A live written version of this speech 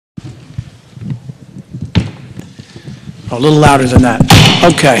A little louder than that.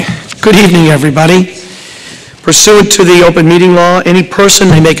 Okay. Good evening, everybody. Pursuant to the open meeting law, any person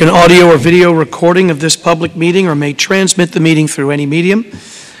may make an audio or video recording of this public meeting or may transmit the meeting through any medium.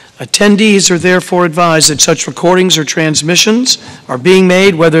 Attendees are therefore advised that such recordings or transmissions are being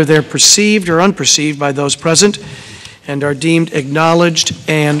made whether they're perceived or unperceived by those present and are deemed acknowledged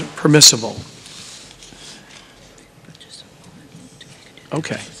and permissible.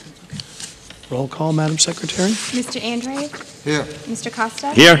 Okay. Roll call, Madam Secretary. Mr. Andre? Here. Mr.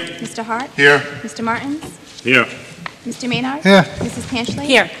 Costa? Here. Mr. Hart? Here. Mr. Martins? Here. Mr. Maynard? Here. Mrs. Panchley?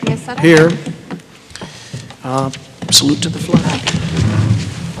 Here. Ms. Sutter? Here. Salute to the flag.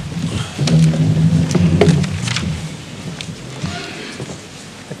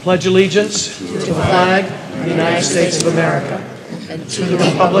 I pledge allegiance to the flag of the United States of America and to the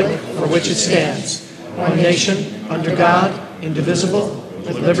republic for which it stands, one nation, under God, indivisible,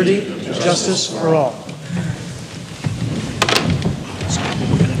 with liberty and justice for all. So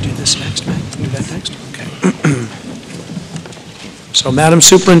we're going to do this next, Matt? Do that next? Okay. So, Madam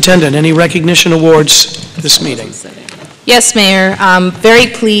Superintendent, any recognition awards this meeting? Yes, Mayor. I'm very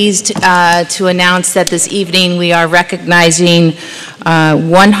pleased to announce that this evening we are recognizing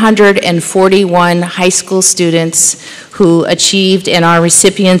 141 high school students who achieved and are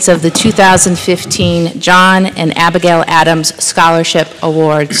recipients of the 2015 John and Abigail Adams Scholarship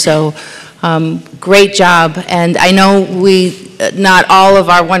Award. So great job. And I know not all of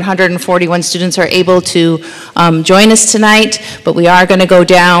our 141 students are able to join us tonight, but we are going to go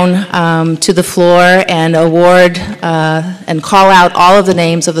down to the floor and award and call out all of the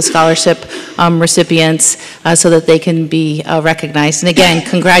names of the scholarship recipients so that they can be recognized. And again,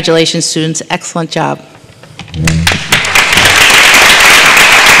 congratulations, students. Excellent job.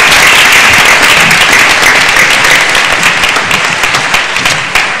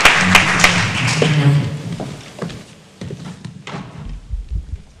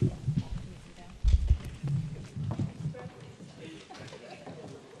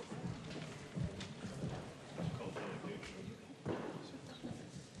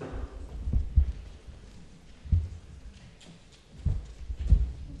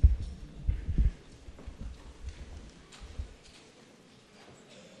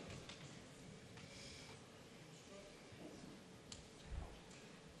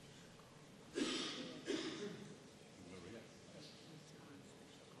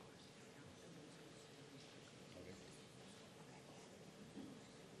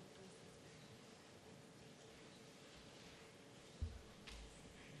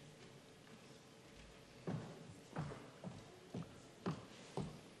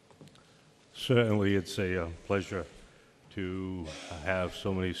 Certainly, it's a pleasure to have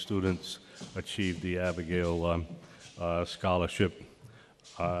so many students achieve the Abigail Scholarship.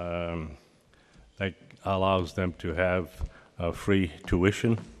 That allows them to have free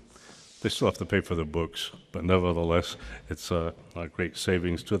tuition. They still have to pay for the books, but nevertheless, it's a great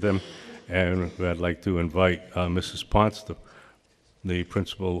savings to them. And I'd like to invite Mrs. Ponce, the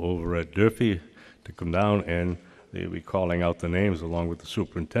principal over at Durfee, to come down, and they'll be calling out the names along with the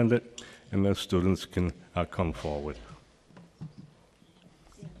superintendent, and the students can come forward.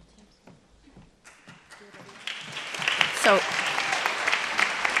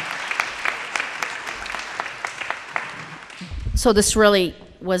 So this really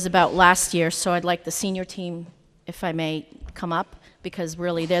was about last year, so I'd like the senior team, if I may, come up, because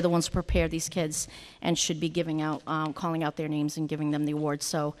really they're the ones who prepared these kids and should be giving out, calling out their names and giving them the awards.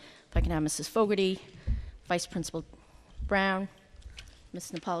 So if I can have Mrs. Fogarty, Vice Principal Brown,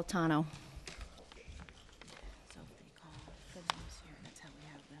 Ms. Napolitano. So they call the names here, that's how we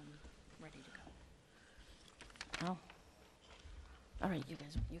have them ready to go. Oh. All right, you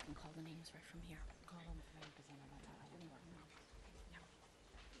guys, you can call the names right from here. Call them.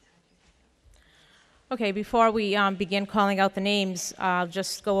 Okay, before we begin calling out the names, I'll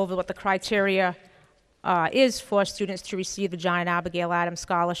just go over what the criteria is for students to receive the John and Abigail Adams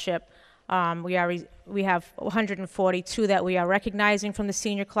Scholarship. We have 142 that we are recognizing from the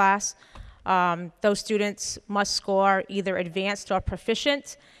senior class. Those students must score either advanced or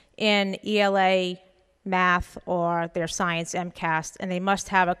proficient in ELA, math, or their science MCAS, and they must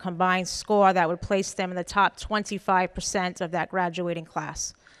have a combined score that would place them in the top 25% of that graduating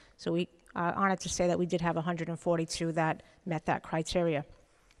class. So we are honored to say that we did have 142 that met that criteria.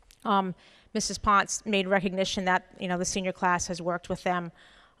 Mrs. Ponce made recognition that, the senior class has worked with them,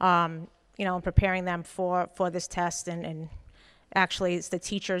 in preparing them for this test, and actually it's the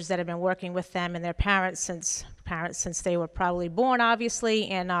teachers that have been working with them and their parents since they were probably born, obviously,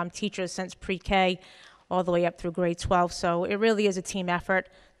 and teachers since pre-K all the way up through grade 12. So it really is a team effort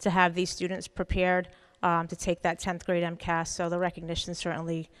to have these students prepared to take that 10th grade MCAS. So the recognition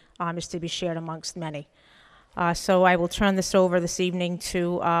certainly is to be shared amongst many. So I will turn this over this evening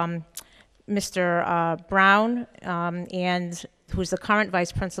to Mr. Brown, and who's the current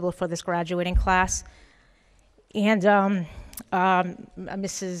vice principal for this graduating class. And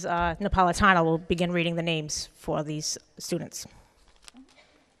Mrs. Napolitano will begin reading the names for these students.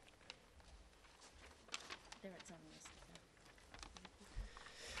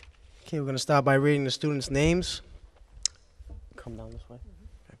 Okay, we're going to start by reading the students' names. Come down this way.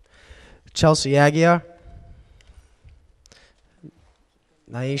 Okay. Chelsea Aguiar,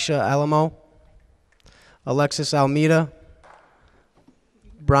 Naisha Alamo, Alexis Almeida,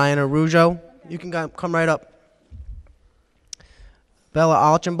 Brian Arujo. You can come right up. Bella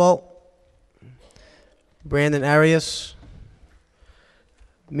Archambault, Brandon Arias,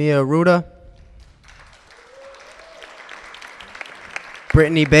 Mia Ruda,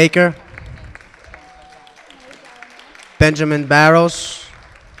 Brittany Baker, Benjamin Barros,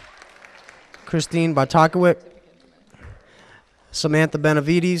 Christine Bartakowicz, Samantha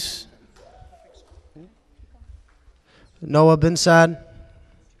Benavides, Noah Binsad,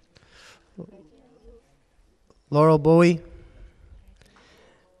 Laurel Bowie,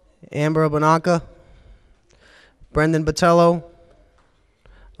 Amber Bonanca, Brendan Botello,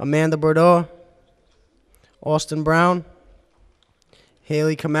 Amanda Bordeaux, Austin Brown,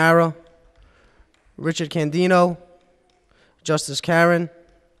 Haley Camara, Richard Candino, Justice Karen,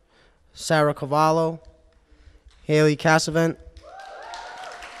 Sarah Cavallo, Haley Cassavant,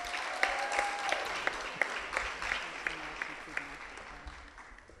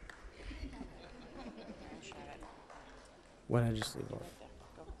 what did I just leave off?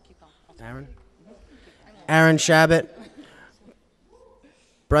 Aaron Shabbat,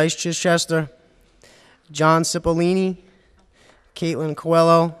 Bryce Chichester, John Cipollini, Caitlin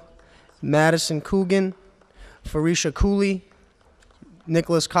Coelho, Madison Coogan, Farisha Cooley,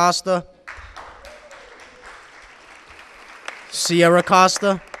 Nicholas Costa, Sierra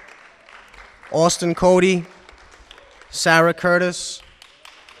Costa, Austin Cody, Sarah Curtis,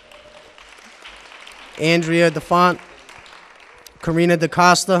 Andrea DeFont, Karina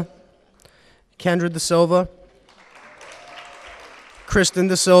DaCosta, Kendra Da Silva, Kristen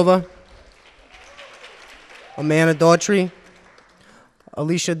Da Silva, Amanda Daughtry,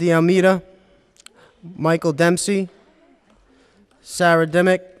 Alicia De Almeida, Michael Dempsey, Sarah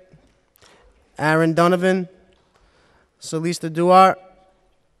Dimmick, Aaron Donovan, Celista Duarte,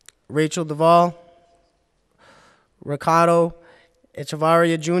 Rachel Duvall, Ricardo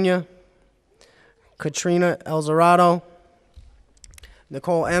Echevarria Jr., Katrina Elzarado,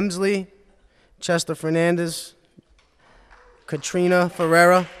 Nicole Emsley, Chester Fernandez, Katrina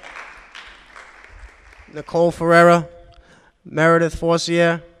Ferreira, Nicole Ferreira, Meredith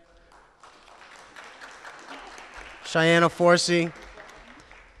Forcier, Cheyenne Forsey,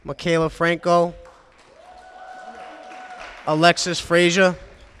 Michaela Franco, Alexis Frazier,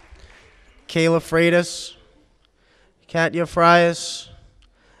 Kayla Freitas, Katya Frias,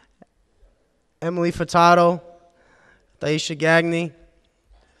 Emily Furtado, Daisha Gagné,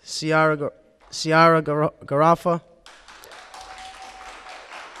 Ciara Garafa,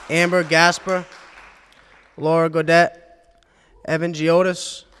 Amber Gasper, Laura Godet, Evan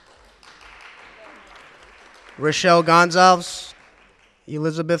Giotis, Rochelle Gonzalez,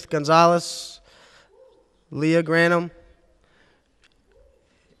 Elizabeth Gonzalez, Leah Granum,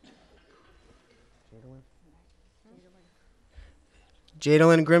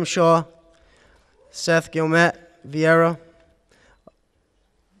 Jadalyn Grimshaw, Seth Gilmet Vieira,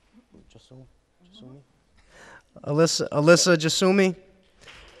 Alyssa Jasumi,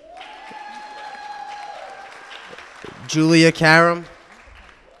 Julia Karam,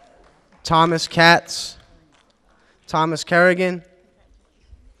 Thomas Katz, Thomas Kerrigan,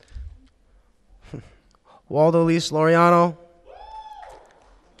 Waldo Lis Loriano,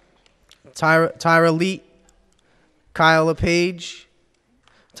 Tyra Leet, Kyle LePage,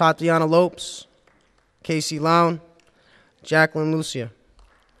 Tatiana Lopes, Casey Lown, Jacqueline Lucia.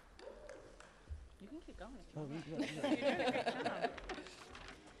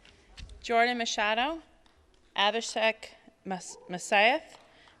 Jordan Machado, Abhishek Masayev,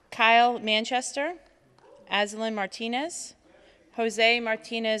 Kyle Manchester, Azalyn Martinez, Jose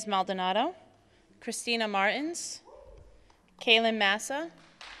Martinez Maldonado, Christina Martins, Kaylin Massa,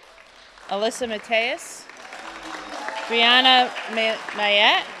 Alyssa Mateus, Brianna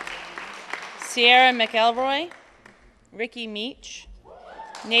Mayette, Sierra McElroy, Ricky Meach,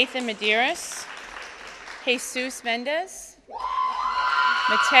 Nathan Medeiros, Jesus Mendez,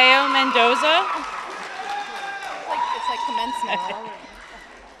 Mateo Mendoza, It's like commencement.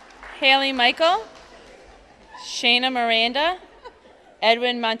 Haley Michael, Shayna Miranda,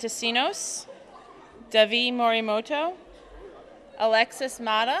 Edwin Montesinos, Davi Morimoto, Alexis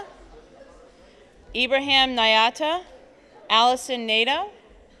Mata, Ibrahim Nayata, Allison Nato,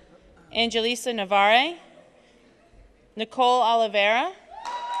 Angelisa Navarre, Nicole Oliveira,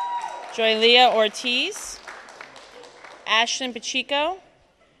 Joylia Ortiz, Ashlyn Pacheco,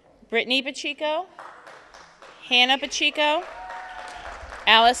 Brittany Pacheco, Hannah Pacheco,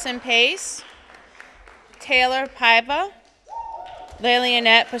 Allison Pace, Taylor Paiva,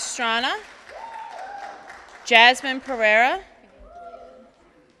 Lilianette Pastrana, Jasmine Pereira,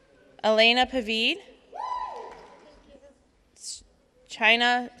 Elena Pavid,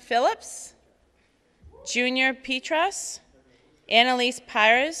 China Phillips, Junior Petras, Annalise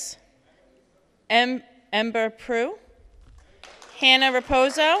Pires, Ember Prue, Hannah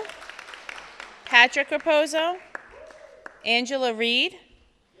Raposo, Patrick Raposo, Angela Reed,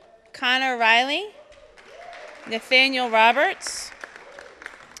 Connor Riley, Nathaniel Roberts,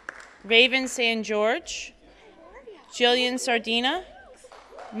 Raven San George, Jillian Sardina,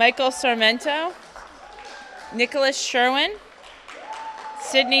 Michael Sarmento, Nicholas Sherwin,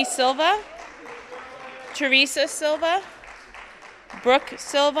 Sydney Silva, Teresa Silva, Brooke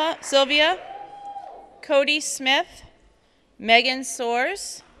Sylvia, Cody Smith, Megan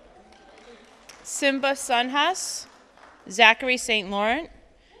Soares, Simba Sunhas, Zachary St. Laurent,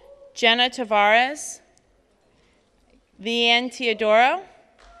 Jenna Tavares, Leanne Teodoro,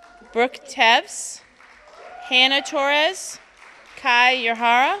 Brooke Tevs, Hannah Torres, Kai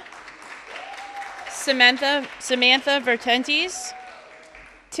Yahara, Samantha Vertentes,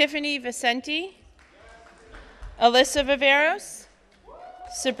 Tiffany Vicente, Alyssa Viveros,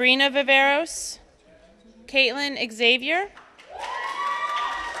 Sabrina Viveros, Caitlin Xavier,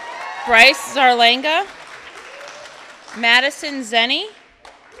 Bryce Zarlanga, Madison Zenny,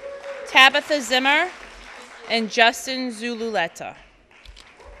 Tabitha Zimmer, and Justin Zululeta.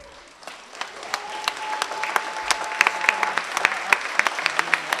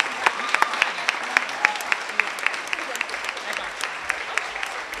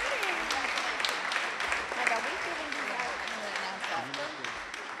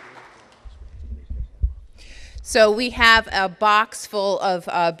 So we have a box full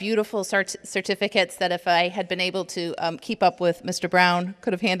of beautiful certificates that if I had been able to keep up with Mr. Brown,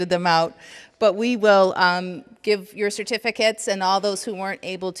 could have handed them out. But we will give your certificates and all those who weren't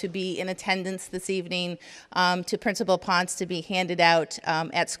able to be in attendance this evening to Principal Ponce to be handed out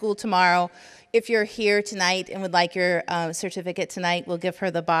at school tomorrow. If you're here tonight and would like your certificate tonight, we'll give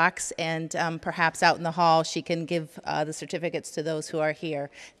her the box, and perhaps out in the hall she can give the certificates to those who are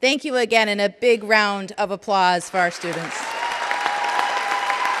here. Thank you again, and a big round of applause for our students.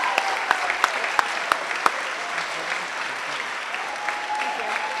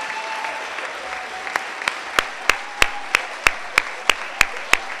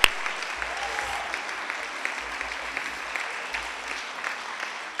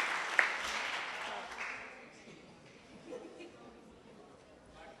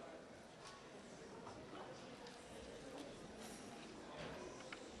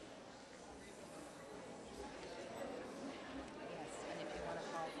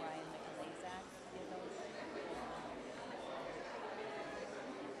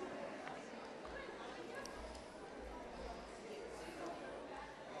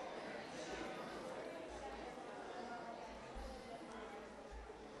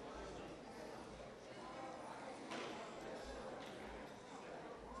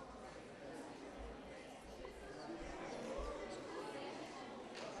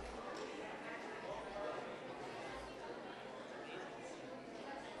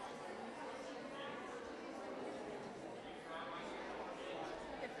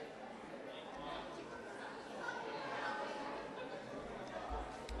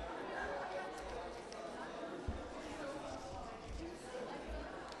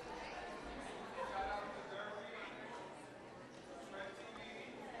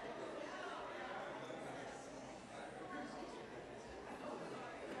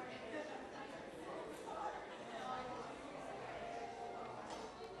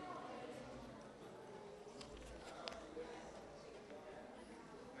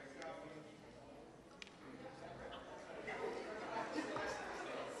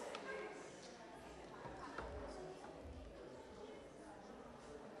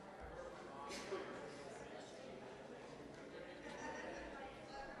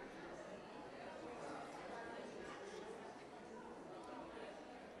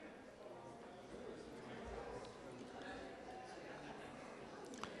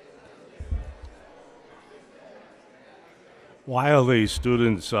 While the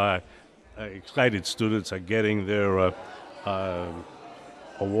students are excited students are getting their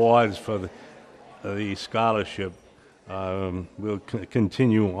awards for the scholarship will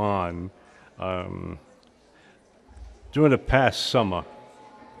continue on. During the past summer,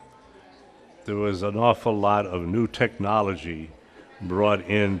 there was an awful lot of new technology brought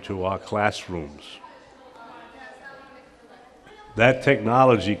into our classrooms. That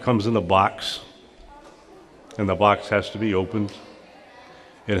technology comes in a box, and the box has to be opened.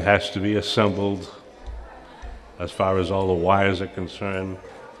 It has to be assembled as far as all the wires are concerned,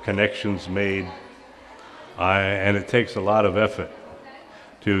 connections made, and it takes a lot of effort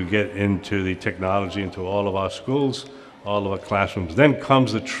to get into the technology into all of our schools, all of our classrooms. Then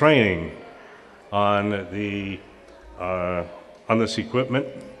comes the training on this equipment,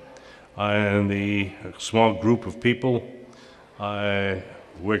 and the small group of people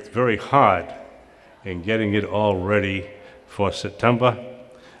worked very hard in getting it all ready for September,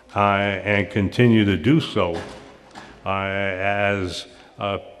 and continue to do so as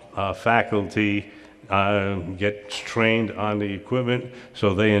faculty gets trained on the equipment,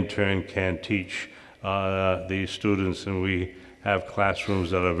 so they in turn can teach these students, and we have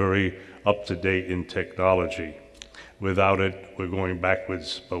classrooms that are very up to date in technology. Without it, we're going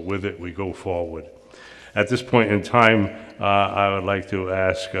backwards, but with it, we go forward. At this point in time, I would like to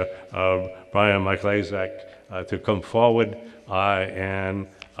ask Brian Michalczak to come forward and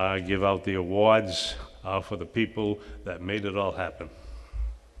give out the awards for the people that made it all happen.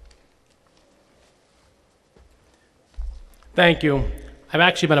 Thank you. I've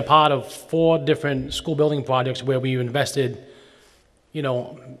actually been a part of 4 different school building projects where we've invested,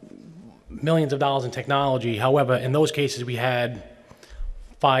 millions of dollars in technology. However, in those cases, we had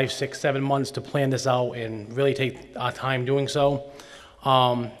 5, 6, 7 months to plan this out and really take our time doing so.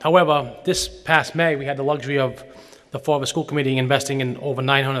 However, this past May, we had the luxury of the Fall River School Committee investing in over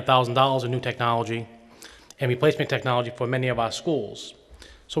 $900,000 in new technology and replacement technology for many of our schools.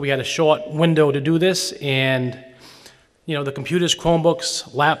 So we had a short window to do this, and the computers,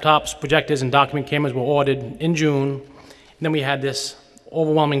 Chromebooks, laptops, projectors, and document cameras were ordered in June. And then we had this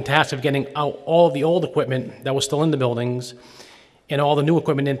overwhelming task of getting out all of the old equipment that was still in the buildings and all the new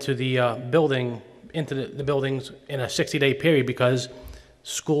equipment into the buildings in a 60-day period, because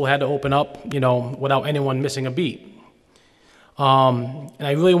school had to open up, without anyone missing a beat. And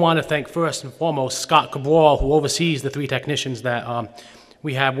I really want to thank first and foremost Scott Cabral, who oversees the 3 technicians that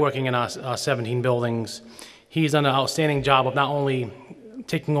we have working in our 17 buildings. He's done an outstanding job of not only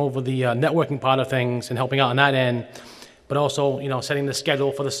taking over the networking part of things and helping out on that end, but also, setting the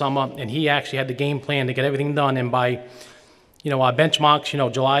schedule for the summer. And he actually had the game plan to get everything done. And by, our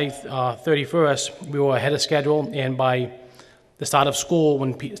benchmarks, July 31st, we were ahead of schedule. And by the start of school,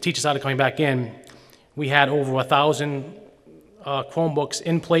 when teachers started coming back in, we had over 1,000 Chromebooks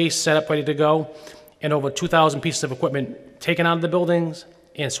in place, set up, ready to go, and over 2,000 pieces of equipment taken out of the buildings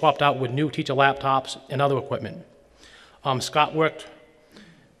and swapped out with new teacher laptops and other equipment. Scott worked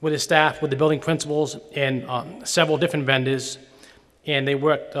with his staff, with the building principals, and several different vendors, and they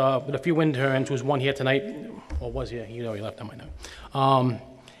worked with a few interns, who's one here tonight, or was here, he already left, I might know.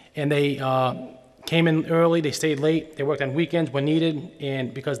 And they came in early, they stayed late, they worked on weekends when needed,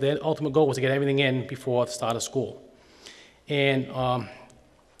 and because their ultimate goal was to get everything in before the start of school. And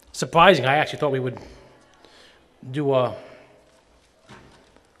surprising, I actually thought we would do a,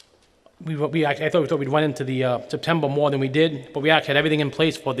 I thought we'd run into the September more than we did, but we actually had everything in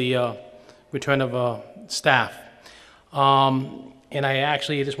place for the return of staff. And I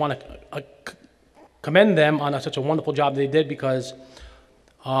actually just want to commend them on such a wonderful job they did, because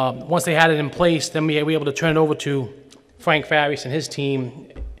once they had it in place, then we were able to turn it over to Frank Farias and his team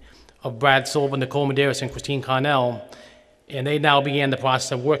of Brad Silva, Nicole Medeiros, and Christine Carnell, and they now began the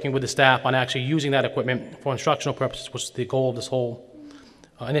process of working with the staff on actually using that equipment for instructional purposes, which is the goal of this whole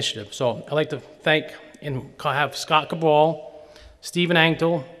initiative. So I'd like to thank and have Scott Cabral, Stephen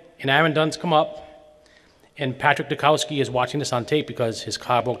Anktel, and Aaron Dunst come up, and Patrick Dukowski is watching this on tape because his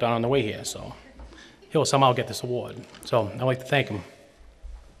car broke down on the way here, so he'll somehow get this award. So I'd like to thank him.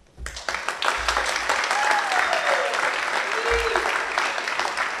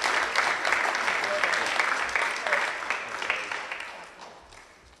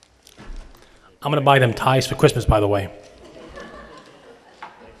 I'm going to buy them ties for Christmas, by the way.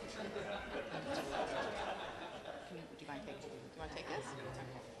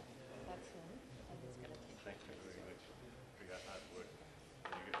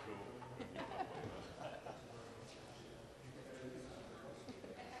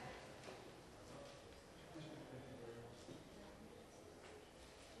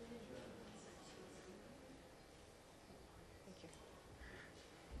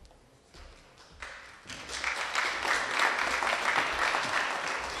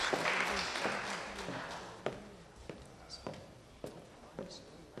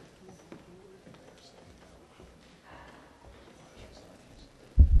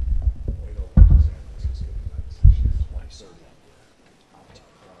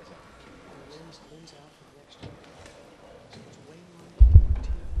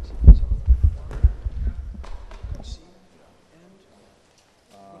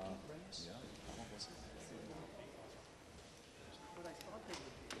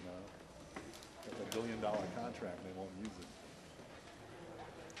 contract, they won't use it.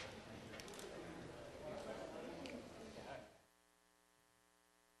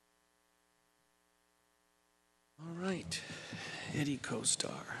 All right, Eddie CoStar.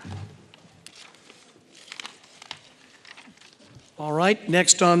 All right,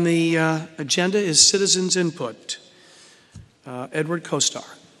 next on the agenda is citizens' input. Edward CoStar,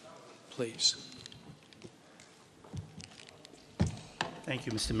 please. Thank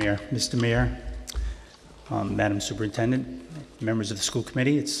you, Mr. Mayor. Mr. Mayor, Madam Superintendent, members of the school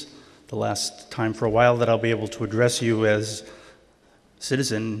committee, it's the last time for a while that I'll be able to address you as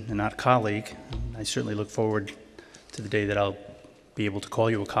citizen and not colleague. I certainly look forward to the day that I'll be able to call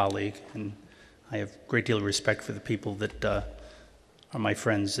you a colleague, and I have a great deal of respect for the people that are my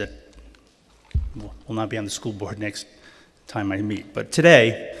friends that will not be on the school board next time I meet. But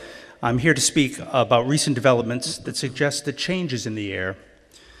today, I'm here to speak about recent developments that suggest that change is in the air.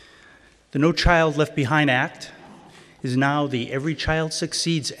 The No Child Left Behind Act is now the Every Child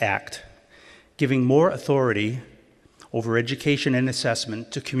Succeeds Act, giving more authority over education and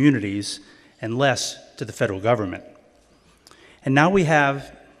assessment to communities and less to the federal government. And now we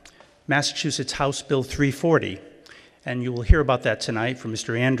have Massachusetts House Bill 340, and you will hear about that tonight from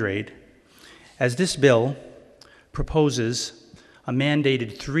Mr. Andrade, as this bill proposes a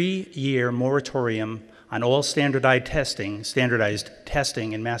mandated 3-year moratorium on all standardized testing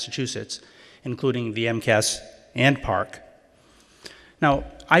in Massachusetts, including the MCAS and PARCC. Now,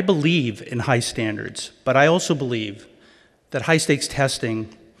 I believe in high standards, but I also believe that high-stakes testing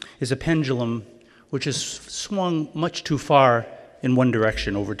is a pendulum which has swung much too far in one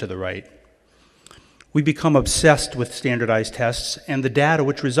direction over to the right. We become obsessed with standardized tests and the data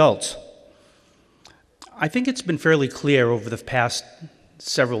which results. I think it's been fairly clear over the past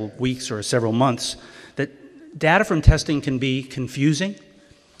several weeks or several months that data from testing can be confusing.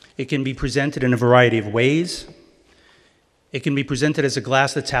 It can be presented in a variety of ways. It can be presented as a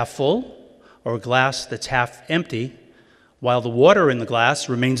glass that's half full or a glass that's half empty, while the water in the glass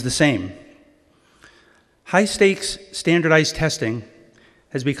remains the same. High-stakes standardized testing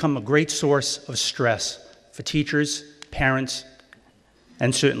has become a great source of stress for teachers, parents,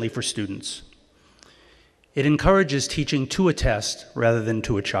 and certainly for students. It encourages teaching to a test rather than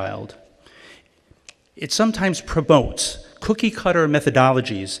to a child. It sometimes promotes cookie-cutter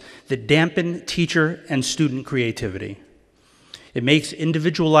methodologies that dampen teacher and student creativity. It makes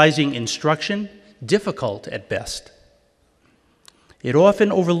individualizing instruction difficult at best. It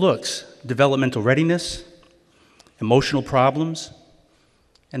often overlooks developmental readiness, emotional problems,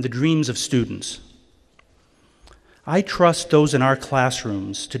 and the dreams of students. I trust those in our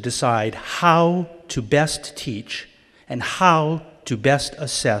classrooms to decide how to best teach and how to best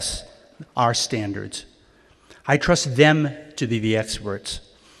assess our standards. I trust them to be the experts.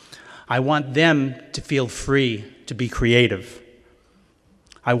 I want them to feel free to be creative.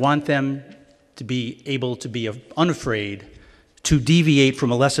 I want them to be able to be unafraid to deviate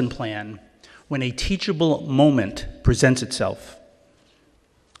from a lesson plan when a teachable moment presents itself.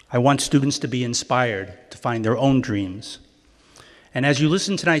 I want students to be inspired to find their own dreams. And as you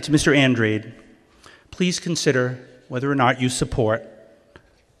listen tonight to Mr. Andrade, please consider whether or not you support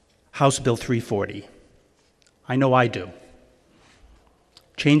House Bill 340. I know I do.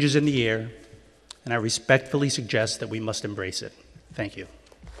 Change is in the air, and I respectfully suggest that we must embrace it. Thank you.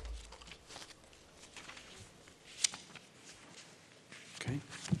 Okay.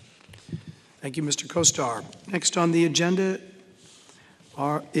 Thank you, Mr. CoStar. Next on the agenda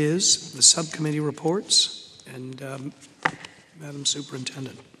is the subcommittee reports, and Madam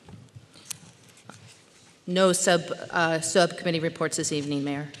Superintendent. No subcommittee reports this evening,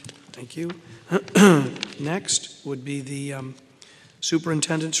 Mayor. Thank you. Next would be the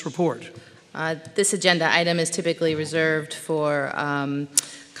superintendent's report. This agenda item is typically reserved for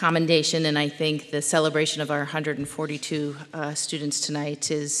commendation, and I think the celebration of our 142 students tonight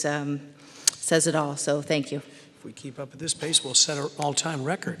says it all, so thank you. If we keep up at this pace, we'll set an all-time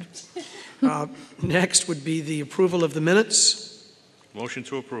record. Next would be the approval of the minutes. Motion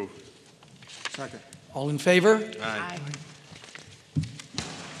to approve. Second. All in favor? Aye.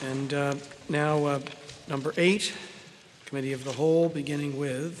 And now, number 8, Committee of the Whole, beginning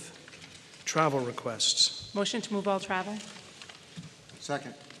with travel requests. Motion to move all travel?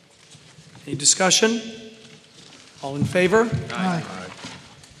 Second. Any discussion? All in favor? Aye.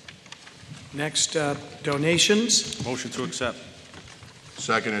 Next, donations. Motion to accept.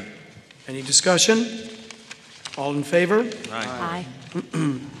 Seconded. Any discussion? All in favor? Aye.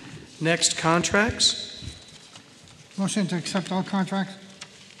 Next, contracts. Motion to accept all contracts.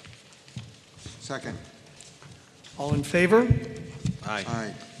 Second. All in favor?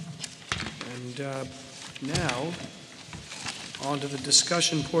 Aye. And Now, on to the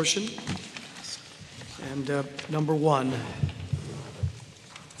discussion portion. And number one,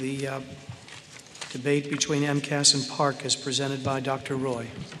 the debate between MCAS and Park is presented by Dr. Roy.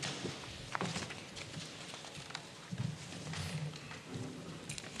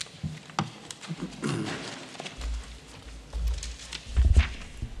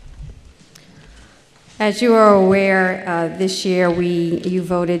 As you are aware, this year you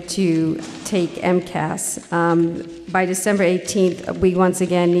voted to take MCAS. By December 18th, we once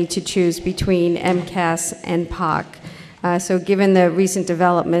again need to choose between MCAS and POC. So given the recent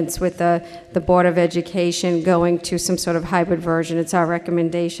developments with the Board of Education going to some sort of hybrid version, it's our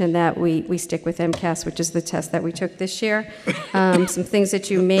recommendation that we stick with MCAS, which is the test that we took this year. Some things that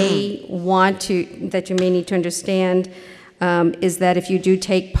you may need to understand is that if you do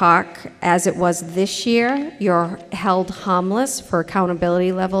take POC as it was this year, you're held harmless for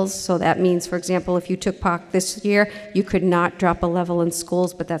accountability levels. So that means, for example, if you took POC this year, you could not drop a level in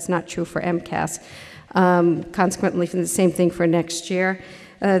schools, but that's not true for MCAS. Consequently, the same thing for next year.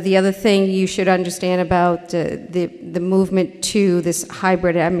 The other thing you should understand about the movement to this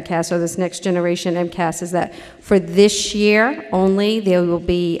hybrid MCAS or this next generation MCAS is that for this year only, there will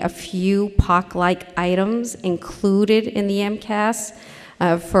be a few POC-like items included in the MCAS.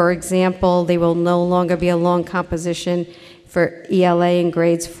 For example, there will no longer be a long composition for ELA in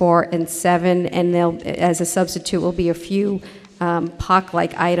grades 4 and 7, and as a substitute will be a few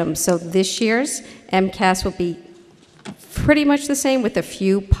POC-like items. So this year's MCAS will be pretty much the same with a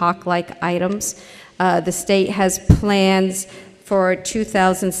few POC-like items. The state has plans for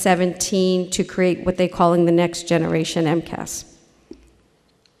 2017 to create what they're calling the next generation MCAS.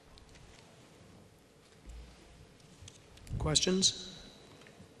 Questions?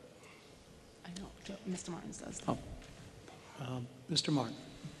 I know, Mr. Martins does. Oh, Mr. Martin.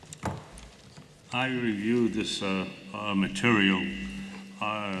 I reviewed this material.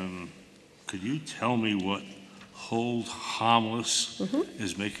 Could you tell me what hold harmless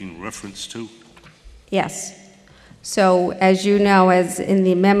is making reference to? Yes. So as you know, as in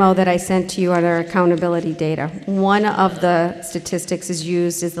the memo that I sent to you on our accountability data, one of the statistics is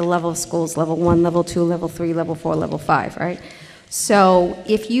used is the level of schools, level 1, level 2, level 3, level 4, level 5, right? So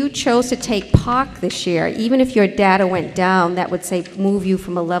if you chose to take POC this year, even if your data went down, that would say move you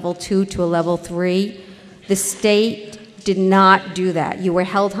from a level 2 to a level 3. The state did not do that. You were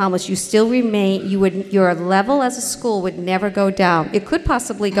held harmless. You still remain, your level as a school would never go down. It could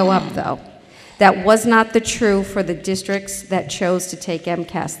possibly go up, though. That was not the true for the districts that chose to take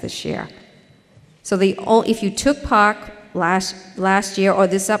MCAS this year. So if you took POC last year or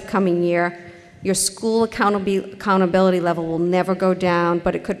this upcoming year, your school accountability level will never go down,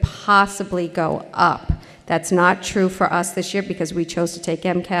 but it could possibly go up. That's not true for us this year because we chose to take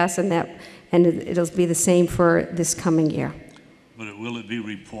MCAS, and it'll be the same for this coming year. But will it be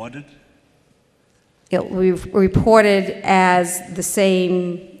reported? It will be reported as the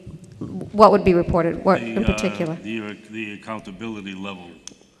same. What would be reported? What in particular? The accountability level.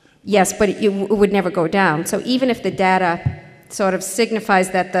 Yes, but it would never go down. So even if the data sort of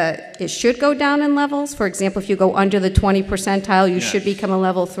signifies that it should go down in levels, for example, if you go under the 20 percentile, you should become a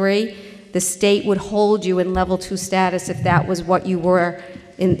level 3, the state would hold you in level 2 status if that was what you were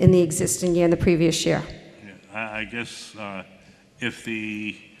in the existing year, in the previous year. Yeah, I guess if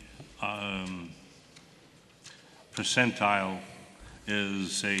the percentile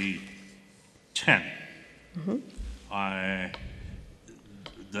is, say, 10,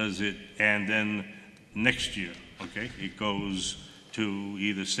 does it, and then next year, okay, it goes to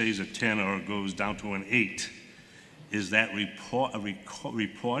either stays at 10 or it goes down to an 8. Is that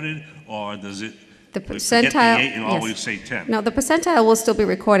reported, or does it the percentile, percentile, the 8 and always say 10? No, the percentile will still be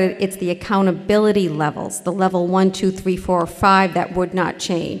recorded. It's the accountability levels, the level 1, 2, 3, 4, 5, that would not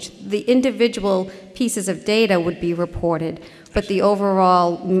change. The individual pieces of data would be reported, but the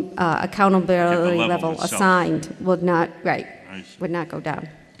overall accountability level itself assigned would not, would not go down.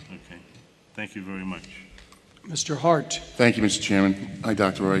 Okay. Thank you very much. Mr. Hart. Thank you, Mr. Chairman. Hi,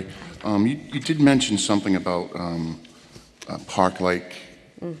 Dr. Roy. You did mention something about park-like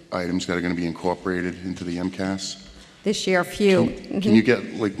items that are going to be incorporated into the MCAS. This year, a few. Can you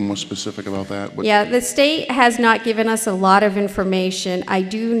get more specific about that? Yeah, the state has not given us a lot of information. I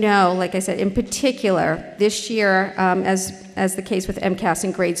do know, like I said, in particular, this year, as the case with MCAS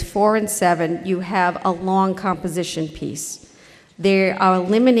in grades 4 and 7, you have a long composition piece. They are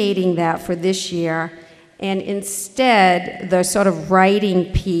eliminating that for this year, and instead, the sort of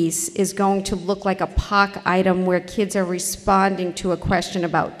writing piece is going to look like a POC item where kids are responding to a question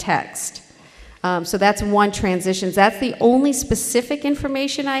about text. So that's one transition. That's the only specific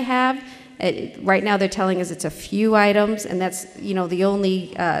information I have. Right now, they're telling us it's a few items, and that's, the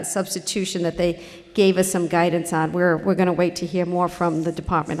only substitution that they gave us some guidance on. We're going to wait to hear more from the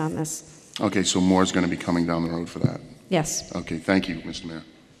department on this. Okay, so more is going to be coming down the road for that. Yes. Okay, thank you, Mr. Mayor.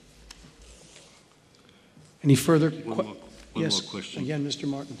 Any further? One Yes, more question. again, Mr.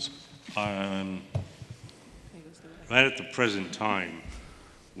 Martins. Right at the present time,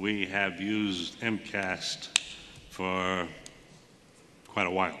 we have used MCAS for quite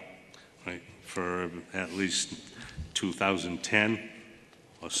a while, right? For at least 2010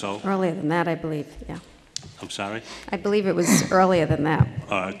 or so. Earlier than that, I believe, yeah. I'm sorry? I believe it was earlier than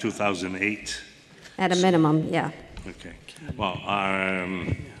that, 2008. at a minimum, yeah. Okay. Well,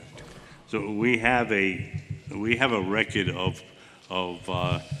 so we have a record of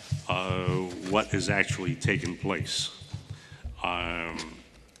what is actually taking place.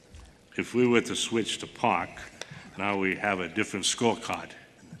 If we were to switch to Park, now we have a different scorecard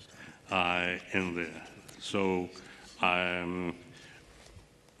in there. So,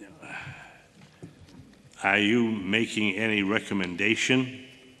 are you making any recommendation?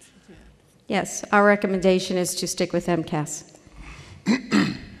 Yes, our recommendation is to stick with MCAS.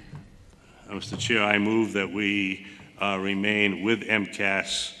 Mr. Chair, I move that we remain with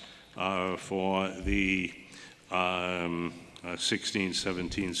MCAS for the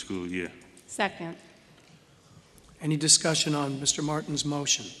 16-17 school year. Second. Any discussion on Mr. Martin's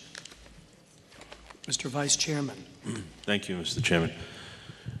motion? Mr. Vice Chairman. Thank you, Mr. Chairman.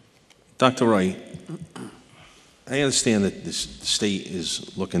 Dr. Wright, I understand that the state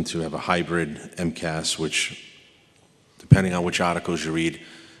is looking to have a hybrid MCAS, which, depending on which articles you read,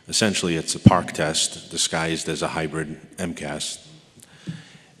 essentially it's a PARCC test disguised as a hybrid MCAS.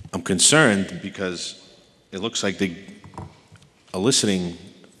 I'm concerned because it looks like they're eliciting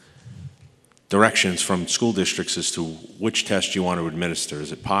directions from school districts as to which test you want to administer.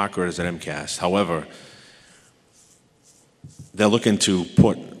 Is it PARCC or is it MCAS? However, they're looking to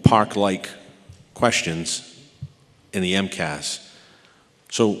put PARCC-like questions in the MCAS.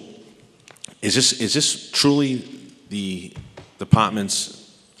 So is this truly the department's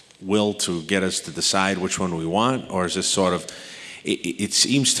will to get us to decide which one we want, or is this sort of, it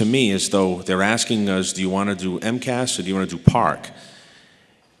seems to me as though they're asking us, do you want to do MCAS or do you want to do PARCC?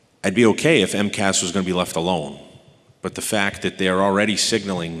 I'd be okay if MCAS was going to be left alone, but the fact that they're already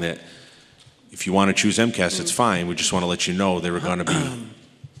signaling that if you want to choose MCAS, it's fine, we just want to let you know there are going to be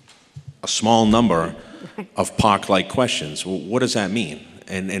a small number of PARCC-like questions. Well, what does that mean?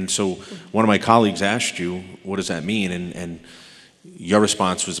 And so one of my colleagues asked you, what does that mean? And your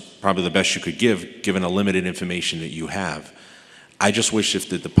response was probably the best you could give, given the limited information that you have. I just wish if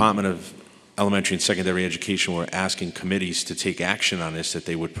the Department of Elementary and Secondary Education were asking committees to take action on this, that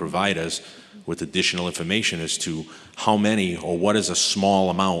they would provide us with additional information as to how many or what is a small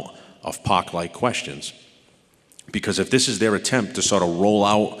amount of PARCC-like questions. Because if this is their attempt to sort of roll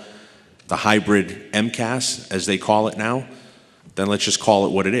out the hybrid MCAS, as they call it now, then let's just call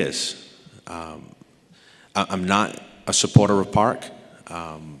it what it is. I'm not a supporter of PARCC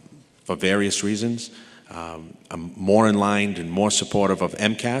for various reasons. I'm more in line and more supportive of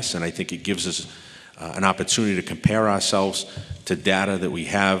MCAS, and I think it gives us an opportunity to compare ourselves to data that we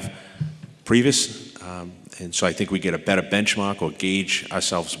have previous. And so I think we get a better benchmark or gauge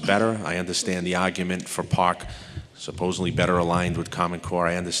ourselves better. I understand the argument for PARCC, supposedly better aligned with Common Core.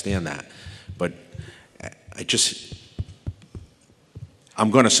 I understand that. But I'm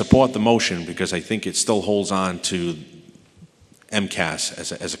going to support the motion because I think it still holds on to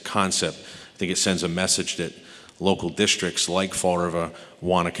MCAS as a concept. I think it sends a message that local districts like Fall River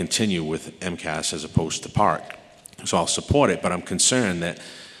want to continue with MCAS as opposed to PARCC. So I'll support it, but I'm concerned that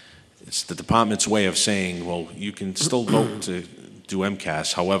it's the department's way of saying, well, you can still vote to do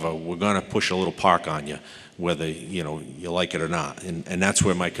MCAS, however, we're going to push a little PARCC on you, whether you like it or not. And that's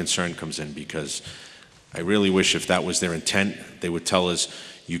where my concern comes in, because I really wish if that was their intent, they would tell us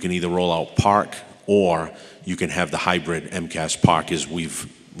you can either roll out PARCC or you can have the hybrid MCAS PARCC as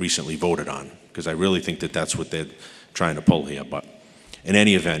we've recently voted on, because I really think that that's what they're trying to pull here. But in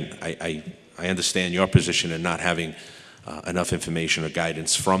any event, I understand your position in not having enough information or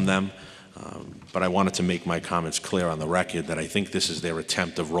guidance from them, but I wanted to make my comments clear on the record that I think this is their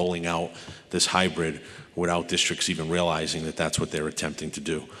attempt of rolling out this hybrid without districts even realizing that that's what they're attempting to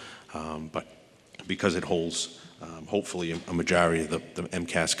do. But because it holds, hopefully, a majority of the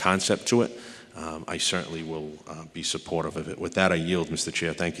MCAS concept to it, I certainly will be supportive of it. With that, I yield, Mr.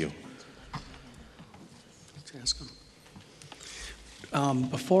 Chair. Thank you.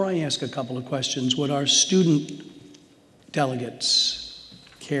 Before I ask a couple of questions, would our student delegates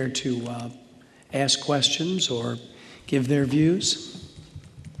care to ask questions or give their views?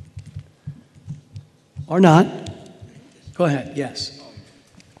 Or not. Go ahead, yes.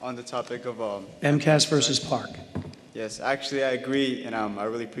 On the topic of MCAS versus Park. Yes, actually I agree, and I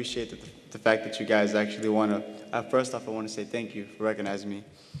really appreciate the fact that you guys actually want to, first off I want to say thank you for recognizing me.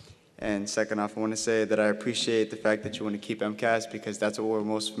 And second off, I want to say that I appreciate the fact that you want to keep MCAS because that's what we're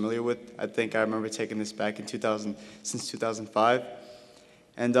most familiar with. I think I remember taking this back in since 2005.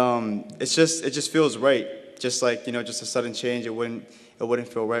 And it just feels right. Just like, just a sudden change, it wouldn't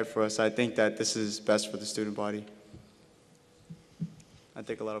feel right for us. I think that this is best for the student body. I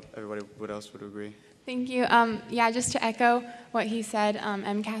think a lot of everybody else would agree. Thank you. Yeah, just to echo what he said,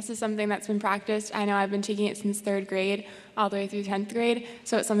 MCAS is something that's been practiced. I know I've been taking it since 3rd grade all the way through 10th grade,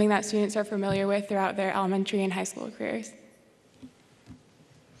 so it's something that students are familiar with throughout their elementary and high school careers.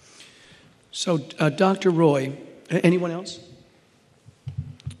 So, Dr. Roy, anyone else?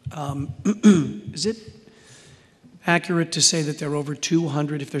 Is it accurate to say that there are over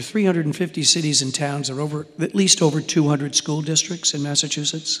 200, if there are 350 cities and towns, there are at least over 200 school districts in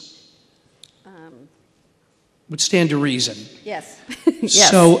Massachusetts? Would stand to reason. Yes. Yes.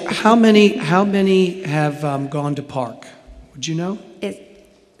 So how many have gone to Park? Would you know?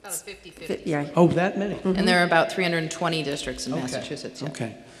 About 50-50. Yeah. Oh, that many? And there are about 320 districts in Massachusetts. Yeah.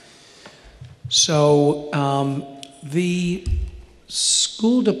 Okay. So the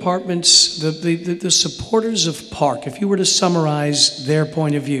school departments, the supporters of Park, if you were to summarize their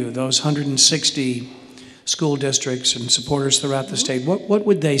point of view, those 160 school districts and supporters throughout the state, what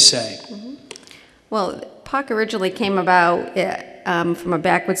would they say? Well, Park originally came about from a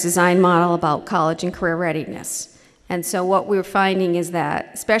backwards design model about college and career readiness. And so what we're finding is that,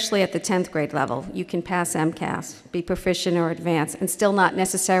 especially at the 10th grade level, you can pass MCAS, be proficient or advanced, and still not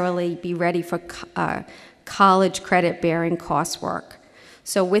necessarily be ready for college credit-bearing coursework.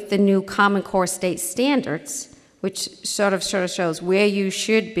 So with the new Common Core state standards, which sort of shows where you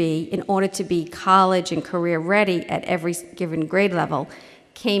should be in order to be college and career ready at every given grade level,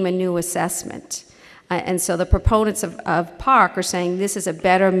 came a new assessment. And so the proponents of Park are saying this is a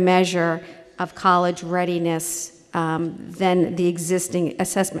better measure of college readiness than the existing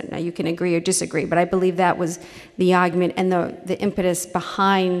assessment. Now, you can agree or disagree, but I believe that was the argument and the impetus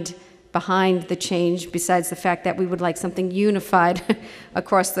behind the change, besides the fact that we would like something unified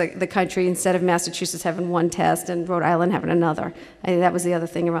across the country instead of Massachusetts having one test and Rhode Island having another. I think that was the other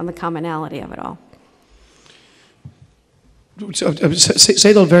thing around the commonality of it all. So,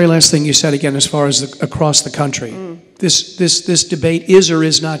 say the very last thing you said again as far as across the country. This debate is or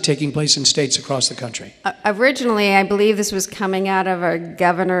is not taking place in states across the country? Originally, I believe this was coming out of a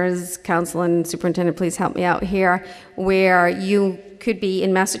governor's council, and superintendent, please help me out here, where you could be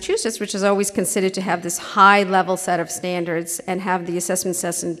in Massachusetts, which is always considered to have this high-level set of standards and have the assessment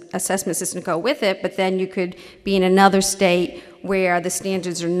system go with it, but then you could be in another state where the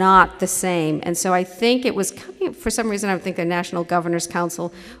standards are not the same. And so I think it was coming, for some reason I think the National Governor's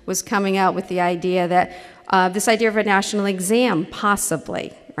Council was coming out with the idea that this idea of a national exam,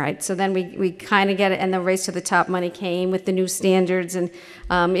 possibly, right? So then we kind of get it, and the Race to the Top money came with the new standards, and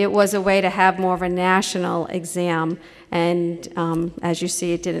it was a way to have more of a national exam. And as you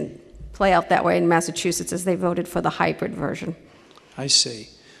see, it didn't play out that way in Massachusetts as they voted for the hybrid version. I see.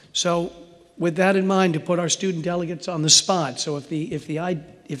 So with that in mind, to put our student delegates on the spot, so if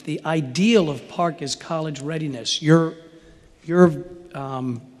the ideal of Park is college readiness, your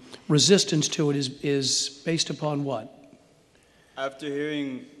resistance to it is based upon what? After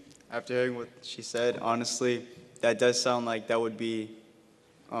hearing what she said, honestly, that does sound like that would be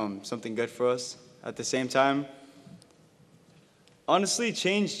something good for us. At the same time, honestly,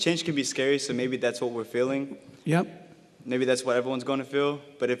 change can be scary, so maybe that's what we're feeling. Yep. Maybe that's what everyone's going to feel,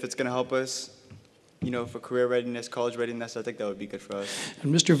 but if it's going to help us, for career readiness, college readiness, I think that would be good for us.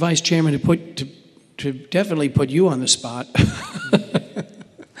 And Mr. Vice Chairman, to definitely put you on the spot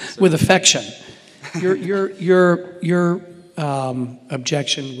with affection, your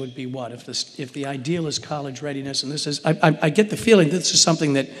objection would be what? If the ideal is college readiness, and this is, I get the feeling this is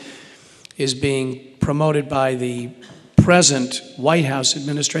something that is being promoted by the present White House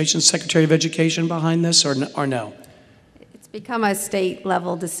administration, Secretary of Education behind this, or no? It's become a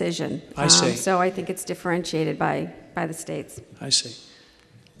state-level decision. I see. So I think it's differentiated by the states. I see.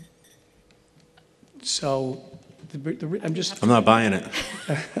 So, I'm not buying it.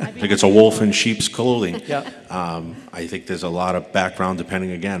 I think it's a wolf in sheep's clothing. Yeah. I think there's a lot of background,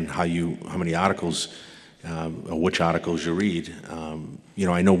 depending again how many articles, or which articles you read.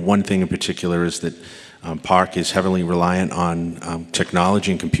 I know one thing in particular is that Park is heavily reliant on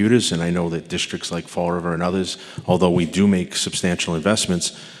technology and computers, and I know that districts like Fall River and others, although we do make substantial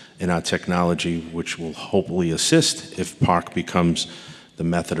investments in our technology, which will hopefully assist if Park becomes the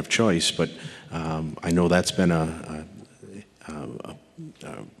method of choice. But I know that's been a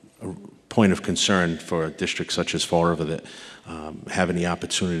point of concern for a district such as Fall River, that having the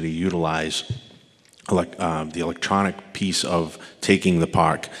opportunity to utilize the electronic piece of taking the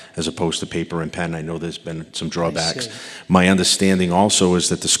park as opposed to paper and pen. I know there's been some drawbacks. My understanding also is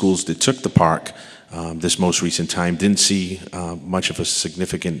that the schools that took the park this most recent time didn't see much of a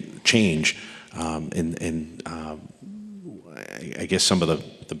significant change in I guess some of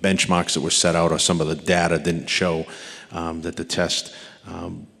the benchmarks that were set out, or some of the data didn't show that the test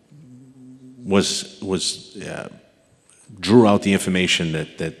drew out the information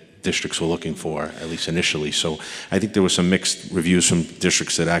that districts were looking for, at least initially. So I think there were some mixed reviews from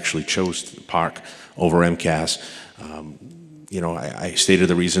districts that actually chose the park over MCAS. You know, I stated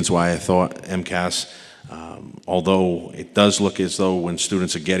the reasons why I thought MCAS, although it does look as though when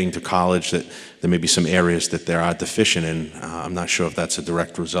students are getting to college that there may be some areas that they are deficient in. I'm not sure if that's a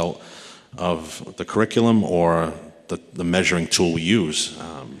direct result of the curriculum or the measuring tool we use.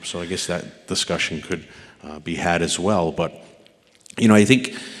 So I guess that discussion could be had as well. But, you know, I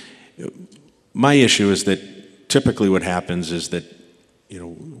think my issue is that typically what happens is that, you know,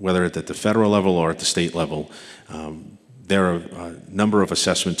 whether it's at the federal level or at the state level, there are a number of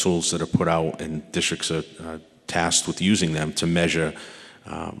assessment tools that are put out, and districts are tasked with using them to measure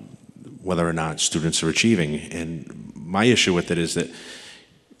whether or not students are achieving. And my issue with it is that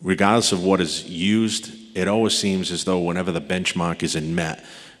regardless of what is used, it always seems as though whenever the benchmark isn't met,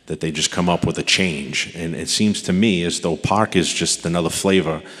 that they just come up with a change. And it seems to me as though PARCC is just another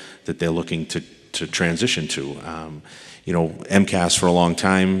flavor that they're looking to transition to. You know, MCAS for a long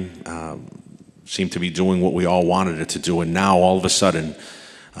time seemed to be doing what we all wanted it to do, and now all of a sudden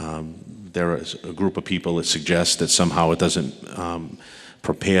there is a group of people that suggest that somehow it doesn't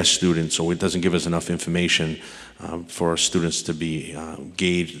prepare students, or it doesn't give us enough information for students to be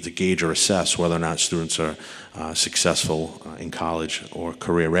gauge or assess whether or not students are successful in college or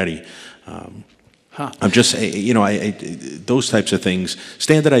career ready. I'm just, you know, those types of things.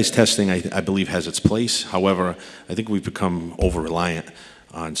 Standardized testing, I believe, has its place. However, I think we've become over-reliant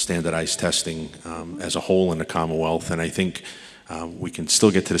on standardized testing as a whole in the Commonwealth, and I think we can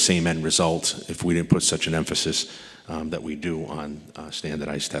still get to the same end result if we didn't put such an emphasis that we do on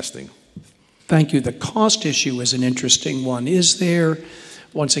standardized testing. Thank you. The cost issue is an interesting one. Is there,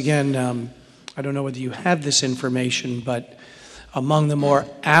 once again, I don't know whether you have this information, but among the more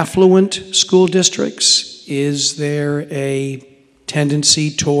affluent school districts, is there a tendency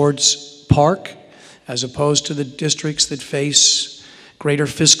towards PARCC as opposed to the districts that face greater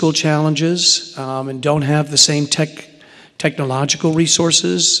fiscal challenges and don't have the same technological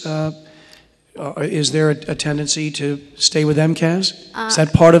resources? Is there a tendency to stay with MCAS? Is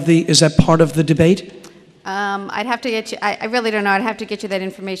that part of the debate? I'd have to get you, I really don't know, I'd have to get you that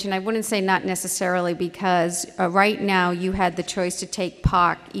information. I wouldn't say not necessarily, because right now you had the choice to take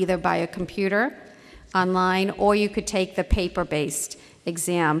PARCC either by a computer, online, or you could take the paper-based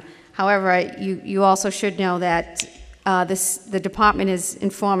exam. However, you also should know that the department is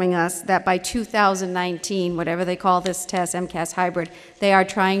informing us that by 2019, whatever they call this test, MCAS hybrid, they are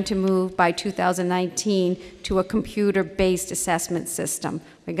trying to move by 2019 to a computer-based assessment system,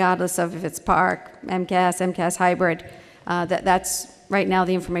 regardless of if it's PARCC, MCAS hybrid. That's right now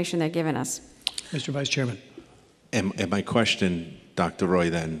the information they're giving us. Mr. Vice Chairman. And my question, Dr. Roy,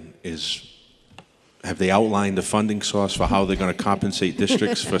 then, is have they outlined the funding source for how they're going to compensate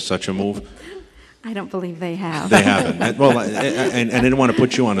districts for such a move? I don't believe they have. They haven't. Well, and I didn't want to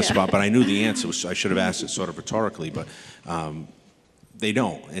put you on the spot, but I knew the answer. I should have asked it sort of rhetorically, but they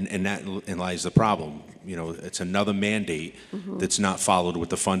don't, and that lies the problem. You know, it's another mandate that's not followed with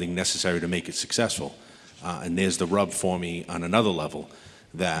the funding necessary to make it successful. And there's the rub for me on another level,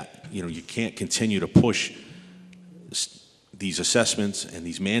 that, you know, you can't continue to push these assessments and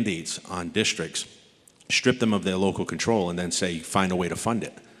these mandates on districts, strip them of their local control, and then say, find a way to fund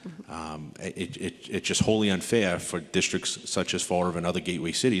it. It's just wholly unfair for districts such as Fall River and other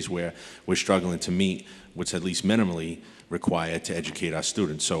gateway cities where we're struggling to meet what's at least minimally required to educate our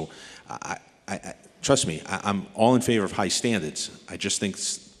students. So trust me, I'm all in favor of high standards. I just think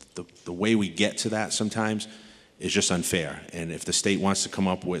the way we get to that sometimes is just unfair. And if the state wants to come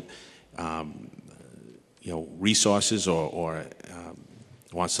up with you know, resources or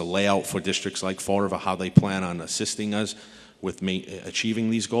wants to lay out for districts like Fall River how they plan on assisting us with achieving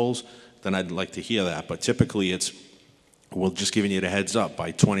these goals, then I'd like to hear that. But typically it's, we're just giving you the heads up, by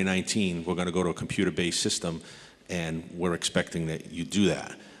 2019 we're going to go to a computer-based system, and we're expecting that you do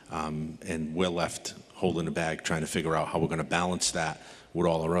that. And we're left holding the bag trying to figure out how we're going to balance that with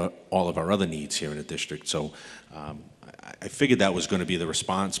all of our other needs here in the district. So I figured that was going to be the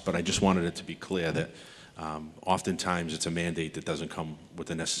response, but I just wanted it to be clear that oftentimes it's a mandate that doesn't come with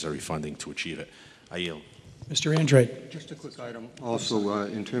the necessary funding to achieve it. I yield. Mr. Andrade. Just a quick item. Also,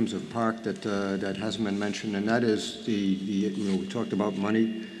 in terms of park that hasn't been mentioned, and that is we talked about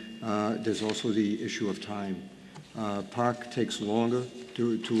money. There's also the issue of time. Park takes longer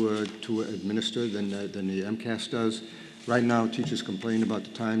to administer than the MCAS does. Right now, teachers complain about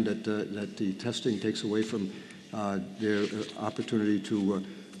the time that the testing takes away from their opportunity to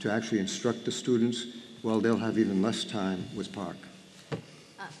actually instruct the students. Well, they'll have even less time with Park.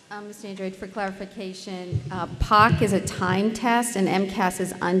 Mr. Andrade, for clarification, POC is a time test and MCAS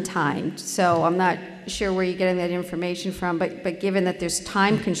is untimed. So I'm not sure where you're getting that information from, but given that there's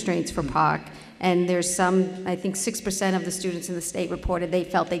time constraints for POC, and there's some, I think 6% of the students in the state reported they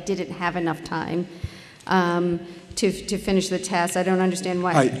felt they didn't have enough time to finish the test. I don't understand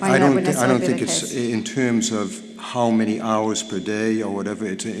why that would necessarily be the case. I don't think it's in terms of how many hours per day or whatever.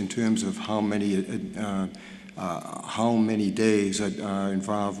 It's in terms of how many days are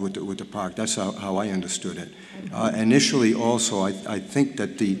involved with the park. That's how I understood it. Initially, also, I think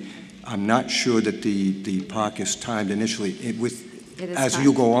that I'm not sure that the park is timed initially. As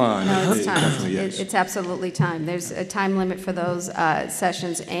you go on, no, it's it definitely is. It's absolutely timed. There's a time limit for those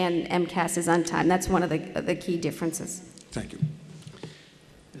sessions, and MCAS is untimed. That's one of the key differences. Thank you.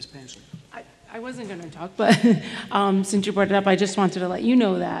 Ms. Pansky. I wasn't going to talk, but since you brought it up, I just wanted to let you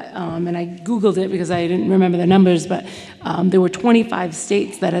know that, and I Googled it because I didn't remember the numbers, but there were 25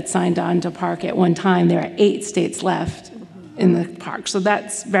 states that had signed on to PARC at one time. There are 8 states left in the park, so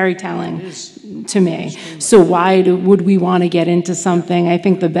that's very telling to me. So why would we want to get into something? I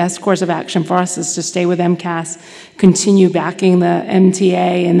think the best course of action for us is to stay with MCAS, continue backing the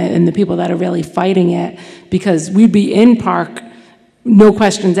MTA and the people that are really fighting it, because we'd be in PARC no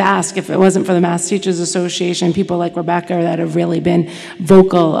questions asked if it wasn't for the Mass Teachers Association, people like Rebecca that have really been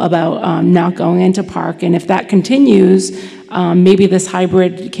vocal about not going into PARC. And if that continues, maybe this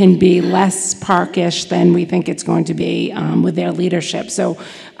hybrid can be less parkish than we think it's going to be with their leadership. So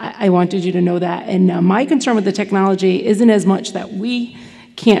I wanted you to know that. And my concern with the technology isn't as much that we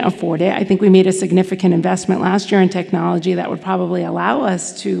can't afford it. I think we made a significant investment last year in technology that would probably allow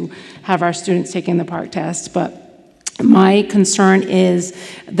us to have our students taking the PARC test. But my concern is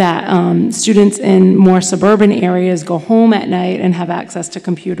that students in more suburban areas go home at night and have access to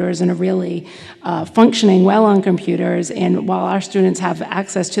computers and are really functioning well on computers. And while our students have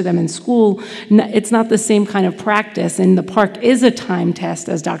access to them in school, it's not the same kind of practice. And the PARC is a time test,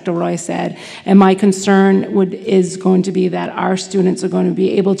 as Dr. Roy said. And my concern is going to be that our students are going to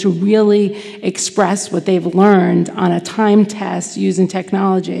be able to really express what they've learned on a time test using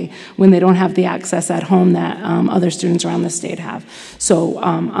technology when they don't have the access at home that other students around the state have. So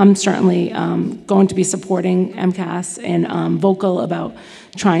I'm certainly going to be supporting MCAS and vocal about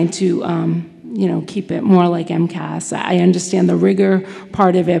trying to keep it more like MCAS. I understand the rigor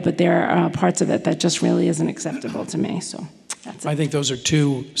part of it, but there are parts of it that just really isn't acceptable to me. So that's it. I think those are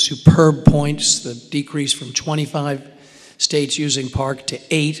 2 superb points, the decrease from 25 states using PARC to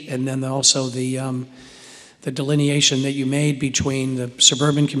 8, and then also the delineation that you made between the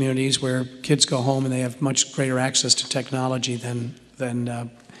suburban communities where kids go home and they have much greater access to technology than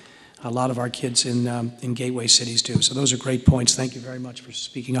a lot of our kids in gateway cities do. So those are great points. Thank you very much for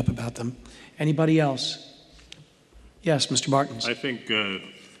speaking up about them. Anybody else? Yes, Mr. Martins. I think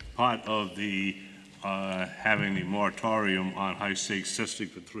part of the having the moratorium on high-stakes testing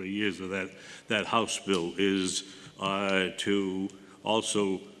for 3 years of that House bill is to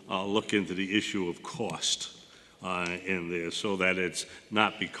also look into the issue of cost in there so that it's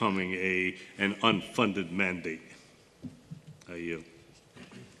not becoming an unfunded mandate. I yield.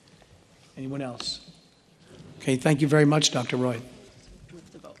 Anyone else? Okay, thank you very much, Dr. Roy.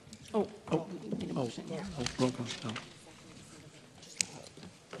 Oh, roll call. No.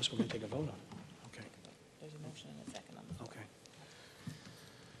 Guess we're going to take a vote on it. Okay. there's a motion and a second on the floor. Okay.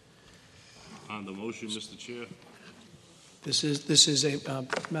 On the motion, Mr. Chair. This is a,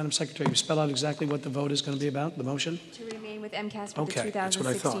 Madam Secretary, you spell out exactly what the vote is going to be about, the motion? To remain with MCAS for Okay, the that's what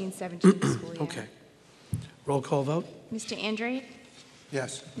I thought. 2016-17 school year. Okay. Roll call vote? Mr. Andrade?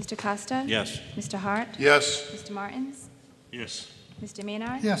 Yes. Mr. Costa? Yes. Mr. Hart? Yes. Mr. Martins? Yes. Mr.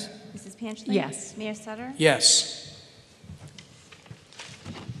 Maynard? Yes. Mrs. Panchley? Yes. Mayor Sutter? Yes.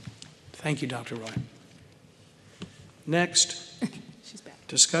 Thank you, Dr. Roy. Next,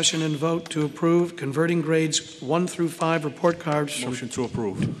 discussion and vote to approve converting grades 1 through 5 report cards from... Motion to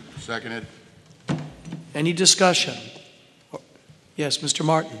approve. Seconded. Any discussion? Yes, Mr.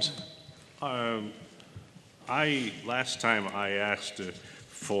 Martins. Last time I asked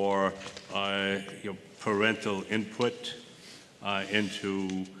for parental input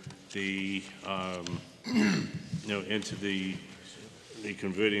into the, into the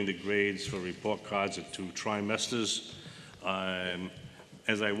converting the grades for report cards to trimesters.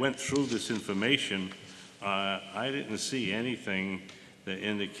 As I went through this information, I didn't see anything that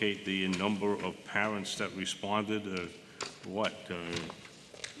indicate the number of parents that responded. What?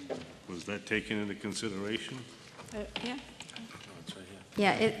 Was that taken into consideration? Yeah.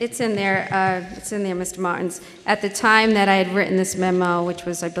 Yeah, it's in there. It's in there, Mr. Martins. At the time that I had written this memo, which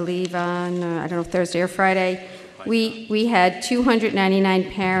was, I believe, on, I don't know, Thursday or Friday, we had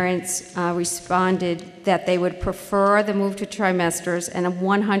 299 parents responded that they would prefer the move to trimesters, and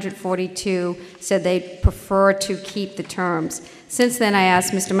 142 said they'd prefer to keep the terms. Since then, I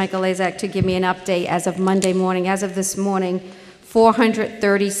asked Mr. Michael Lazak to give me an update as of Monday morning. As of this morning,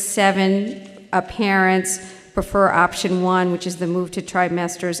 437 parents prefer option 1, which is the move to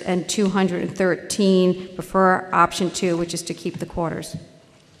trimesters, and 213 prefer option 2, which is to keep the quarters.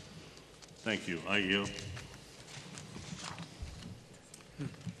 Thank you. I yield.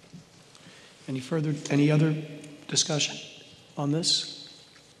 Any other discussion on this?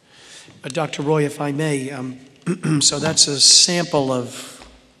 Dr. Roy, if I may, so that's a sample of,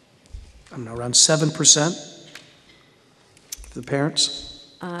 I don't know, around 7% of the parents?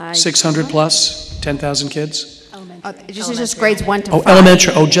 600 plus, 10,000 kids? This is just grades 1 to 5. Oh,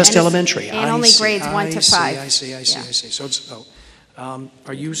 elementary, just elementary. And only grades 1 to 5. I see. So it's,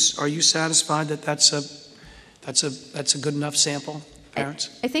 are you satisfied that that's a good enough sample? Parents?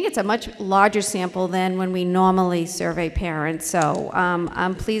 I think it's a much larger sample than when we normally survey parents. So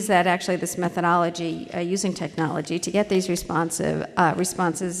I'm pleased that actually this methodology, using technology to get these responses,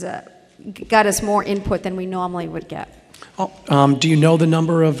 got us more input than we normally would get. Do you know the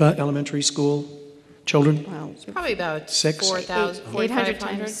number of elementary school children? Well, It's probably about 4,000, 4,500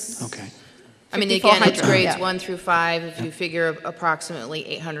 times. Okay. I mean, again, it's 5,400. grades Yeah. 1 through 5. If you figure approximately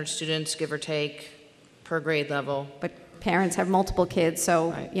 800 students, give or take, per grade level. But parents have multiple kids,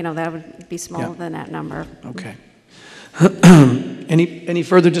 so, you know, that would be smaller than that number. Okay. Any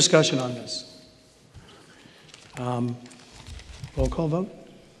further discussion on this? Roll call vote?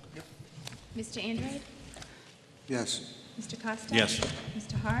 Mr. Andrade? Yes. Mr. Costa? Yes.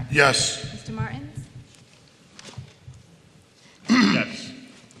 Mr. Hart? Yes. Mr. Martins? Yes.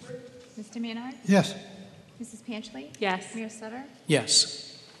 Mr. Maynard? Yes. Mrs. Panchley? Yes. Mayor Sutter?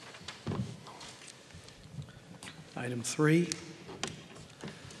 Yes. Item 3.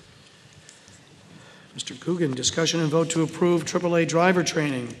 Mr. Coogan, discussion and vote to approve AAA driver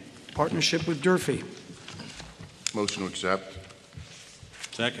training, partnership with Durfee. Motion to accept.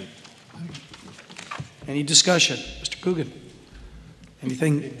 Second. Any discussion? Mr. Coogan,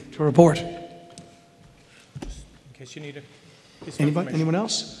 anything to report? In case you need a piece of Anybody? information. Anyone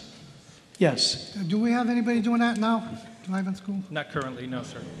else? Yes. Do we have anybody doing that now, driving school? Not currently, no,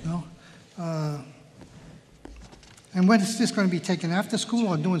 sir. No? And when is this going to be taken, after school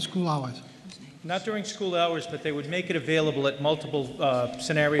or during school hours? Not during school hours, but they would make it available at multiple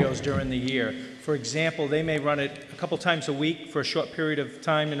scenarios during the year. For example, they may run it a couple times a week for a short period of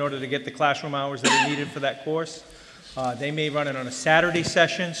time in order to get the classroom hours that are needed for that course. They may run it on a Saturday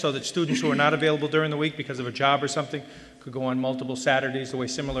session so that students who are not available during the week because of a job or something could go on multiple Saturdays, the way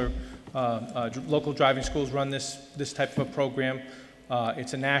similar local driving schools run this type of a program.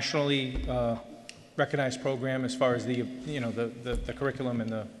 It's a nationally recognized program as far as the curriculum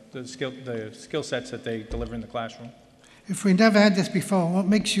and the skill sets that they deliver in the classroom. If we never had this before, what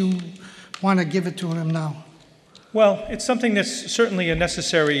makes you want to give it to them now? Well, it's something that's certainly a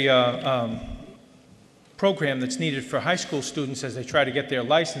necessary program that's needed for high school students as they try to get their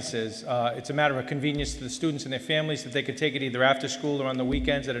licenses. It's a matter of convenience to the students and their families that they can take it either after school or on the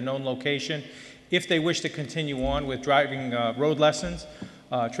weekends at a known location. If they wish to continue on with driving road lessons,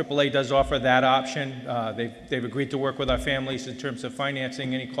 AAA does offer that option. They've agreed to work with our families in terms of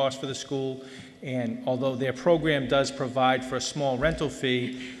financing any cost for the school. And although their program does provide for a small rental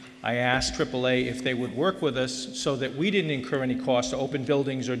fee, I asked AAA if they would work with us so that we didn't incur any cost to open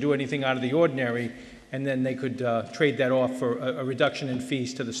buildings or do anything out of the ordinary, and then they could trade that off for a reduction in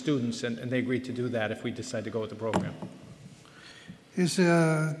fees to the students, and they agreed to do that if we decide to go with the program. Is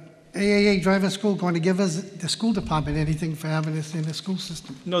AAA Driving School going to give us, the school department, anything for having this in the school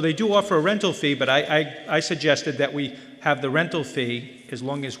system? No, they do offer a rental fee, but I suggested that we have the rental fee, as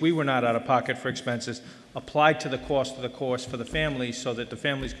long as we were not out of pocket for expenses, applied to the cost of the course for the families so that the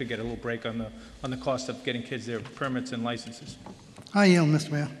families could get a little break on the cost of getting kids their permits and licenses. I yield,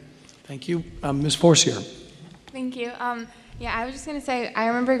 Mr. Mayor. Thank you. Ms. Forcier. Thank you. Yeah, I was just going to say, I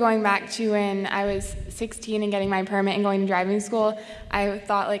remember going back to when I was 16 and getting my permit and going to driving school. I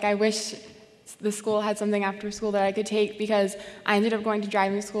thought, like, I wish the school had something after school that I could take, because I ended up going to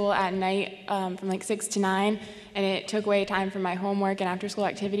driving school at night from like 6 to 9, and it took away time from my homework and after school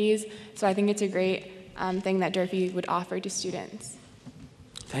activities. So I think it's a great thing that Durfee would offer to students.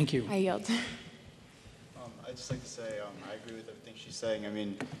 Thank you. I yield. I'd just like to say I agree with everything she's saying. I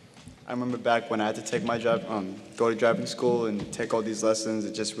mean, I remember back when I had to take my go to driving school and take all these lessons.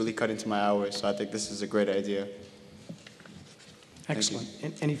 It just really cut into my hours. So I think this is a great idea. Excellent.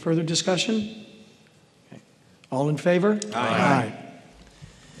 Any further discussion? Okay. All in favor? Aye.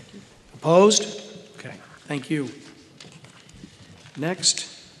 Opposed? Okay. Thank you. Next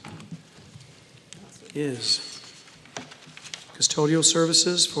is custodial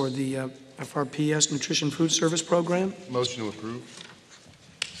services for the FRPS Nutrition Food Service Program. Motion to approve.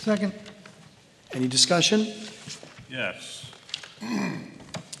 Second. Any discussion? Yes.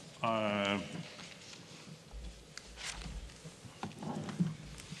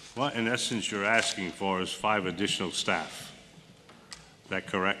 What, in essence, you're asking for is 5 additional staff. Is that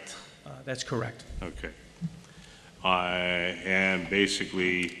correct? That's correct. Okay. And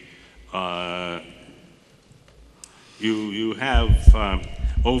basically, you have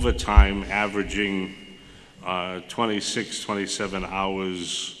overtime averaging 26, 27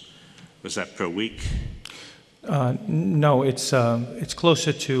 hours. Was that per week? No, it's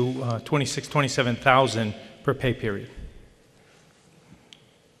closer to 27,000 per pay period.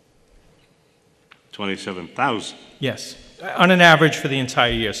 27,000? Yes, on an average for the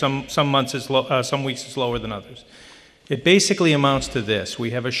entire year. Some months is some weeks is lower than others. It basically amounts to this: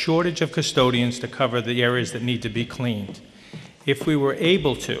 we have a shortage of custodians to cover the areas that need to be cleaned. If we were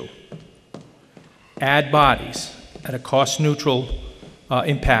able to add bodies at a cost-neutral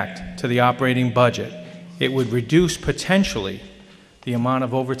impact to the operating budget, it would reduce potentially the amount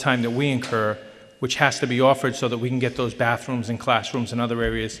of overtime that we incur, which has to be offered so that we can get those bathrooms and classrooms and other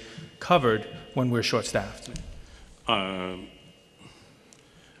areas covered when we're short-staffed.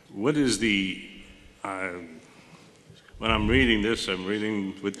 What is the, when I'm reading this, I'm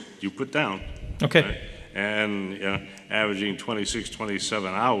reading what you put down. Okay. Right? And averaging 26,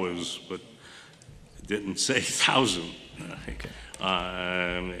 27 hours, but it didn't say 1,000. Okay.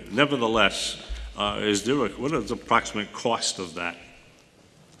 Nevertheless, what is the approximate cost of that?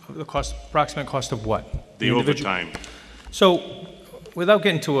 The approximate cost of what? The overtime. So, without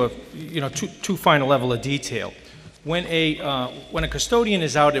getting to a too fine a level of detail, when a custodian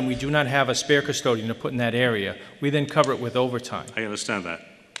is out and we do not have a spare custodian to put in that area, we then cover it with overtime. I understand that.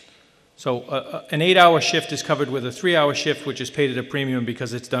 So an 8-hour shift is covered with a 3-hour shift, which is paid at a premium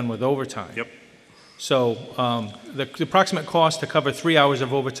because it's done with overtime. Yep. So the approximate cost to cover 3 hours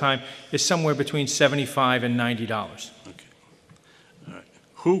of overtime is somewhere between $75 and $90. Okay. All right.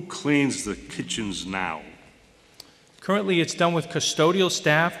 Who cleans the kitchens now? Currently, it's done with custodial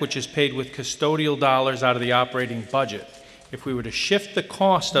staff, which is paid with custodial dollars out of the operating budget. If we were to shift the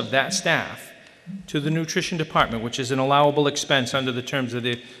cost of that staff to the nutrition department, which is an allowable expense under the terms of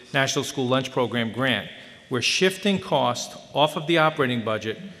the National School Lunch Program grant, we're shifting cost off of the operating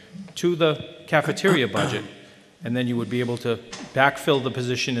budget to the cafeteria budget, and then you would be able to backfill the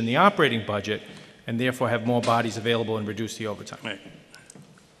position in the operating budget and therefore have more bodies available and reduce the overtime. Right.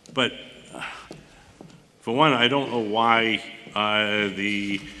 But for one, I don't know why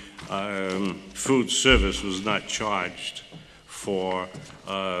the food service was not charged for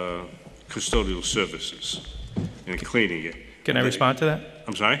custodial services and cleaning it. Can I respond to that?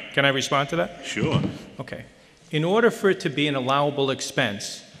 I'm sorry? Can I respond to that? Sure. Okay. In order for it to be an allowable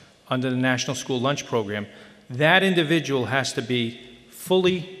expense under the National School Lunch Program, that individual has to be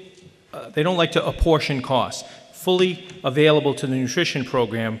fully, they don't like to apportion costs, fully available to the nutrition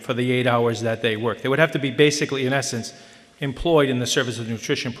program for the 8 hours that they work. They would have to be basically, in essence, employed in the service of the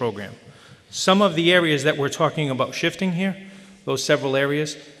nutrition program. Some of the areas that we're talking about shifting here, those several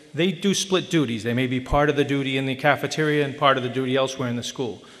areas, they do split duties. They may be part of the duty in the cafeteria and part of the duty elsewhere in the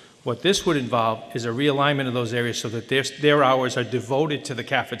school. What this would involve is a realignment of those areas so that their hours are devoted to the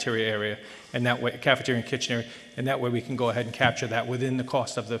cafeteria area, and that way, cafeteria and kitchen area, and that way we can go ahead and capture that within the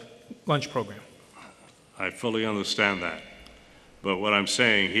cost of the lunch program. I fully understand that. But what I'm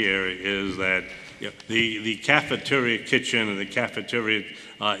saying here is that the cafeteria kitchen and the cafeteria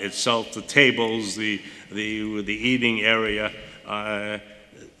itself, the tables, the eating area,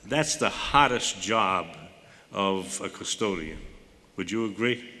 that's the hottest job of a custodian. Would you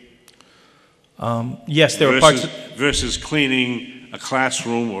agree? Yes, there are parts versus cleaning a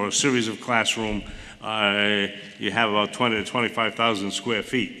classroom or a series of classroom, you have about 20 to 25,000 square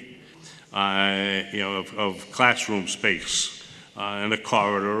feet. of classroom space, and a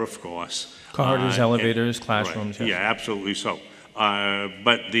corridor, of course. Corridors, elevators, classrooms. Right. Yes. Yeah, absolutely so.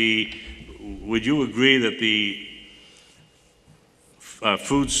 But would you agree that the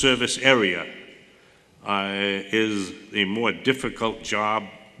food service area is a more difficult job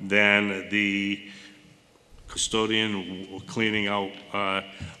than the custodian cleaning out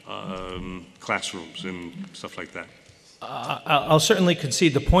classrooms and stuff like that? I'll certainly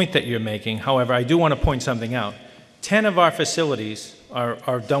concede the point that you're making. However, I do want to point something out. 10 of our facilities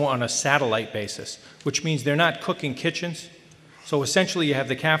are done on a satellite basis, which means they're not cooking kitchens. So essentially you have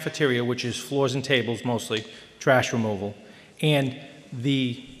the cafeteria, which is floors and tables mostly, trash removal, and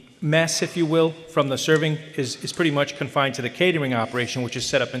the mess, if you will, from the serving is pretty much confined to the catering operation, which is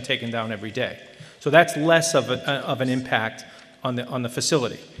set up and taken down every day. So that's less of an impact on the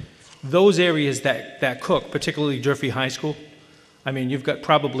facility. Those areas that cook, particularly Durfee High School, I mean, you've got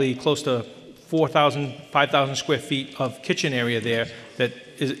probably close to 4,000, 5,000 square feet of kitchen area there that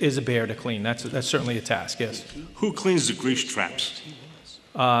is a bear to clean. That's certainly a task, yes. Who cleans the grease traps?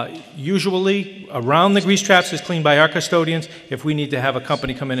 Usually, around the grease traps is cleaned by our custodians. If we need to have a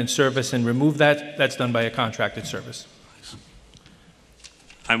company come in and service and remove that, that's done by a contracted service.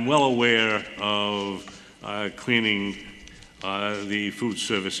 I'm well aware of cleaning the food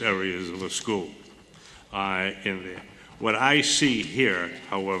service areas of the school in there. What I see here,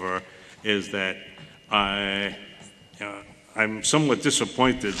 however, is that I'm somewhat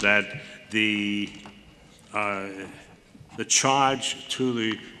disappointed that the charge to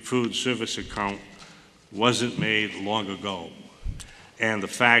the food service account wasn't made long ago. And the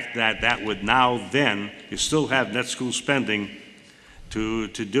fact that that would now then, you still have net school spending to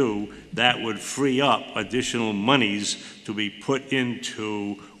do, that would free up additional monies to be put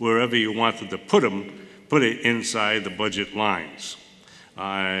into wherever you wanted to put them, put it inside the budget lines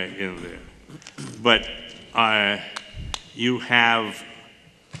in there. But you have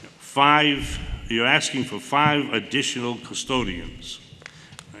you're asking for 5 additional custodians,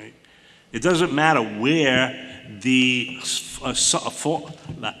 right? It doesn't matter where the source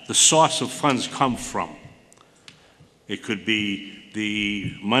of funds come from. It could be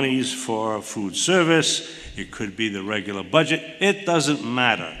the monies for food service, it could be the regular budget, it doesn't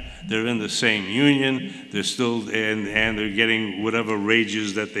matter. They're in the same union, they're still, and they're getting whatever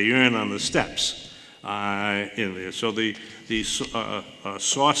wages that they earn on the steps in there. So the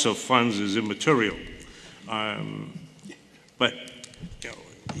source of funds is immaterial. But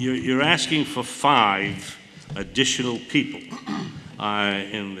you're asking for 5 additional people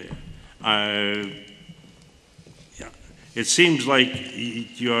in there. It seems like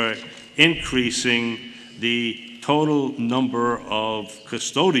you're increasing the total number of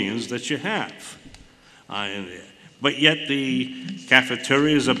custodians that you have in there. But yet the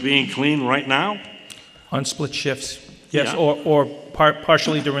cafeterias are being cleaned right now? On split shifts, yes, Yeah. or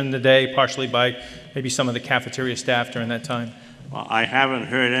partially during the day, partially by maybe some of the cafeteria staff during that time. Well, I haven't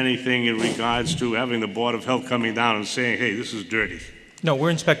heard anything in regards to having the Board of Health coming down and saying, hey, this is dirty. No, we're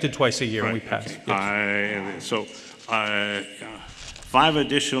inspected twice a year and we Right, pass. okay. So 5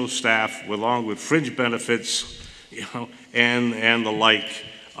 additional staff along with fringe benefits, and the like.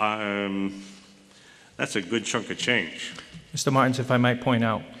 That's a good chunk of change. Mr. Martins, if I might point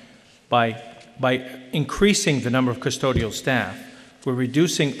out, by increasing the number of custodial staff, we're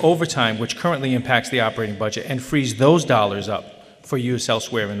reducing overtime, which currently impacts the operating budget, and frees those dollars up for use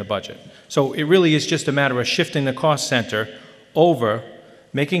elsewhere in the budget. So it really is just a matter of shifting the cost center over,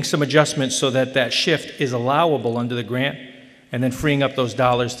 making some adjustments so that that shift is allowable under the grant, and then freeing up those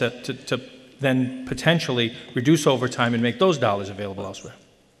dollars to then potentially reduce overtime and make those dollars available elsewhere.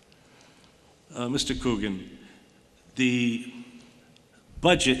 Mr. Coogan, the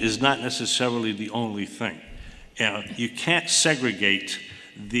budget is not necessarily the only thing. You can't segregate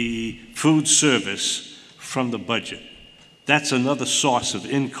the food service from the budget. That's another source of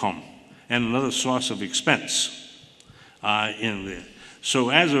income and another source of expense in there. So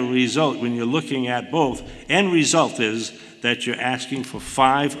as a result, when you're looking at both, end result is that you're asking for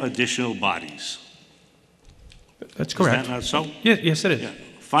 5 additional bodies. That's correct. Is that not so? Yes, it is. Yeah.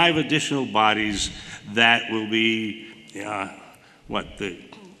 5 additional bodies that will be,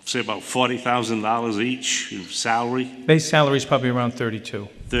 say about $40,000 each in salary? Base salary is probably around 32.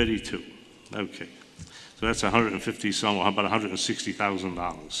 32, okay. So that's 150 some, how about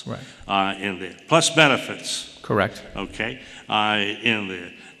 $160,000? Right. In there, plus benefits. Correct. Okay, in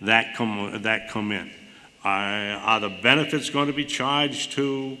there, that come in. Are the benefits going to be charged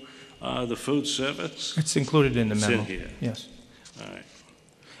to the food service? It's included in the It's memo. in here. Yes. All right.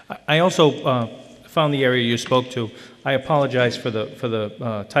 I also found the area you spoke to. I apologize for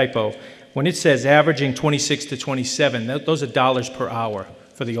the typo. when it says averaging 26 to 27, those are dollars per hour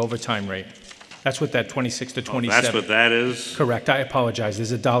for the overtime rate. That's what that 26 to 27. That's what that is? Correct. I apologize.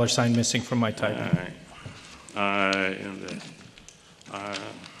 There's a dollar sign missing from my typing. All right.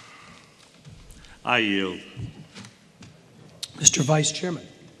 I yield. Mr. Vice Chairman.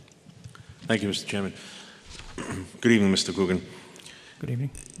 Thank you, Mr. Chairman. Good evening, Mr. Coogan. Good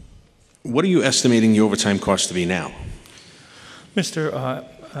evening. What are you estimating the overtime cost to be now? Mr.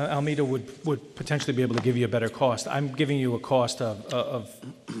 Almeida would potentially be able to give you a better cost. I'm giving you a cost of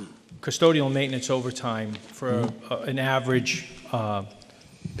custodial maintenance overtime for an average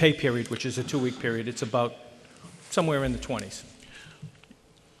pay period, which is a 2-week period. It's about somewhere in the 20s.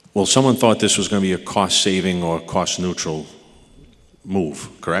 Well, someone thought this was going to be a cost-saving or cost-neutral move,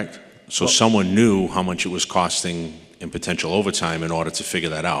 correct? So someone knew how much it was costing in potential overtime in order to figure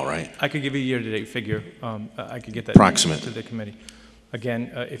that out, right? I could give you a year-to-date figure. I could get that Approximate. to the committee.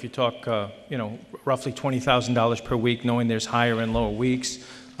 Again, if you talk, roughly $20,000 per week, knowing there's higher and lower weeks,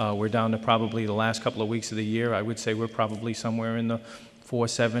 we're down to probably the last couple of weeks of the year. I would say we're probably somewhere in the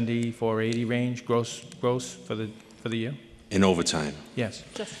 470, 480 range gross for the year. In overtime? Yes.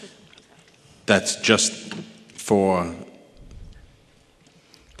 That's just for...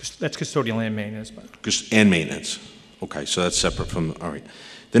 That's custodial and maintenance. And maintenance. Okay, so that's separate from... All right.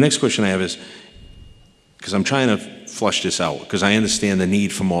 The next question I have is, because I'm trying to flush this out, because I understand the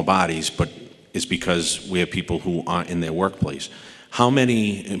need for more bodies, but it's because we have people who aren't in their workplace. How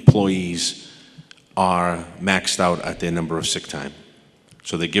many employees are maxed out at their number of sick time?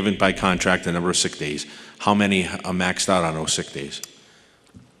 So they're given by contract a number of sick days. How many are maxed out on those sick days?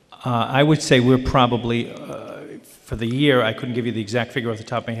 I would say we're probably, for the year, I couldn't give you the exact figure off the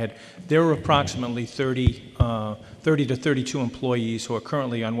top of my head. There are approximately 30 to 32 employees who are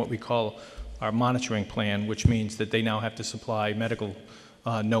currently on what we call our monitoring plan, which means that they now have to supply medical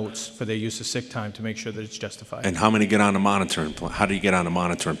notes for their use of sick time to make sure that it's justified. And how many get on a monitoring plan? How do you get on a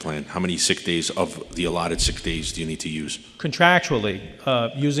monitoring plan? How many sick days of the allotted sick days do you need to use? Contractually,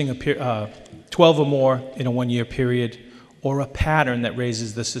 using 12 or more in a one-year period, or a pattern that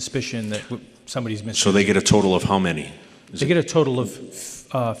raises the suspicion that somebody's missing. So they get a total of how many? They get a total of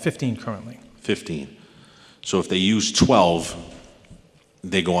 15 currently. 15. So if they use 12,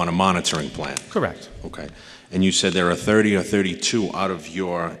 they go on a monitoring plan? Correct. Okay. And you said there are 30 or 32 out of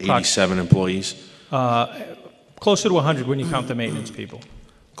your 87 employees? Closer to 100 when you count the maintenance people.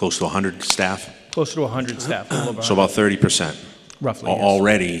 Close to 100 staff? Closer to 100 staff. A little over So about 30%? Roughly, yes.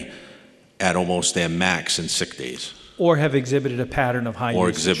 Already at almost their max in sick days? Or have exhibited a pattern of high Or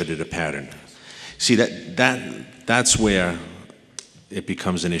usage. exhibited a pattern. See, that's where it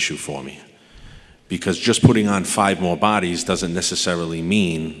becomes an issue for me. Because just putting on 5 more bodies doesn't necessarily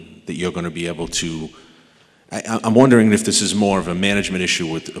mean that you're going to be able to... I'm wondering if this is more of a management issue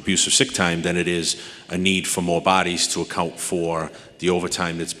with abuse of sick time than it is a need for more bodies to account for the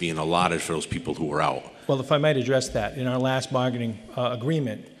overtime that's being allotted for those people who are out. Well, if I might address that, in our last bargaining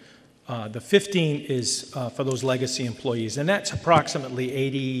agreement, the 15 is for those legacy employees, and that's approximately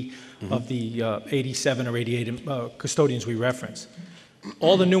 80 of the 87 or 88 custodians we reference.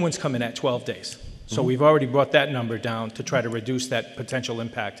 All the new ones come in at 12 days. So we've already brought that number down to try to reduce that potential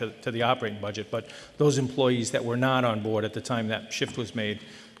impact to the operating budget. But those employees that were not on board at the time that shift was made,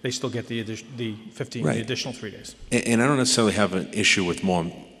 they still get the 15, Right. the additional 3 days. And I don't necessarily have an issue with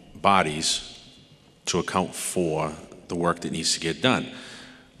more bodies to account for the work that needs to get done.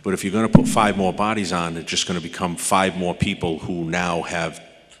 But if you're going to put 5 more bodies on, it's just going to become 5 more people who now have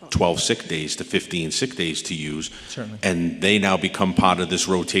 12 sick days to 15 sick days to use. Certainly. And they now become part of this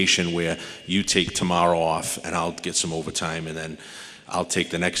rotation where you take tomorrow off and I'll get some overtime, and then I'll take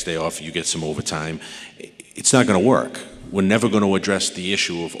the next day off, you get some overtime. It's not going to work. We're never going to address the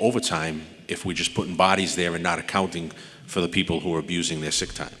issue of overtime if we're just putting bodies there and not accounting for the people who are abusing their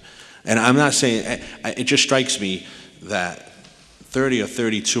sick time. And I'm not saying, it just strikes me that 30 or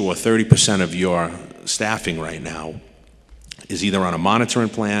 32 or 30% of your staffing right now is either on a monitoring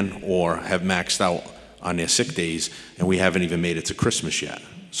plan or have maxed out on their sick days, and we haven't even made it to Christmas yet.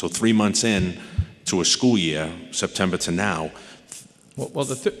 So 3 months in to a school year, September to now. Well,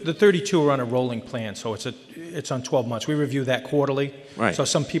 the 32 are on a rolling plan, so it's on 12 months. We review that quarterly. Right. So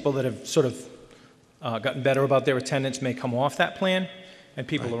some people that have sort of gotten better about their attendance may come off that plan, and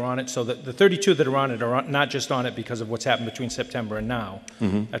people are on it. So the 32 that are on it are not just on it because of what's happened between September and now.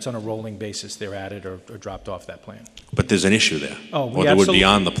 That's on a rolling basis. They're added or dropped off that plan. But there's an issue there. Oh, or they would be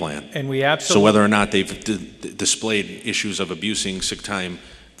on the plan. And we So absolutely... whether or not they've displayed issues of abusing sick time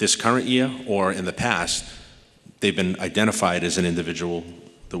this current year or in the past, they've been identified as an individual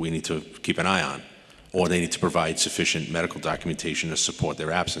that we need to keep an eye on, or they need to provide sufficient medical documentation to support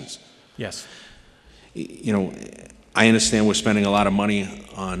their absence. Yes. You know, I understand we're spending a lot of money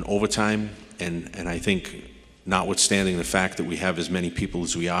on overtime, and I think notwithstanding the fact that we have as many people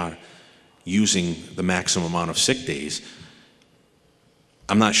as we are using the maximum amount of sick days,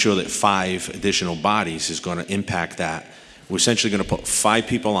 I'm not sure that 5 additional bodies is going to impact that. We're essentially going to put 5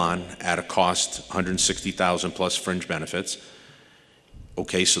 people on at a cost, $160,000 plus fringe benefits.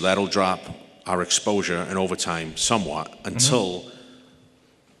 Okay, so that'll drop our exposure and overtime somewhat until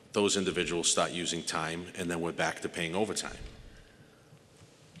those individuals start using time, and then we're back to paying overtime.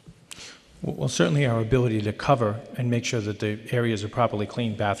 Well, certainly our ability to cover and make sure that the areas are properly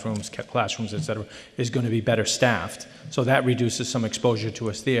cleaned, bathrooms, classrooms, et cetera, is going to be better staffed. So that reduces some exposure to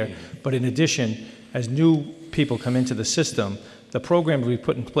us there. But in addition, as new people come into the system, the program we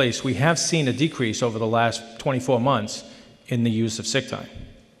put in place, we have seen a decrease over the last 24 months in the use of sick time.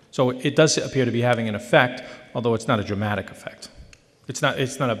 So it does appear to be having an effect, although it's not a dramatic effect. It's not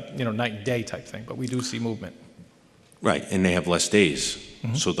a night and day type thing, but we do see movement. Right, and they have less days.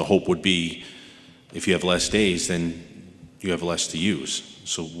 So the hope would be, if you have less days, then you have less to use.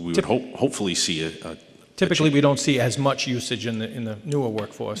 So we would hopefully see a typically, we don't see as much usage in the newer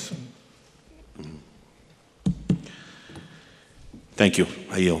workforce. Thank you.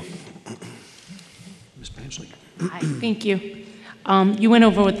 I yield. Ms. Panchley. Hi, thank you. You went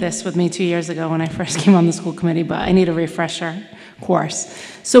over with this with me 2 years ago when I first came on the school committee, but I need a refresher course.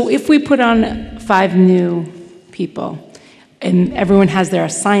 So if we put on 5 new people and everyone has their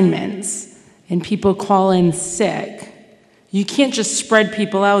assignments and people call in sick, you can't just spread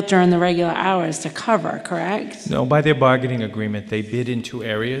people out during the regular hours to cover, correct? No, by their bargaining agreement, they bid into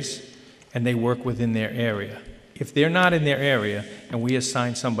areas and they work within their area. If they're not in their area and we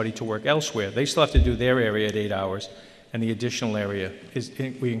assign somebody to work elsewhere, they still have to do their area at 8 hours, and the additional area is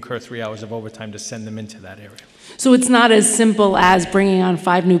we incur 3 hours of overtime to send them into that area. So it's not as simple as bringing on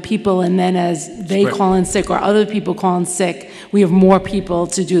 5 new people and then as they call in sick or other people call in sick, we have more people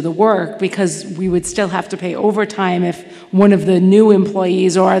to do the work, because we would still have to pay overtime if one of the new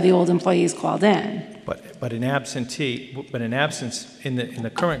employees or the old employees called in. But in absence in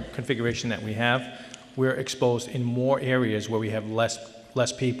the current configuration that we have, we're exposed in more areas where we have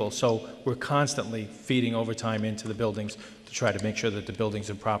less people. So we're constantly feeding overtime into the buildings to try to make sure that the buildings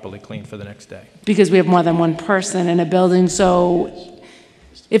are properly cleaned for the next day. Because we have more than one person in a building, so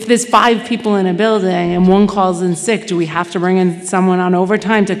if there's 5 people in a building and one calls in sick, do we have to bring in someone on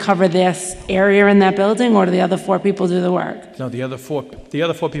overtime to cover this area in that building, or do the other 4 people do the work? No, the other four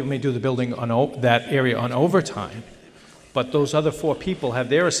people may do the building on that area on overtime, but those other 4 people have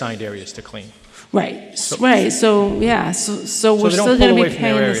their assigned areas to clean. Right, right. So yeah, so we're still going to be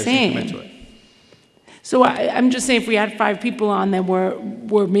paying the same. So I'm just saying, if we had 5 people on, then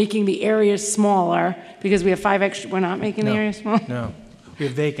we're making the areas smaller because we have 5 extra. We're not making the areas smaller. No, we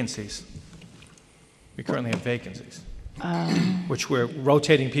have vacancies. We currently have vacancies, which we're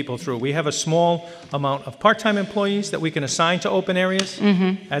rotating people through. We have a small amount of part-time employees that we can assign to open areas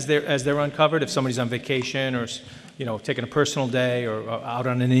as they're uncovered. If somebody's on vacation or taking a personal day or out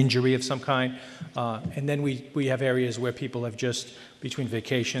on an injury of some kind. And then we have areas where people have just, between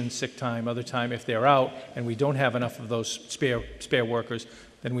vacation, sick time, other time, if they're out and we don't have enough of those spare workers,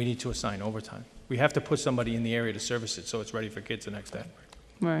 then we need to assign overtime. We have to put somebody in the area to service it so it's ready for kids the next day.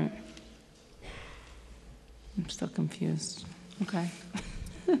 Right. I'm still confused. Okay.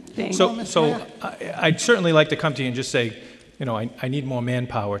 Thanks. So I'd certainly like to come to you and just say, I need more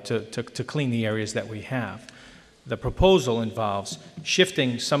manpower to clean the areas that we have. The proposal involves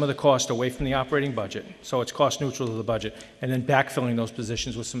shifting some of the cost away from the operating budget, so it's cost neutral to the budget, and then backfilling those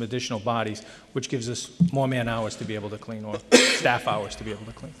positions with some additional bodies, which gives us more man hours to be able to clean, or staff hours to be able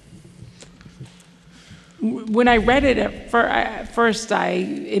to clean. When I read it at first,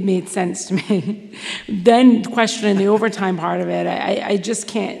 it made sense to me. Then questioning the overtime part of it, I just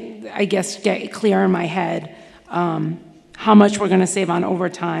can't, I guess, get clear in my head how much we're going to save on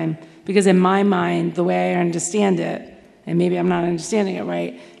overtime. Because in my mind, the way I understand it, and maybe I'm not understanding it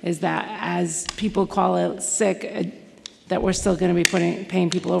right, is that as people call out sick, that we're still going to be paying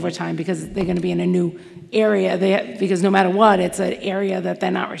people overtime because they're going to be in a new area. Because no matter what, it's an area that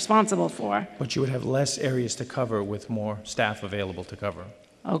they're not responsible for. But you would have less areas to cover with more staff available to cover.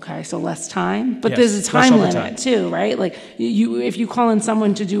 Okay, so less time? But Yes, there's a time less overtime. limit too, right? Like if you call in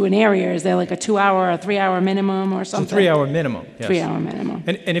someone to do an area, is there like a 2-hour or 3-hour minimum or something? It's a 3-hour minimum, yes. 3-hour minimum.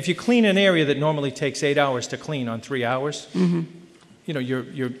 And if you clean an area that normally takes 8 hours to clean on 3 hours,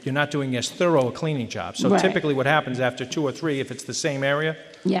 you're not doing as thorough a cleaning job. So Right. typically what happens after 2 or 3, if it's the same area,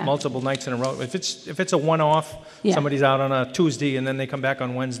 Yeah. multiple nights in a row, if it's a one-off, Yeah. somebody's out on a Tuesday and then they come back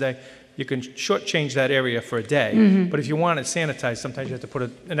on Wednesday, you can shortchange that area for a day. Mhm. But if you want it sanitized, sometimes you have to put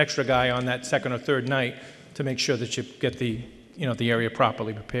an extra guy on that second or third night to make sure that you get the, the area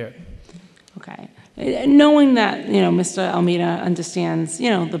properly prepared. Okay. Knowing that, Mr. Almeida understands,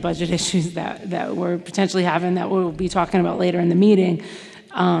 the budget issues that we're potentially having, that we'll be talking about later in the meeting,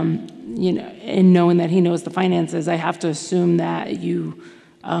 and knowing that he knows the finances, I have to assume that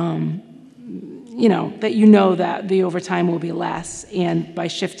that the overtime will be less, and by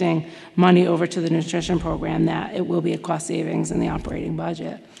shifting money over to the nutrition program, that it will be a cost savings in the operating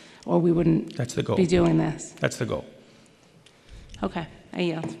budget, or we wouldn't That's the goal. be doing this. That's the goal. Okay, I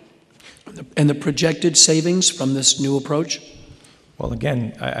yield. And the projected savings from this new approach? Well,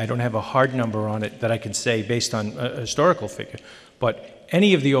 again, I don't have a hard number on it that I can say based on a historical figure, but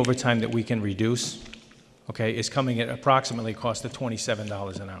any of the overtime that we can reduce, okay, is coming at approximately a cost of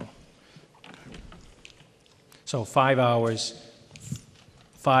 $27 an hour. So 5 hours,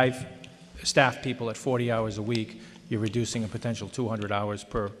 5 staff people at 40 hours a week, you're reducing a potential 200 hours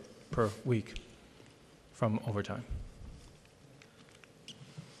per week from overtime.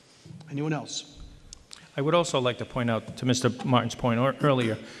 Anyone else? I would also like to point out, to Mr. Martin's point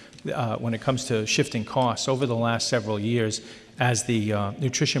earlier, when it comes to shifting costs, over the last several years, as the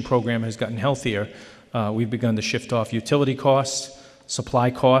nutrition program has gotten healthier, we've begun to shift off utility costs,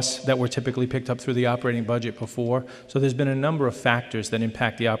 supply costs that were typically picked up through the operating budget before. So there's been a number of factors that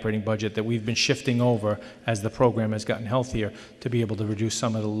impact the operating budget that we've been shifting over as the program has gotten healthier to be able to reduce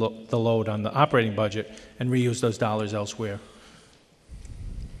some of the load on the operating budget and reuse those dollars elsewhere.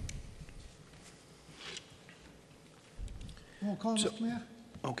 Roll call, Mr. Mayor.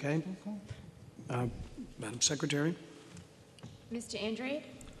 Okay. Madam Secretary? Mr. Andrade?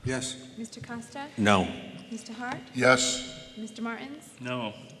 Yes. Mr. Costa? No. Mr. Hart? Yes. Mr. Martins?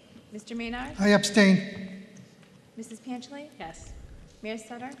 No. Mr. Maynard? I abstain. Mrs. Panchley? Yes. Mayor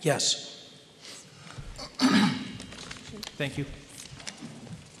Sutter? Yes. Thank you.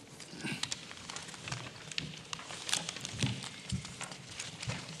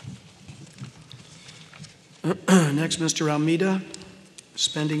 Next, Mr. Almeida,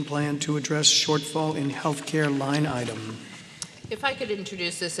 spending plan to address shortfall in healthcare line item. If I could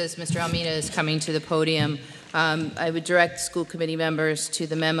introduce this as Mr. Almeida is coming to the podium, I would direct school committee members to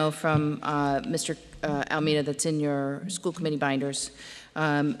the memo from Mr. Almeida that's in your school committee binders,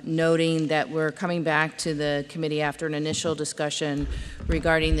 noting that we're coming back to the committee after an initial discussion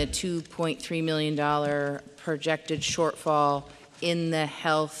regarding the $2.3 million projected shortfall in the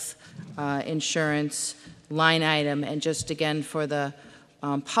health insurance line item. And just again for the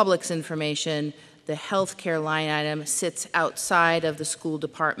public's information, the healthcare line item sits outside of the school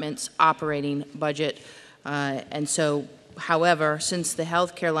department's operating budget. And so, however, since the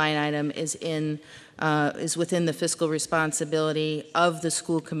healthcare line item is within the fiscal responsibility of the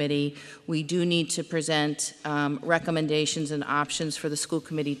school committee, we do need to present recommendations and options for the school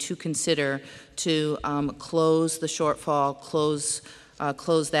committee to consider to close the shortfall,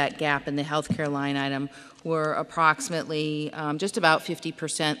 close that gap in the healthcare line item. We're approximately just about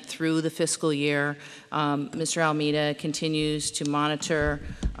 50% through the fiscal year. Mr. Almeida continues to monitor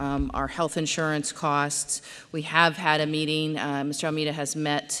our health insurance costs. We have had a meeting. Mr. Almeida has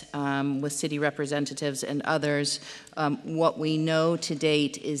met with city representatives and others. What we know to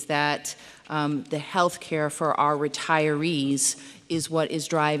date is that the health care for our retirees is what is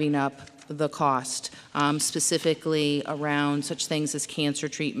driving up the cost, specifically around such things as cancer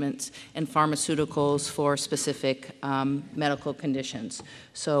treatments and pharmaceuticals for specific medical conditions.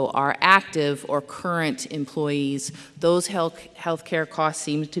 So our active or current employees, those health care costs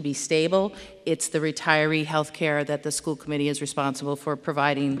seem to be stable. It's the retiree health care that the school committee is responsible for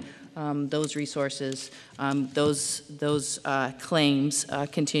providing those resources. Those claims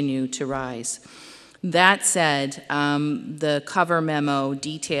continue to rise. That said, the cover memo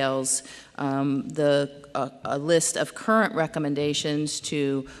details a list of current recommendations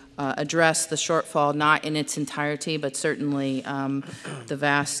to address the shortfall, not in its entirety, but certainly the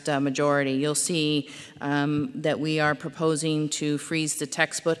vast majority. You'll see that we are proposing to freeze the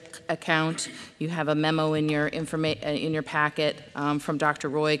textbook account. You have a memo in your packet from Dr.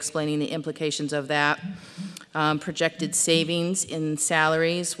 Roy explaining the implications of that. Projected savings in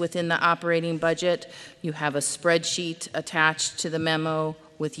salaries within the operating budget. You have a spreadsheet attached to the memo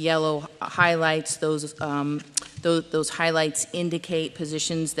with yellow highlights. Those highlights indicate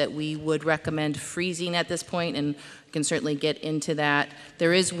positions that we would recommend freezing at this point, and can certainly get into that.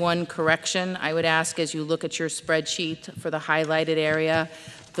 There is one correction I would ask as you look at your spreadsheet for the highlighted area.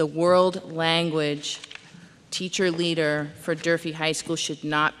 The world language teacher leader for Durfee High School should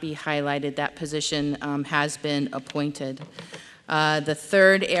not be highlighted. That position has been appointed. The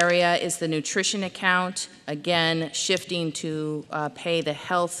third area is the nutrition account, again, shifting to pay the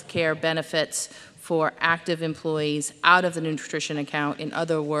health care benefits for active employees out of the nutrition account. In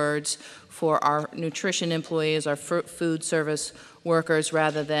other words, for our nutrition employees, our food service workers,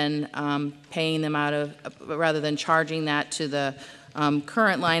 rather than paying them out of, rather than charging that to the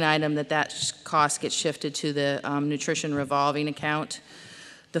current line item, that cost gets shifted to the nutrition revolving account.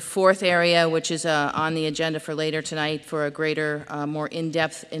 The fourth area, which is on the agenda for later tonight for a greater, more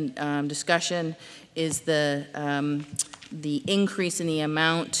in-depth discussion, is the increase in the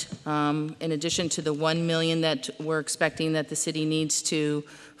amount, in addition to the $1 million that we're expecting that the city needs to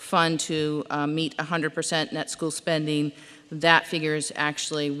fund to meet 100% net school spending. That figure is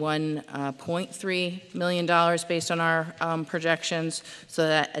actually $1.3 million based on our projections, so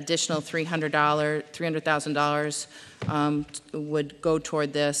that additional $300,000 would go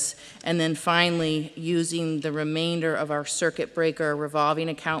toward this. And then finally, using the remainder of our circuit breaker revolving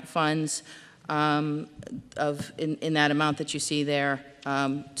account funds in that amount that you see there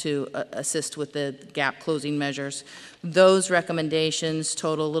to assist with the gap closing measures. Those recommendations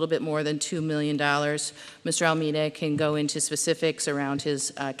total a little bit more than $2 million. Mr. Almeida can go into specifics around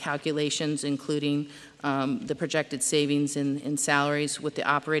his calculations, including the projected savings in salaries with the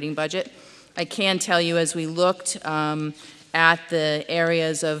operating budget. I can tell you, as we looked at the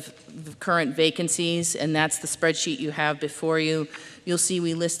areas of current vacancies, and that's the spreadsheet you have before you, you'll see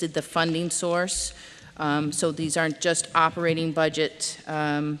we listed the funding source. So these aren't just operating budget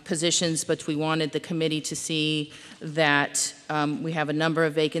positions, but we wanted the committee to see that we have a number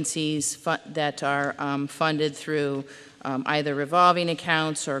of vacancies that are funded through either revolving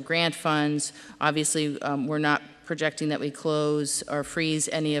accounts or grant funds. Obviously, we're not projecting that we close or freeze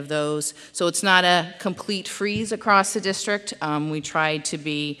any of those. So it's not a complete freeze across the district. We tried to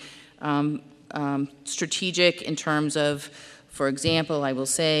be strategic in terms of, for example, I will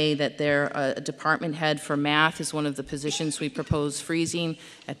say that a department head for math is one of the positions we propose freezing.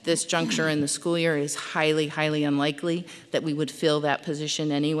 At this juncture in the school year, it is highly, highly unlikely that we would fill that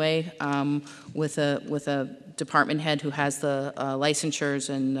position anyway with a department head who has the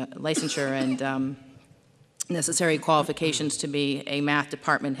licensure and necessary qualifications to be a math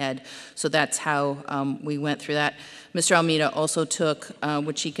department head. So that's how we went through that. Mr. Almeida also took,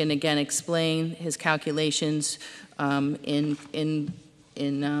 which he can again explain, his calculations in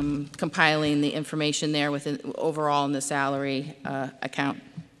compiling the information there within overall in the salary account.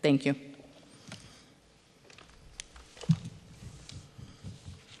 Thank you.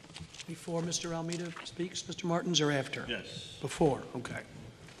 Before Mr. Almeida speaks, Mr. Martins, or after? Yes. Before, okay.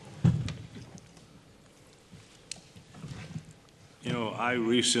 You know, I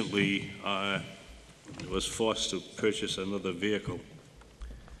recently was forced to purchase another vehicle.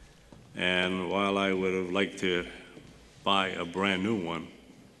 And while I would have liked to buy a brand new one,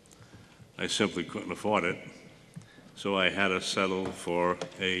 I simply couldn't afford it. So I had to settle for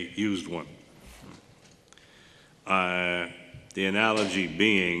a used one. The analogy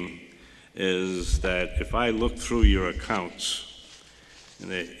being is that if I look through your accounts,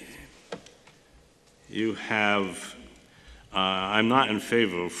 you have, I'm not in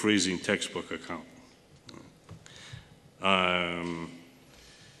favor of freezing textbook account.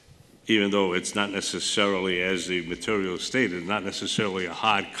 Even though it's not necessarily, as the material stated, not necessarily a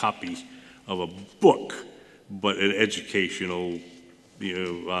hard copy of a book, but an educational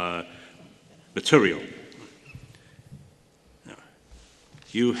material.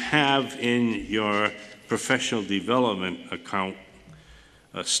 You have in your professional development account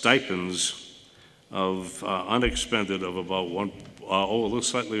stipends of unexpended of about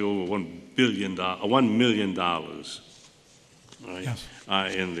slightly over $1 million, right? Yes.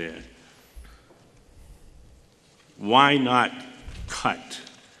 In there. Why not cut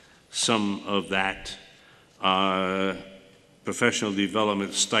some of that professional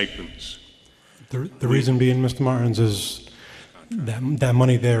development stipends? The reason being, Mr. Martins, is that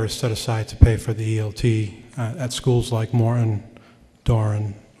money there is set aside to pay for the ELT at schools like Morton,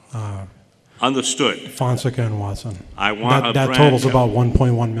 Doran, Understood. Fonseca, and Watson. I want that totals about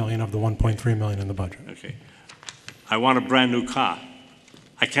 $1.1 million of the $1.3 million in the budget. Okay. I want a brand new car.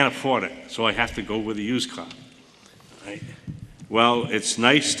 I can't afford it, so I have to go with a used car. Right? Well, it's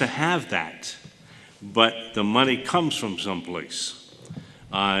nice to have that, but the money comes from someplace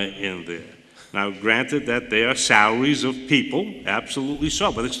in there. Now, granted that they are salaries of people, absolutely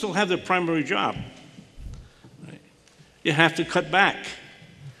so, but they still have their primary job. Right? You have to cut back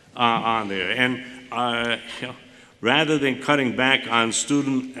on there. And rather than cutting back on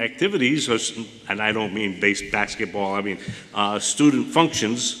student activities, and I don't mean basketball, I mean student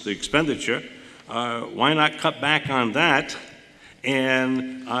functions, the expenditure, why not cut back on that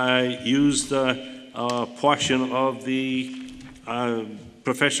and used a portion of the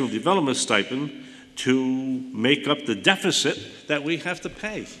professional development stipend to make up the deficit that we have to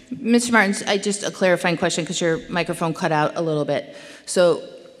pay. Mr. Martins, just a clarifying question because your microphone cut out a little bit. So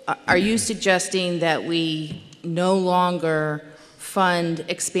are you suggesting that we no longer fund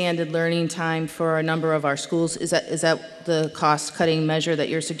expanded learning time for a number of our schools? Is that the cost-cutting measure that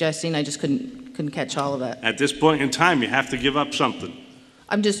you're suggesting? I just couldn't catch all of it. At this point in time, you have to give up something.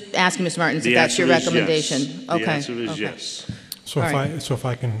 I'm just asking, Mr. Martins, if that's your recommendation. Yes. Okay. The answer is okay. yes. So if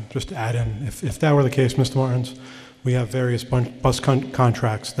I can just add in, if that were the case, Mr. Martins, we have various bus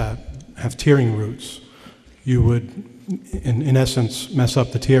contracts that have tiering routes. You would, in essence, mess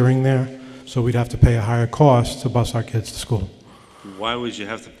up the tiering there, so we'd have to pay a higher cost to bus our kids to school. Why would you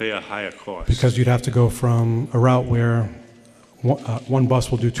have to pay a higher cost? Because you'd have to go from a route where one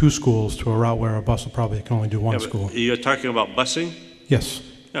bus will do 2 schools to a route where a bus will probably can only do 1 school. You're talking about busing? Yes.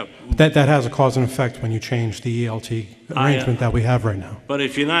 Yeah. That has a cause and effect when you change the ELT arrangement that we have right now. But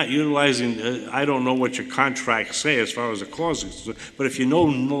if you're not utilizing, I don't know what your contracts say as far as the clauses, but if you no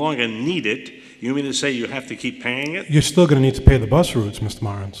longer need it, you mean to say you have to keep paying it? You're still going to need to pay the bus routes, Mr.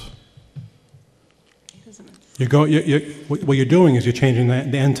 Martins. What you're doing is you're changing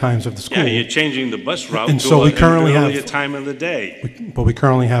the end times of the school. Yeah, you're changing the bus route and to so we an currently earlier have, time of the day. But we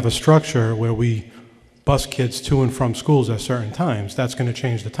currently have a structure where we bus kids to and from schools at certain times. That's going to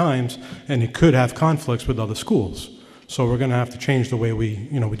change the times, and it could have conflicts with other schools. So we're going to have to change the way we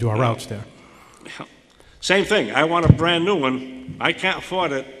do our routes there. Same thing. I want a brand new one. I can't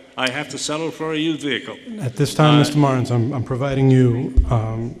afford it. I have to settle for a used vehicle. At this time, Mr. Martins, I'm providing you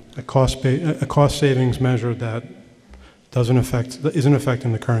a cost savings measure that isn't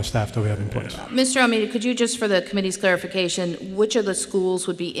affecting the current staff that we have in place. Mr. Almeida, could you just, for the committee's clarification, which of the schools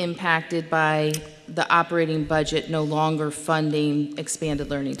would be impacted by the operating budget no longer funding expanded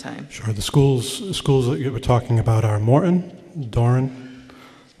learning time? Sure. The schools that we're talking about are Morton, Doran,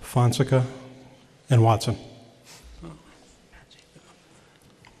 Fonseca, and Watson.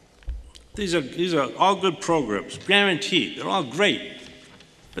 These are all good programs, guaranteed. They're all great,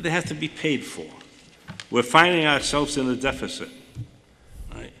 but they have to be paid for. We're finding ourselves in a deficit.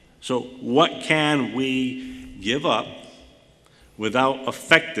 Right? So what can we give up without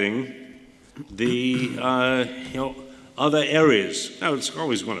affecting the other areas? Now, it's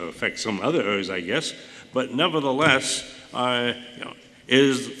always going to affect some other areas, I guess, but nevertheless,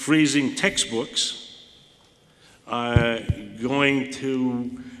 is freezing textbooks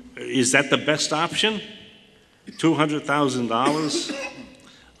is that the best option?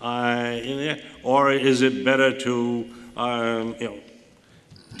 $200,000 in there? Or is it better to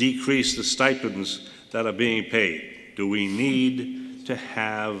decrease the stipends that are being paid? Do we need to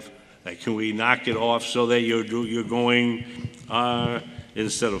have, can we knock it off so that you're going,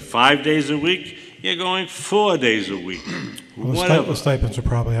 instead of 5 days a week, you're going 4 days a week? Well, the stipends would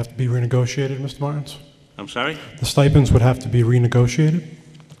probably have to be renegotiated, Mr. Martins. I'm sorry? The stipends would have to be renegotiated.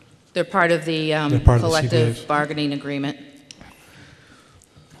 They're part of the collective bargaining agreement.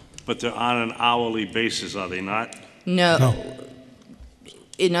 But they're on an hourly basis, are they not? No.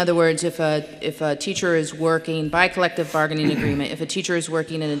 In other words, if a teacher is working by collective bargaining agreement, if a teacher is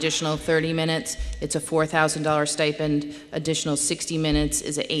working an additional 30 minutes, it's a $4,000 stipend. Additional 60 minutes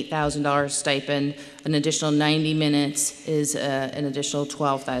is an $8,000 stipend. An additional 90 minutes is an additional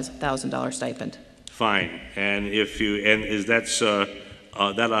 $12,000 stipend. Fine. And is that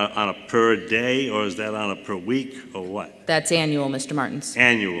on a per day, or is that on a per week, or what? That's annual, Mr. Martins.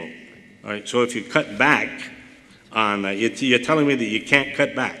 Annual. All right. So if you cut back on that, you're telling me that you can't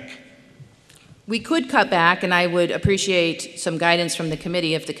cut back? We could cut back, and I would appreciate some guidance from the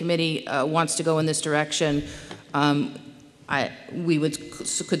committee. If the committee wants to go in this direction, we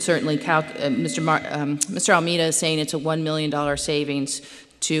could certainly Mr. Almeida is saying it's a $1 million savings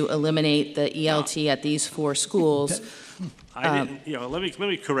to eliminate the ELT at these 4 schools. I didn't, let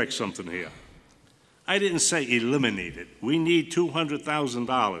me correct something here. I didn't say eliminate it. We need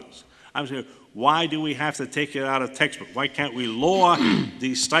 $200,000. I'm saying, why do we have to take it out of textbook? Why can't we lower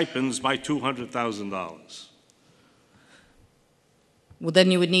these stipends by $200,000? Well,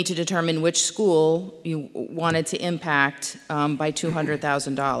 then you would need to determine which school you wanted to impact by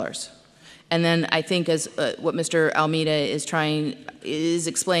 $200,000. And then I think as what Mr. Almeida is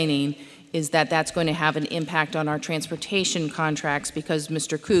explaining is that that's going to have an impact on our transportation contracts because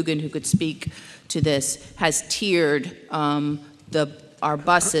Mr. Coogan, who could speak to this, has tiered our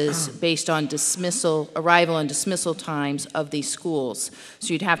buses based on arrival and dismissal times of these schools.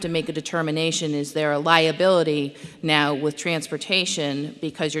 So you'd have to make a determination, is there a liability now with transportation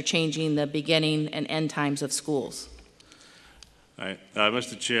because you're changing the beginning and end times of schools? All right.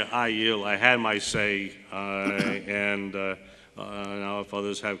 Mr. Chair, I yield. I had my say, and now if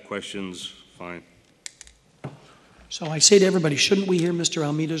others have questions, fine. So I say to everybody, shouldn't we hear Mr.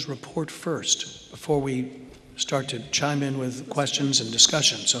 Almeida's report first before we start to chime in with questions and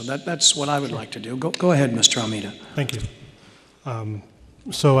discussion? So that's what I would like to do. Go ahead, Mr. Almeida. Thank you.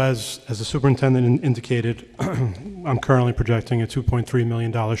 So as the superintendent indicated, I'm currently projecting a $2.3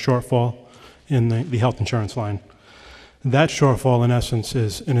 million shortfall in the health insurance line. That shortfall, in essence,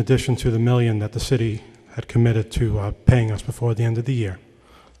 is in addition to the $1 million that the city had committed to paying us before the end of the year.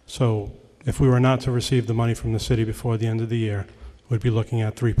 So if we were not to receive the money from the city before the end of the year, we'd be looking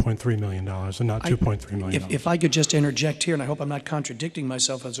at $3.3 million and not $2.3 million. If I could just interject here, and I hope I'm not contradicting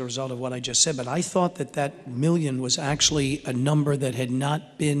myself as a result of what I just said, but I thought that million was actually a number that had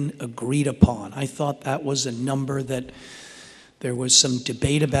not been agreed upon. I thought that was a number that there was some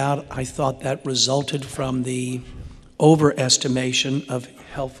debate about. I thought that resulted from the overestimation of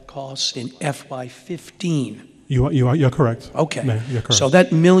health costs in FY15. You're correct. Okay. Mayor, you're correct. So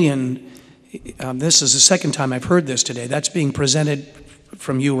that million, this is the second time I've heard this today. That's being presented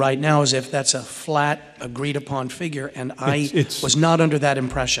from you right now as if that's a flat, agreed-upon figure, and I was not under that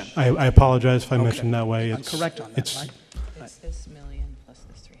impression. I apologize if I mentioned that way. I'm correct on that, right? It's this million plus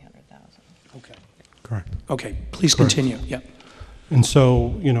this 300,000. Okay. Correct. Okay, please Correct. continue. Yeah. And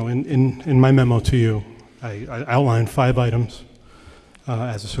so, you know, in my memo to you, I outlined 5 items,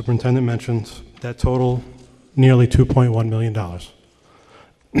 as the superintendent mentioned, that total nearly $2.1 million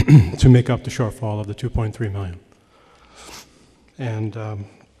to make up the shortfall of the $2.3 million. And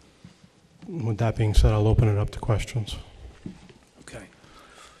with that being said, I'll open it up to questions. Okay.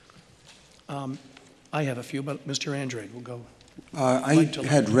 I have a few, but Mr. Andrade will go. I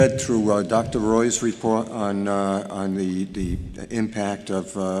had read through Dr. Roy's report on the impact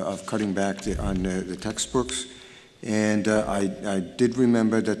of cutting back on the textbooks, and I did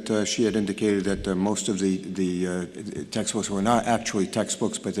remember that she had indicated that most of the textbooks were not actually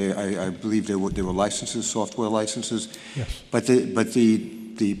textbooks, but I believe they were licenses, software licenses. Yes. But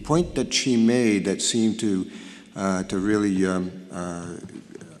the point that she made that seemed to really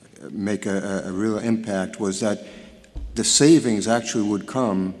make a real impact was that the savings actually would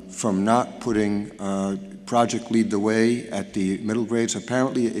come from not putting Project Lead the Way at the middle grades.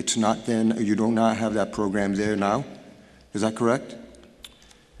 Apparently, it's not then, you do not have that program there now. Is that correct?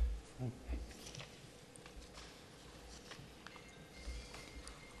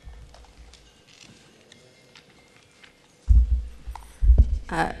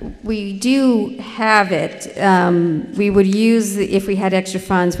 We do have it. We would use, if we had extra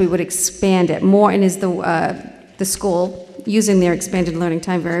funds, we would expand it. Morton is the school, using their expanded learning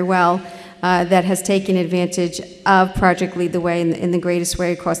time very well, that has taken advantage of Project Lead the Way in the greatest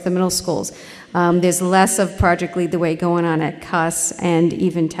way across the middle schools. There's less of Project Lead the Way going on at Cuss and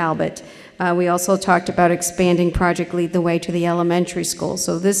even Talbot. We also talked about expanding Project Lead the Way to the elementary school.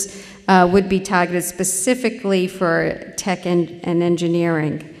 So this would be targeted specifically for tech and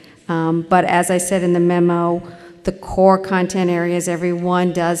engineering. But as I said in the memo, the core content areas,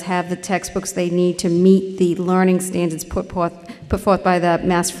 everyone does have the textbooks they need to meet the learning standards put forth by the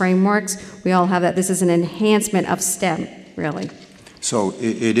Mass Frameworks. We all have that. This is an enhancement of STEM, really. So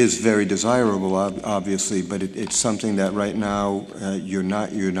it is very desirable, obviously, but it's something that right now you're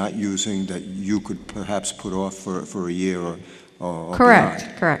not using, that you could perhaps put off for a year or Correct,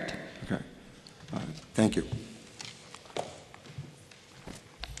 beyond. correct. Okay. Thank you.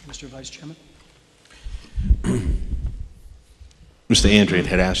 Mr. Vice Chairman? Mr. Andrade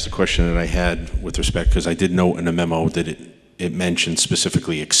had asked the question that I had with respect, because I did note in the memo that it mentioned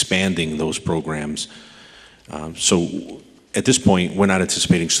specifically expanding those programs. So at this point, we're not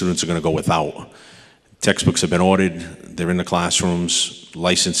anticipating students are going to go without. Textbooks have been ordered, they're in the classrooms,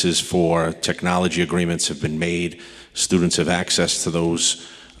 licenses for technology agreements have been made, students have access to those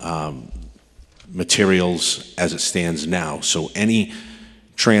materials as it stands now. So any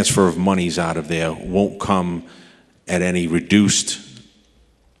transfer of monies out of there won't come at any reduced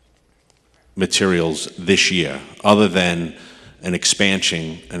materials this year, other than an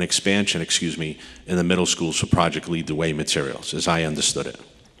expansion, excuse me, in the middle schools for Project Lead the Way materials, as I understood it.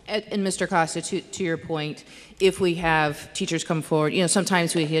 And Mr. Costa, to your point, if we have teachers come forward, you know,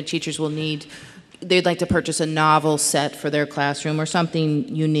 sometimes we hear teachers will need, they'd like to purchase a novel set for their classroom or something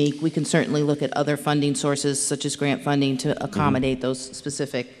unique. We can certainly look at other funding sources, such as grant funding, to accommodate those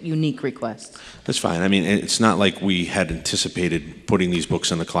specific, unique requests. That's fine. I mean, it's not like we had anticipated putting these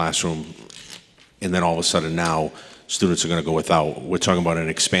books in the classroom and then all of a sudden now students are going to go without. We're talking about an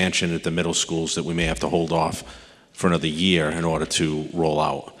expansion at the middle schools that we may have to hold off for another year in order to roll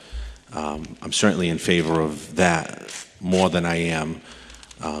out. I'm certainly in favor of that. more than I am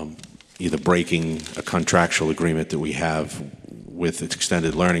either breaking a contractual agreement that we have with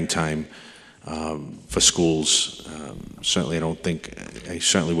extended learning time for schools. Certainly, I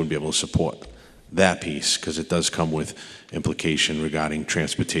certainly wouldn't be able to support that piece because it does come with implication regarding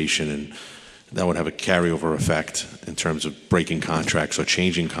transportation, and that would have a carryover effect in terms of breaking contracts or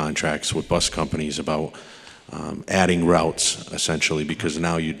changing contracts with bus companies about adding routes, essentially, because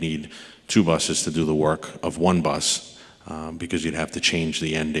now you'd need 2 buses to do the work of 1 bus because you'd have to change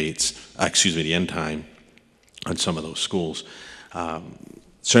the end dates, the end time on some of those schools.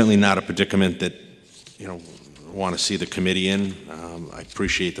 Certainly not a predicament that, want to see the committee in. I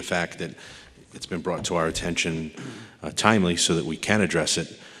appreciate the fact that it's been brought to our attention timely so that we can address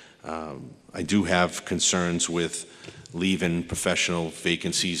it. I do have concerns with leaving professional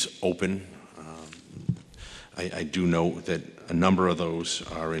vacancies open. I do note that a number of those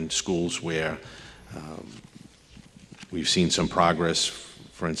are in schools where we've seen some progress.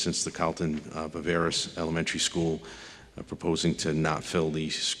 For instance, the Carlton Viveris Elementary School proposing to not fill the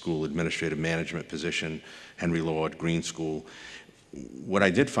school administrative management position, Henry Lord Green School. What I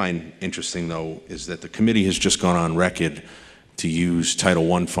did find interesting, though, is that the committee has just gone on record to use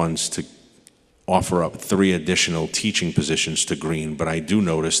Title I funds to offer up 3 additional teaching positions to Green, but I do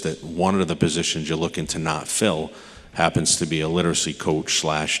notice that one of the positions you're looking to not fill happens to be a literacy coach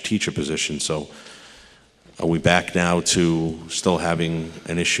 / teacher position. So are we back now to still having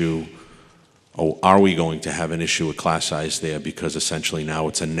an issue, or are we going to have an issue with class size there because essentially now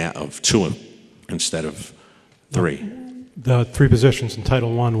it's a net of 2 instead of 3? The 3 positions in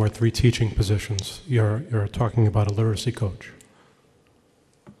Title I were 3 teaching positions. You're talking about a literacy coach.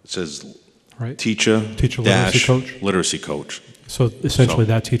 It says right? teacher literacy coach. Literacy coach. So essentially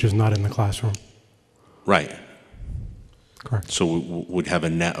that teacher's not in the classroom. Right. Correct. So we would have a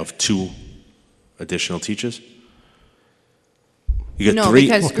net of 2 additional teachers? You get No, 3?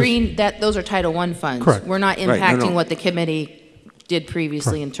 because Green, those are Title I funds. Correct. We're not Right, impacting no. what the committee did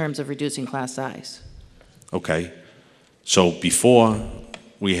previously Correct. in terms of reducing class size. Okay. So before,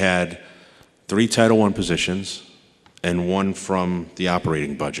 we had 3 Title I positions and 1 from the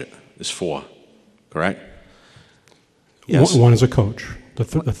operating budget. Is 4, correct? Yes. One is a coach. The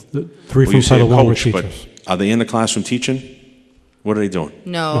 3 Well, from you say a Title I were coach, but teachers. are they in the classroom teaching? What are they doing?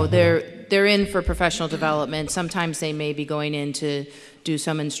 No, they're in for professional development. Sometimes they may be going in to do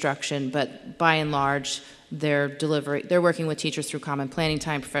some instruction, but by and large, they're working with teachers through common planning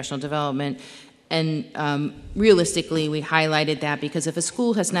time, professional development. And realistically, we highlighted that because if a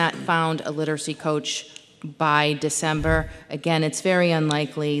school has not found a literacy coach by December, again, it's very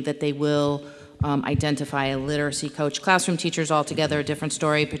unlikely that they will identify a literacy coach. Classroom teachers altogether a different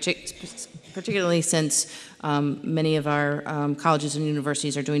story, particularly since many of our colleges and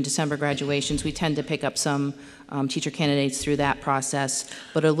universities are doing December graduations. We tend to pick up some teacher candidates through that process.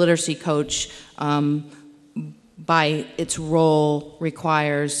 But a literacy coach, by its role,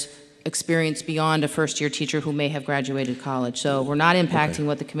 requires experience beyond a first-year teacher who may have graduated college. So we're not impacting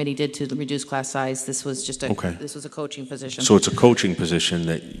what the committee did to reduce class size. This was just this was a coaching position. So it's a coaching position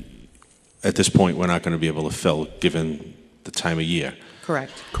that, at this point, we're not going to be able to fill, given the time of year.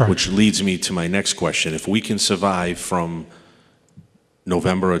 Correct. Which leads me to my next question. If we can survive from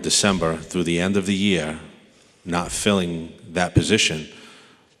November or December through the end of the year, not filling that position,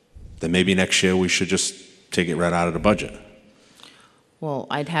 then maybe next year we should just take it right out of the budget. Well,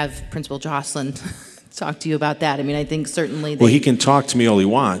 I'd have Principal Jocelyn talk to you about that. I mean, I think certainly Well, he can talk to me all he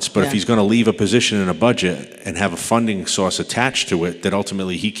wants, but if Yeah. he's going to leave a position in a budget and have a funding source attached to it that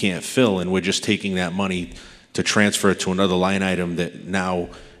ultimately he can't fill, and we're just taking that money to transfer it to another line item that now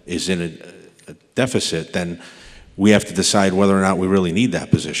is in a deficit, then we have to decide whether or not we really need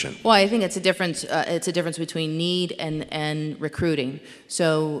that position. Well, I think it's a difference. It's a difference between need and recruiting.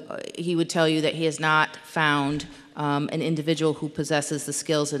 So he would tell you that he has not found an individual who possesses the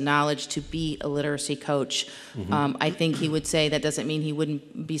skills and knowledge to be a literacy coach. I think he would say that doesn't mean he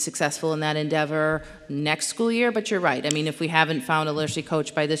wouldn't be successful in that endeavor next school year. But you're right. I mean, if we haven't found a literacy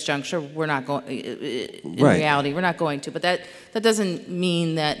coach by this juncture, we're not going. In Right. reality, we're not going to. But that doesn't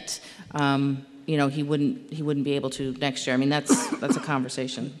mean that. You know, he wouldn't be able to next year. I mean, that's a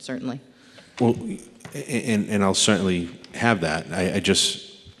conversation, certainly. Well, and I'll certainly have that.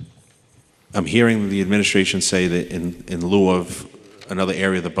 I'm hearing the administration say that in lieu of another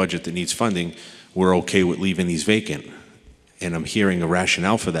area of the budget that needs funding, we're okay with leaving these vacant. And I'm hearing a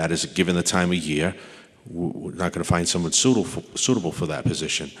rationale for that is given the time of year, we're not going to find someone suitable for that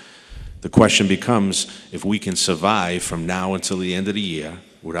position. The question becomes, if we can survive from now until the end of the year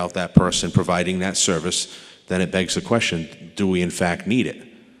without that person providing that service, then it begs the question, do we in fact need it?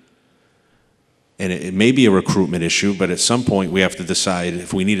 And it may be a recruitment issue, but at some point we have to decide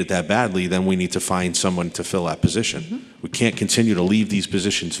if we need it that badly, then we need to find someone to fill that position. We can't continue to leave these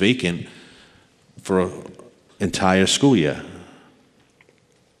positions vacant for an entire school year.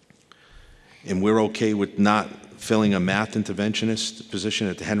 And we're okay with not filling a math interventionist position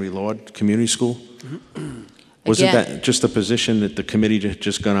at the Henry Lord Community School? Wasn't that just a position that the committee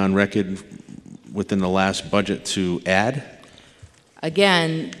just got on record within the last budget to add?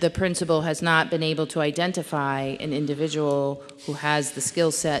 Again, the principal has not been able to identify an individual who has the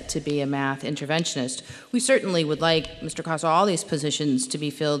skill set to be a math interventionist. We certainly would like, Mr. Costa, all these positions to be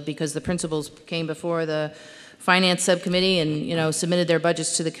filled because the principals came before the Finance Subcommittee and, you know, submitted their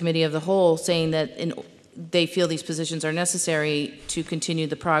budgets to the Committee of the Whole saying that they feel these positions are necessary to continue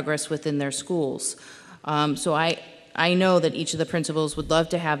the progress within their schools. So I know that each of the principals would love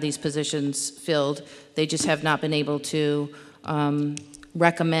to have these positions filled. They just have not been able to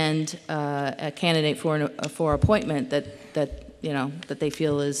recommend a candidate for appointment that you know that they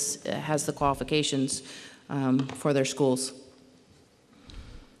feel has the qualifications for their schools.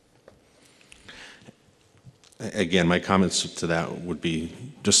 Again, my comments to that would be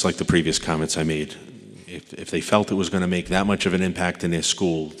just like the previous comments I made. If they felt it was going to make that much of an impact in their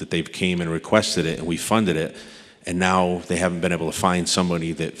school, that they came and requested it and we funded it, and now they haven't been able to find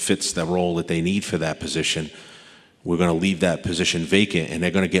somebody that fits the role that they need for that position, we're going to leave that position vacant, and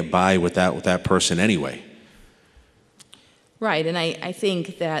they're going to get by with that person anyway. Right, and I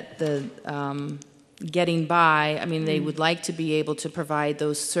think that the getting by, I mean, they would like to be able to provide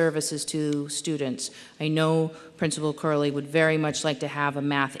those services to students. I know Principal Curley would very much like to have a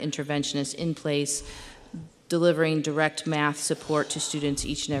math interventionist in place delivering direct math support to students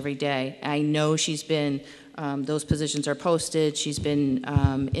each and every day. I know she's been, those positions are posted, she's been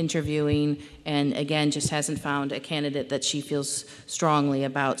interviewing, and again, just hasn't found a candidate that she feels strongly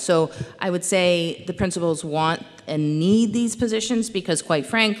about. So I would say the principals want and need these positions because, quite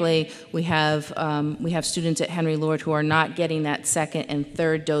frankly, we have students at Henry Lord who are not getting that second and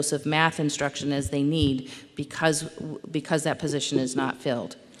third dose of math instruction as they need because that position is not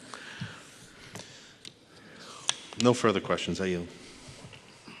filled. No further questions. I yield.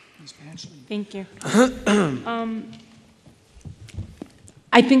 Thank you.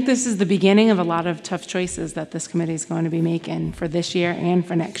 I think this is the beginning of a lot of tough choices that this committee is going to be making for this year and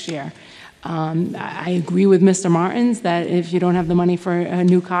for next year. I agree with Mr. Martins that if you don't have the money for a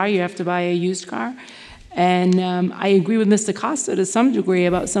new car, you have to buy a used car. And I agree with Mr. Costa to some degree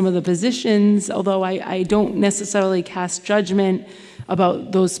about some of the positions, although I don't necessarily cast judgment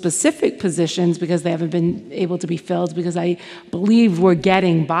about those specific positions because they haven't been able to be filled, because I believe we're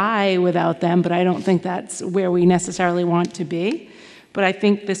getting by without them, but I don't think that's where we necessarily want to be. But I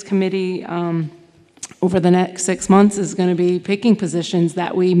think this committee over the next 6 months is going to be picking positions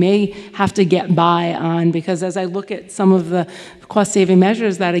that we may have to get by on, because as I look at some of the cost-saving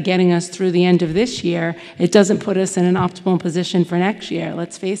measures that are getting us through the end of this year, it doesn't put us in an optimal position for next year,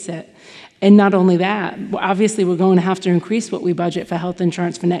 let's face it. And not only that, obviously we're going to have to increase what we budget for health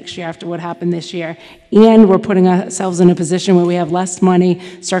insurance for next year after what happened this year. And we're putting ourselves in a position where we have less money,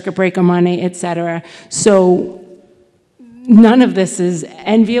 circuit breaker money, et cetera. So none of this is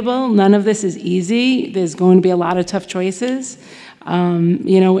enviable. None of this is easy. There's going to be a lot of tough choices.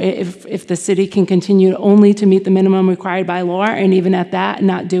 You know, if the city can continue only to meet the minimum required by law, and even at that,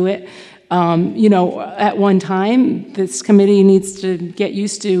 not do it, you know, at one time, this committee needs to get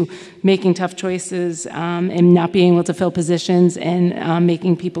used to making tough choices and not being able to fill positions and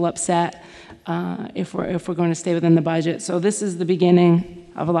making people upset if we're going to stay within the budget. So this is the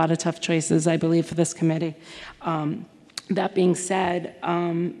beginning of a lot of tough choices, I believe, for this committee. That being said,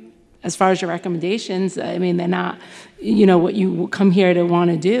 as far as your recommendations, I mean, they're not, you know, what you come here to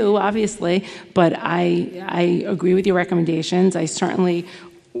want to do, obviously, but I agree with your recommendations. I certainly,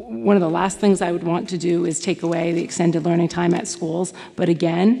 one of the last things I would want to do is take away the extended learning time at schools. But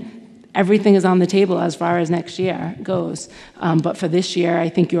again, everything is on the table as far as next year goes. But for this year, I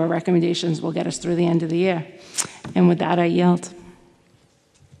think your recommendations will get us through the end of the year. And with that, I yield.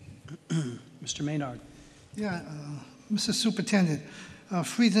 Mr. Maynard. Yeah, Mr. Superintendent,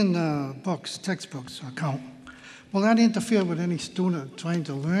 freezing books, textbooks account, will that interfere with any student trying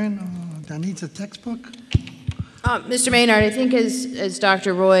to learn that needs a textbook? Mr. Maynard, I think as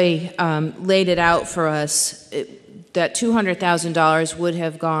Dr. Roy laid it out for us, that $200,000 would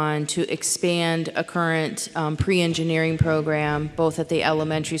have gone to expand a current pre-engineering program, both at the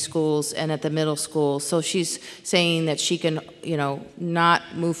elementary schools and at the middle school. So she's saying that she can, you know,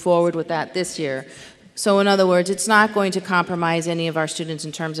 not move forward with that this year. So in other words, it's not going to compromise any of our students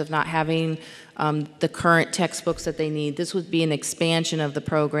in terms of not having the current textbooks that they need. This would be an expansion of the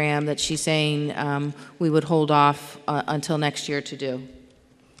program that she's saying we would hold off until next year to do.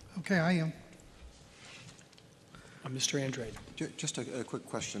 Okay, I am. Mr. Andrade. Just a quick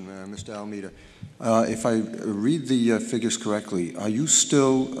question, Mr. Almeida. If I read the figures correctly, are you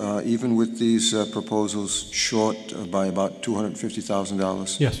still, even with these proposals, short by about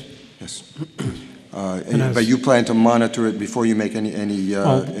 $250,000? Yes. Yes. But you plan to monitor it before you make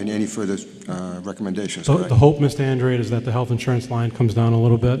any further recommendations, correct? The hope, Mr. Andrade, is that the health insurance line comes down a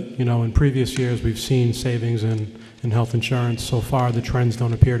little bit. You know, in previous years, we've seen savings in health insurance. So far, the trends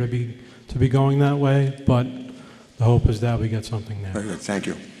don't appear to be going that way, but the hope is that we get something there. Very good. Thank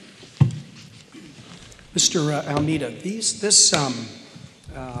you. Mr. Almeida, this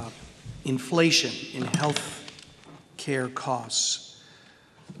inflation in health care costs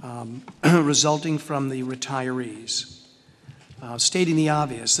resulting from the retirees, stating the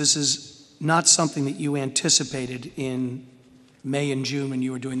obvious, this is not something that you anticipated in May and June when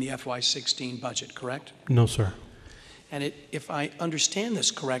you were doing the FY16 budget, correct? No, sir. And if I understand this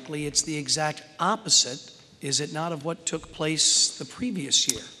correctly, it's the exact opposite, is it not, of what took place the previous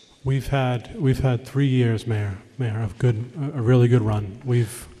year? We've had 3 years, Mayor, of a really good run.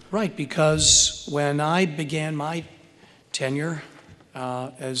 Right, because when I began my tenure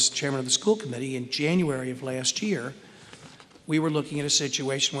as chairman of the school committee in January of last year, we were looking at a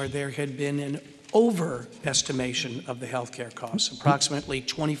situation where there had been an overestimation of the health care costs. Approximately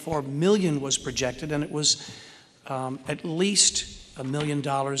 $24 million was projected, and it was at least $1 million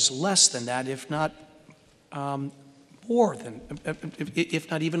less than that, if not more than, if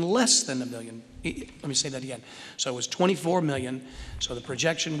not even less than $1 million. Let me say that again. So it was $24 million. So the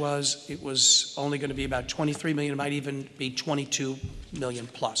projection was it was only going to be about $23 million. It might even be $22 million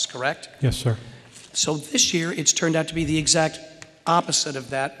plus, correct? Yes, sir. So this year, it's turned out to be the exact opposite of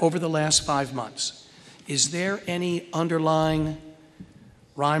that over the last 5 months. Is there any underlying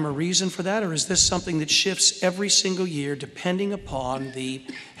rhyme or reason for that, or is this something that shifts every single year depending upon the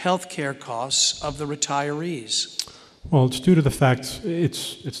health care costs of the retirees? Well, it's due to the fact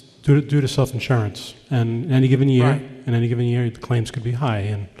it's due to self-insurance, and in any given year, the claims could be high,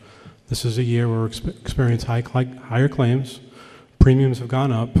 and this is a year where we experience higher claims. Premiums have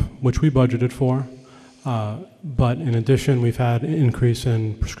gone up, which we budgeted for, but in addition, we've had an increase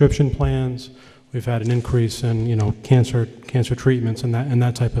in prescription plans. We've had an increase in cancer treatments and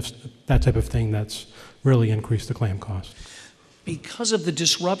that type of thing that's really increased the claim cost. Because of the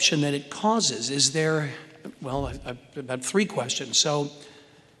disruption that it causes, is there, well, about 3 questions. So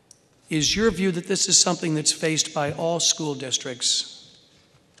is your view that this is something that's faced by all school districts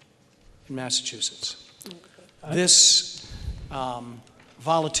in Massachusetts? This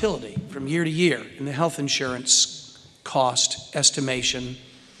volatility from year to year in the health insurance cost estimation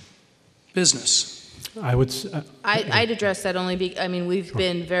business? I'd address that only because, I mean, we've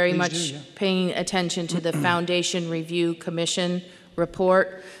been very much paying attention to the Foundation Review Commission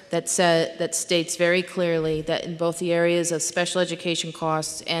report that states very clearly that in both the areas of special education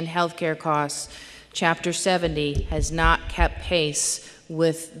costs and healthcare costs, Chapter 70 has not kept pace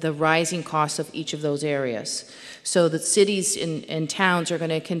with the rising costs of each of those areas. So the cities and towns are going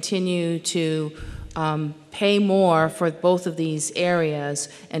to continue to pay more for both of these areas,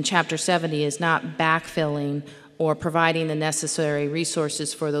 and Chapter 70 is not backfilling or providing the necessary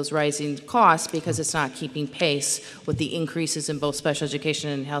resources for those rising costs because it's not keeping pace with the increases in both special education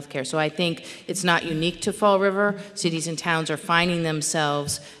and healthcare. So I think it's not unique to Fall River. Cities and towns are finding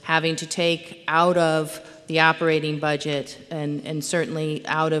themselves having to take out of the operating budget and certainly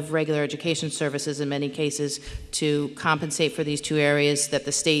out of regular education services in many cases to compensate for these 2 areas that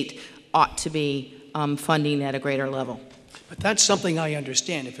the state ought to be funding at a greater level. But that's something I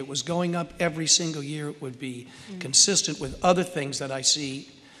understand. If it was going up every single year, it would be consistent with other things that I see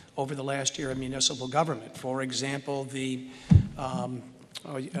over the last year in municipal government. For example, the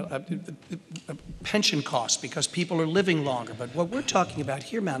pension costs, because people are living longer. But what we're talking about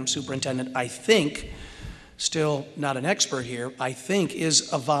here, Madam Superintendent, I think, still not an expert here, I think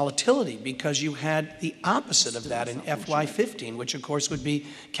is a volatility, because you had the opposite of that in FY15, which of course would be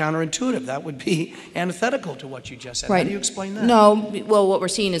counterintuitive. That would be antithetical to what you just said. Right. How do you explain that? No, well, what we're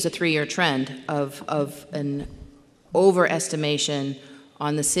seeing is a 3-year trend of an overestimation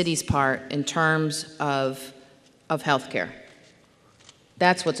on the city's part in terms of healthcare.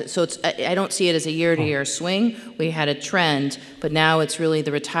 That's what's, so it's, I don't see it as a year-to-year swing. We had a trend, but now it's really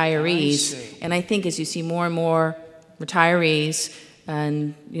the retirees. And I think as you see more and more retirees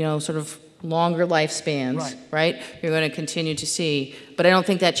and, sort of longer lifespans, right? You're going to continue to see. But I don't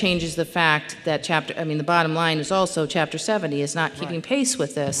think that changes the fact that the bottom line is also Chapter 70 is not keeping pace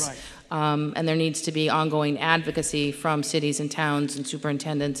with this. And there needs to be ongoing advocacy from cities and towns and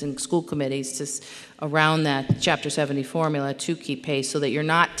superintendents and school committees around that Chapter 70 formula to keep pace so that you're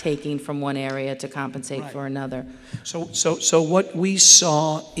not taking from one area to compensate for another. So what we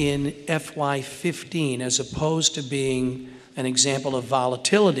saw in FY15, as opposed to being an example of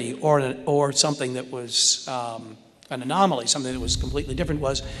volatility or something that was an anomaly, something that was completely different,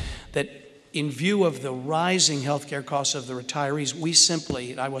 was that in view of the rising healthcare costs of the retirees, we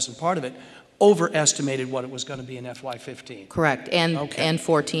simply, I wasn't part of it, overestimated what it was going to be in FY15. Correct, and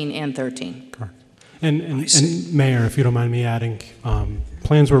 14 and 13. Correct. And Mayor, if you don't mind me adding,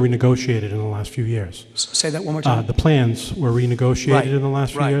 plans were renegotiated in the last few years. Say that one more time. The plans were renegotiated in the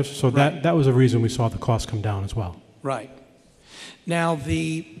last few right, years, so that was a reason we saw the cost come down as well. Right. Now,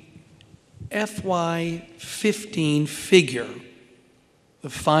 the FY15 figure, the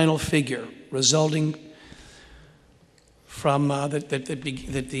final figure resulting from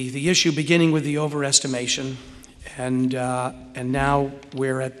the issue beginning with the overestimation, and now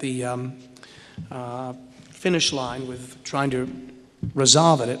we're at the finish line with trying to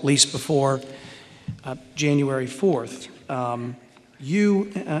resolve it, at least before January 4th.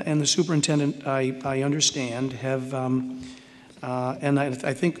 You and the superintendent, I understand, have, and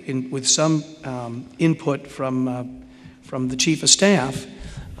I think with some input from the chief of staff,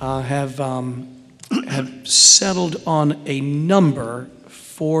 have settled on a number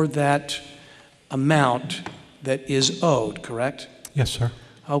for that amount that is owed, correct? Yes, sir.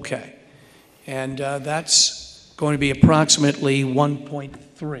 Okay. And that's going to be approximately 1.3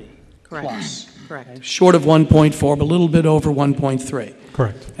 Correct. plus. Correct. Short of 1.4, but a little bit over 1.3.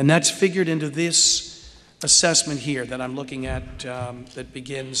 Correct. And that's figured into this assessment here that I'm looking at that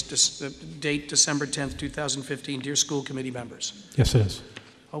begins date December 10th, 2015. Dear school committee members. Yes, it is.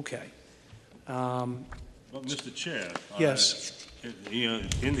 Okay. Well, Mr. Chair. Yes.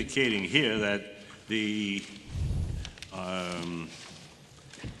 Indicating here that the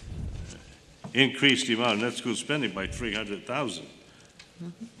increased the amount of net school spending by 300,000.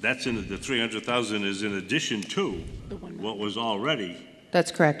 That's the 300,000 is in addition to what was already.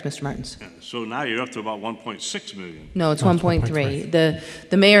 That's correct, Mr. Martins. So now you're up to about 1.6 million. No, it's 1.3.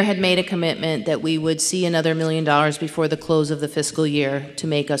 The mayor had made a commitment that we would see another $1 million before the close of the fiscal year to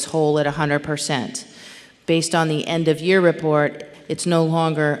make us whole at 100%. Based on the end of year report, it's no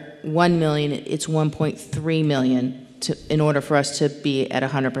longer 1 million, it's 1.3 million in order for us to be at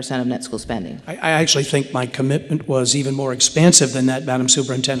 100% of net school spending. I actually think my commitment was even more expansive than that, Madam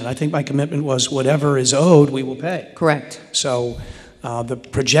Superintendent. I think my commitment was whatever is owed, we will pay. Correct. So the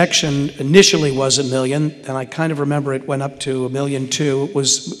projection initially was $1 million, and I kind of remember it went up to $1.2 million.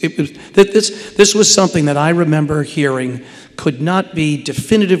 This was something that I remember hearing could not be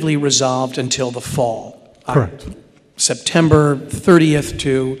definitively resolved until the fall. Correct. September 30th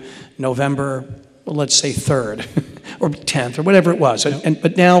to November, well, let's say 3rd or 10th or whatever it was.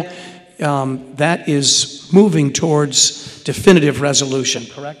 But now that is moving towards definitive resolution,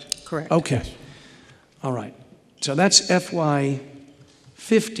 correct? Correct. Okay. Yes. All right. So that's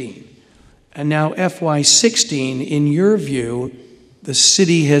FY15. And now FY16, in your view, the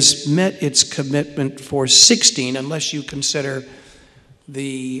city has met its commitment for 16, unless you consider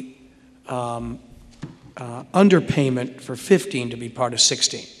the underpayment for 15 to be part of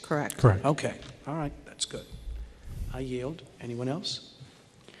 16. Correct. Correct. Okay. All right. That's good. I yield. Anyone else?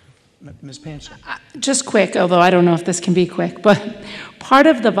 Ms. Pancher. Just quick, although I don't know if this can be quick, but part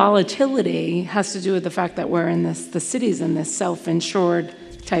of the volatility has to do with the fact that we're in the city's in this self-insured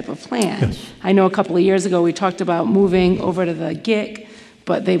type of plan. Yes. I know a couple of years ago we talked about moving over to the GIC,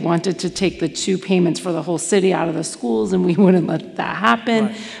 but they wanted to take the 2 payments for the whole city out of the schools, and we wouldn't let that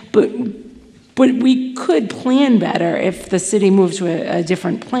happen. Right. But we could plan better if the city moved to a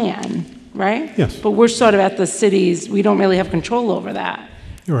different plan, right? Yes. But we're sort of at the city's, we don't really have control over that.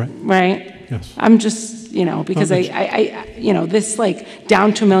 You're right. Right? Yes. I'm just, because this like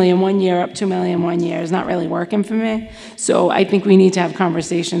down 2 million one year, up 2 million one year is not really working for me. So I think we need to have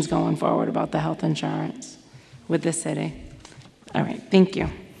conversations going forward about the health insurance with the city. All right, thank you.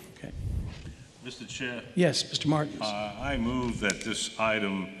 Okay. Mr. Chair. Yes, Mr. Martins. I move that this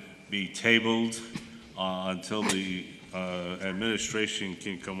item be tabled until the administration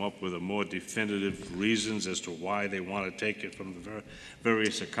can come up with a more definitive reasons as to why they want to take it from the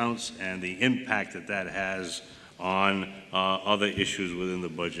various accounts and the impact that has on other issues within the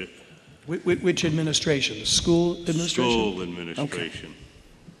budget. Which administration? The school administration? School administration. Okay.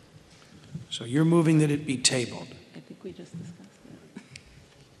 So you're moving that it be tabled. I think we just discussed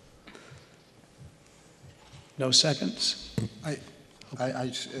it. No seconds?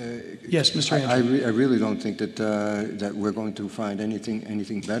 Yes, Mr. I Andrew. really don't think that that we're going to find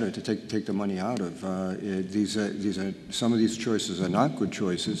anything better to take the money out of. These are some of these choices are not good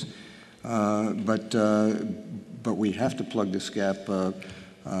choices, but we have to plug this gap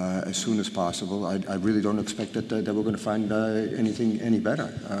as soon as possible. I really don't expect that we're going to find anything any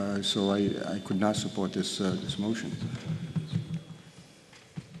better. So I could not support this motion.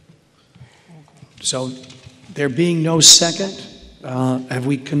 So there being no second, have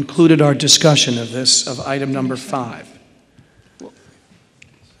we concluded our discussion of this, of item number 5?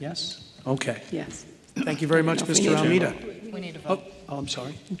 Yes? Okay. Yes. Thank you very much, Mr. Almeida. We need a vote. Oh, I'm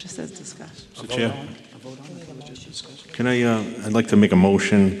sorry. It just says discuss. Mr. Chair, can I'd like to make a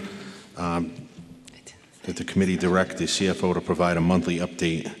motion that the committee direct the CFO to provide a monthly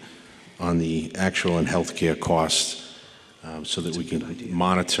update on the actual and healthcare costs so that we can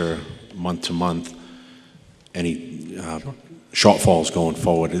monitor month to month any shortfalls going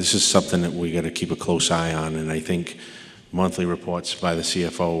forward. This is something that we got to keep a close eye on, and I think monthly reports by the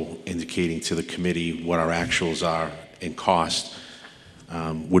CFO indicating to the committee what our actuals are in cost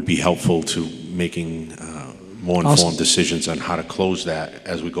would be helpful to making more informed decisions on how to close that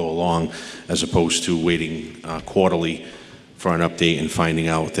as we go along, as opposed to waiting quarterly for an update and finding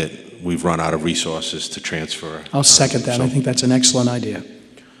out that we've run out of resources to transfer. I'll second that. I think that's an excellent idea.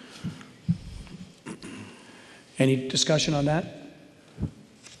 Any discussion on that?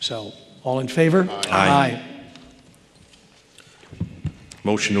 So, all in favor? Aye.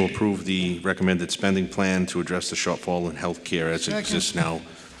 Motion to approve the recommended spending plan to address the shortfall in health care as it exists now.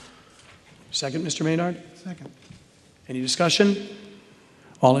 Second, Mr. Maynard? Second. Any discussion?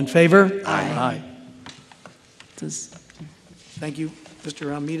 All in favor? Aye. Thank you,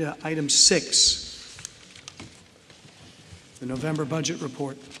 Mr. Almeida. Item 6, the November budget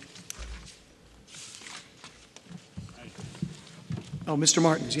report. Oh, Mr.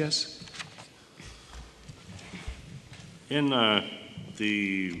 Martins, yes? In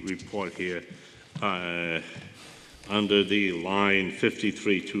the report here, under the line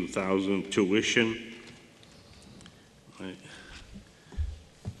 53-2000 tuition,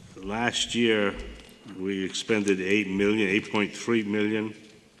 last year we expended $8.3 million,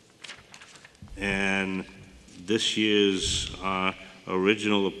 and this year's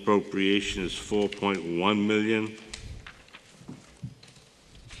original appropriation is $4.1 million.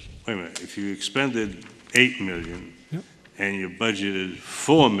 Wait a minute, if you expended $8 million and your budget is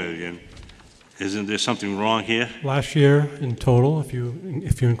 $4 million, isn't there something wrong here? Last year, in total, if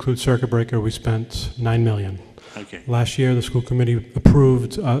you include circuit breaker, we spent $9 million. Okay. Last year, the school committee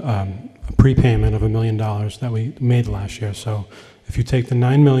approved a prepayment of $1 million that we made last year. So if you take the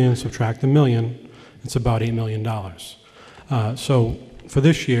 $9 million, subtract the $1 million, it's about $8 million. So for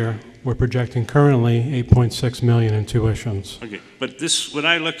this year, we're projecting currently $8.6 million in tuitions. Okay, but this, when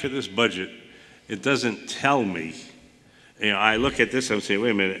I look at this budget, it doesn't tell me. You know, I look at this, I'm saying, wait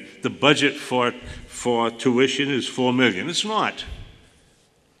a minute, the budget for tuition is $4 million. It's not.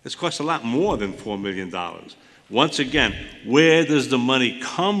 It's cost a lot more than $4 million. Once again, where does the money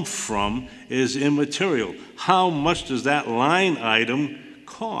come from is immaterial. How much does that line item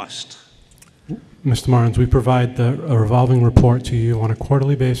cost? Mr. Martins, we provide a revolving report to you on a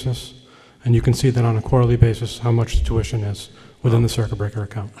quarterly basis, and you can see that on a quarterly basis how much the tuition is within the circuit breaker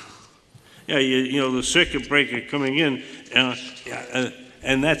account. Yeah, you know, the circuit breaker coming in,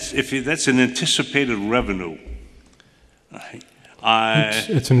 and that's an anticipated revenue.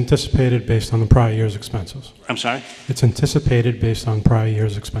 It's anticipated based on the prior year's expenses. I'm sorry? It's anticipated based on prior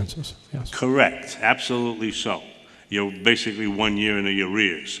year's expenses, yes. Correct, absolutely so. You're basically 1 year in the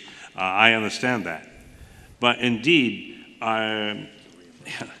arrears. I understand that. But indeed,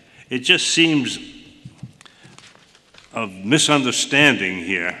 it just seems of misunderstanding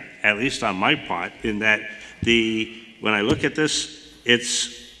here, at least on my part, in that when I look at this, it's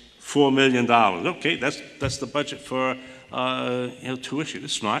 $4 million. Okay, that's the budget for tuition.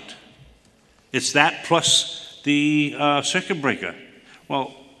 It's not. It's that plus the circuit breaker.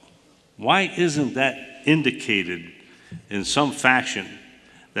 Well, why isn't that indicated in some fashion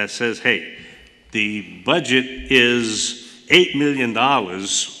that says, hey, the budget is $8 million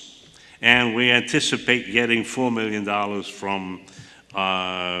and we anticipate getting $4 million from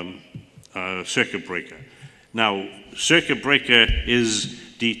circuit breaker. Now, circuit breaker is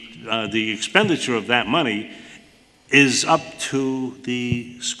the expenditure of that money is up to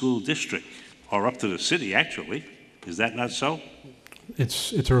the school district, or up to the city, actually. Is that not so?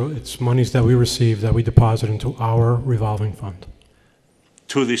 It's monies that we receive that we deposit into our revolving fund.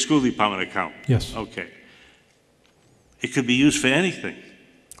 To the school department account? Yes. Okay. It could be used for anything.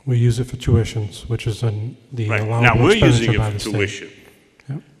 We use it for tuitions, which is the right. allowable Now, we're expenditure using it by for the state. tuition.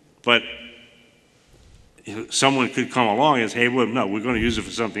 But someone could come along and say, hey, well, no, we're going to use it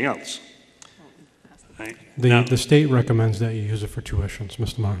for something else. Right? The state recommends that you use it for tuitions,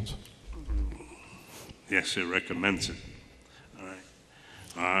 Mr. Martins. Yes, it recommends it. All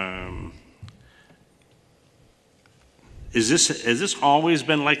right. Has this always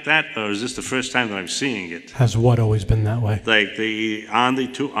been like that, or is this the first time that I'm seeing it? Has what always been that way? Like on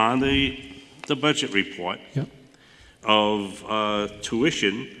the budget report Yep. of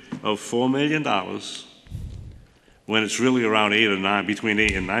tuition of $4 million, when it's really around between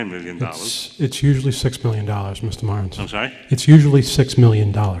 $8 and $9 million. It's usually $6 million, Mr. Martins. I'm sorry? It's usually $6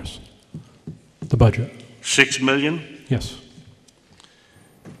 million, the budget. $6 million? Yes.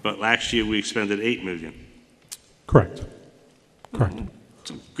 But last year we expended $8 million. Correct. Correct.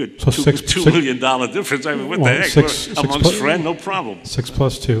 It's a good So $2 million difference. I mean, what the heck? Amongst friends, no problem. 6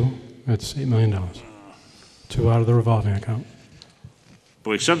 plus 2, it's $8 million. 2 out of the revolving account.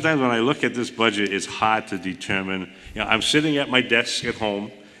 Boy, sometimes when I look at this budget, it's hard to determine. You know, I'm sitting at my desk at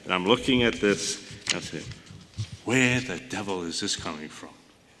home, and I'm looking at this, and I'm saying, where the devil is this coming from?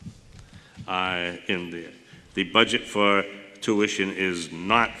 The budget for tuition is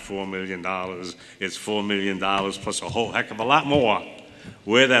not $4 million. It's $4 million plus a whole heck of a lot more.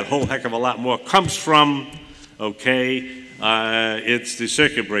 Where that whole heck of a lot more comes from, okay, it's the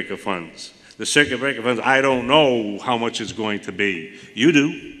circuit breaker funds. The circuit breaker funds, I don't know how much it's going to be. You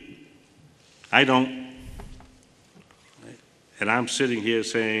do. I don't. And I'm sitting here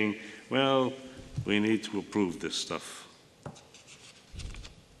saying, well, we need to approve this stuff.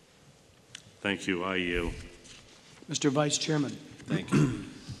 Thank you. I yield. Mr. Vice Chairman. Thank you.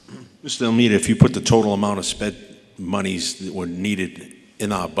 Mr. Almeida, if you put the total amount of sped monies that were needed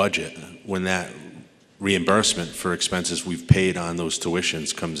in our budget, when that reimbursement for expenses we've paid on those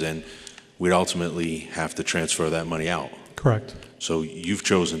tuitions comes in, we'd ultimately have to transfer that money out. Correct. So you've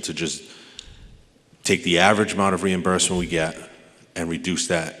chosen to just take the average amount of reimbursement we get and reduce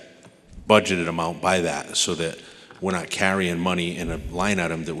that budgeted amount by that so that we're not carrying money in a line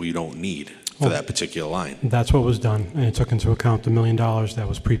item that we don't need for that particular line. That's what was done, and it took into account the $1 million that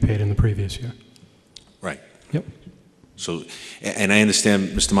was prepaid in the previous year. Right. Yep. So, and I understand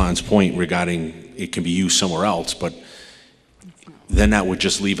Mr. Martin's point regarding it can be used somewhere else, but then that would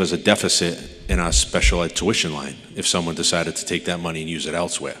just leave us a deficit in our special ed tuition line if someone decided to take that money and use it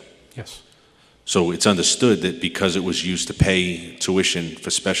elsewhere. Yes. So it's understood that because it was used to pay tuition for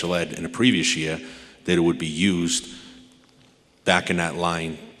special ed in a previous year, that it would be used back in that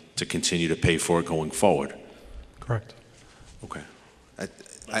line to continue to pay for it going forward. Correct. Okay.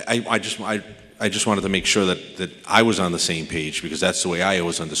 I just wanted to make sure that I was on the same page, because that's the way I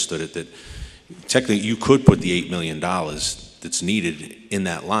always understood it, that technically you could put the $8 million that's needed in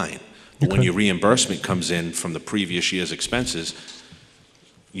that line. But when your reimbursement comes in from the previous year's expenses,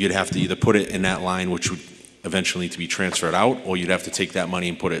 you'd have to either put it in that line, which would eventually need to be transferred out, or you'd have to take that money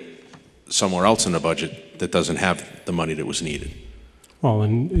and put it somewhere else in the budget that doesn't have the money that was needed. Well,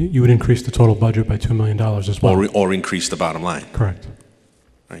 and you would increase the total budget by $2 million as well. Or increase the bottom line. Correct.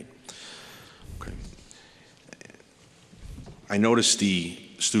 Right. Okay. I noticed the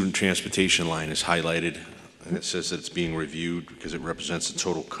student transportation line is highlighted, and it says that it's being reviewed because it represents the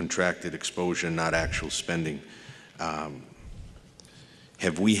total contracted exposure, not actual spending.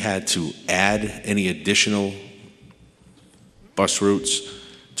 Have we had to add any additional bus routes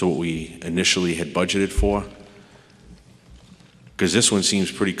to what we initially had budgeted for? Because this one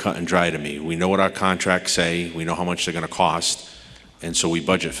seems pretty cut and dry to me. We know what our contracts say, we know how much they're going to cost, and so we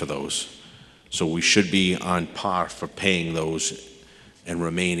budget for those. So we should be on par for paying those and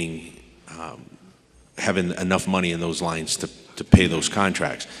remaining, having enough money in those lines to pay those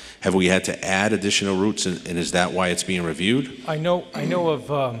contracts. Have we had to add additional routes, and is that why it's being reviewed? I know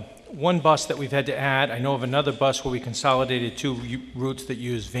of one bus that we've had to add. I know of another bus where we consolidated 2 routes that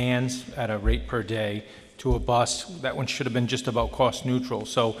use vans at a rate per day to a bus. That one should have been just about cost neutral.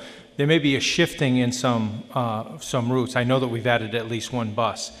 So there may be a shifting in some routes. I know that we've added at least 1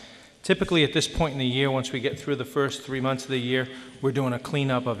 bus. Typically at this point in the year, once we get through the first 3 months of the year, we're doing a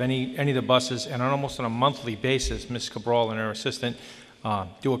cleanup of any of the buses, and almost on a monthly basis, Ms. Cabral and her assistant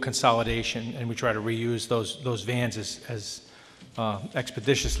do a consolidation, and we try to reuse those vans as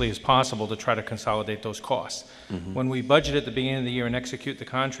expeditiously as possible to try to consolidate those costs. Mm-hmm. When we budget at the beginning of the year and execute the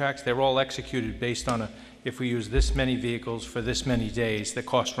contracts, they're all executed based on if we use this many vehicles for this many days, the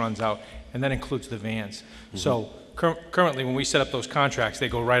cost runs out, and that includes the vans. Mm-hmm. So currently, when we set up those contracts, they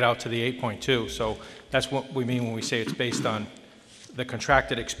go right out to the 8.2. So that's what we mean when we say it's based on the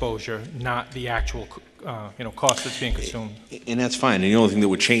contracted exposure, not the actual cost that's being consumed. And that's fine. And the only thing that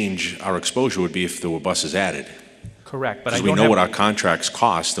would change our exposure would be if there were buses added. Correct, but I Because we don't know have... what our contracts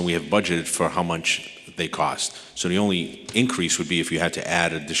cost, and we have budgeted for how much they cost. So the only increase would be if you had to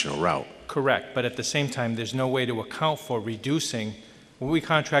add additional route. Correct, but at the same time, there's no way to account for reducing, when we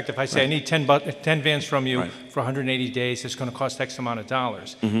contract, if I say I Right. need 10 vans from you Right. for 180 days, it's going to cost X amount of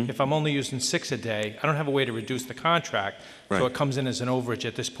dollars. Mhm. If I'm only using 6 a day, I don't have a way to reduce the contract, so Right. it comes in as an overage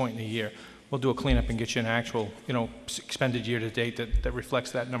at this point in the year. We'll do a cleanup and get you an actual, expended year-to-date that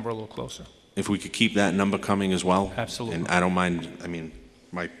reflects that number a little closer. If we could keep that number coming as well. Absolutely. And I don't mind,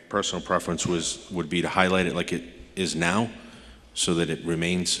 my personal preference would be to highlight it like it is now, so that it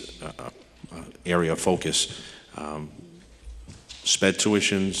remains a area of focus. Sped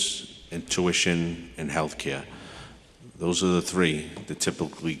tuitions, and tuition, and healthcare. Those are the three that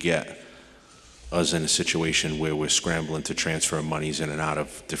typically get us in a situation where we're scrambling to transfer monies in and out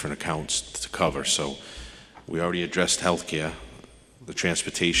of different accounts to cover. So we already addressed healthcare, the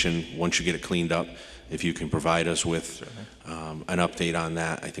transportation. Once you get it cleaned up, if you can provide us with an update on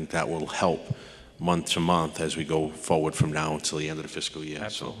that, I think that will help month to month as we go forward from now until the end of the fiscal year.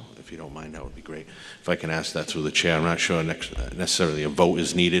 Absolutely. So if you don't mind, that would be great. If I can ask that through the chair, I'm not sure necessarily a vote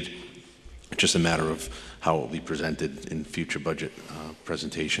is needed. It's just a matter of how it will be presented in future budget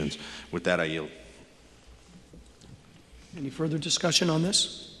presentations. With that, I yield. Any further discussion on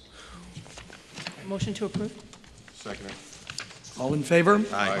this? Motion to approve? Second. All in favor?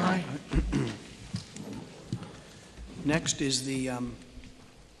 Aye. Next is the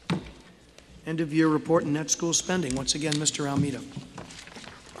end-of-year report and net school spending. Once again, Mr. Almeida.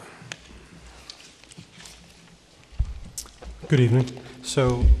 Good evening.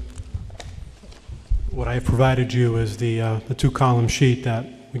 So what I have provided you is the two-column sheet that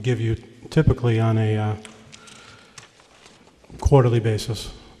we give you typically on a quarterly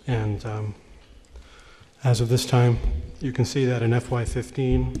basis. And as of this time, you can see that in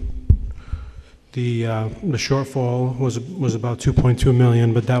FY15, the shortfall was about 2.2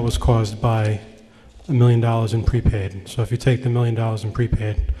 million, but that was caused by $1 million in prepaid. So if you take the $1 million in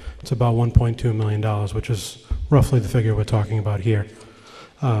prepaid, it's about $1.2 million, which is roughly the figure we're talking about here.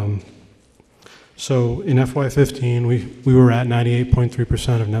 So in FY15, we were at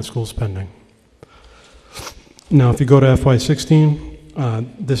 98.3% of net school spending. Now, if you go to FY16,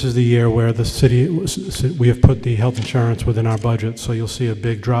 this is the year where the city, we have put the health insurance within our budget, so you'll see a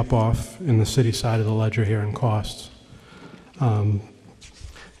big drop-off in the city side of the ledger here in costs.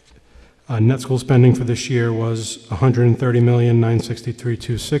 Net school spending for this year was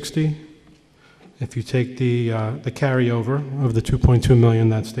 $130,963,260. If you take the carryover of the 2.2 million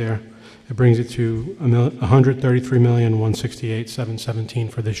that's there, it brings it to $133,168,717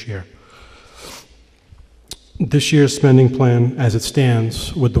 for this year. This year's spending plan, as it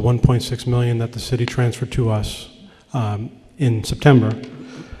stands, with the 1.6 million that the city transferred to us in September,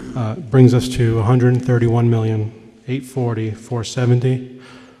 brings us to 131,840,470,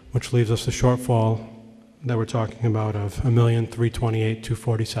 which leaves us a shortfall that we're talking about of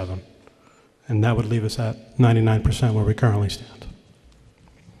 1,328,247, and that would leave us at 99% where we currently stand.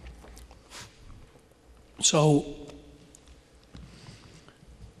 So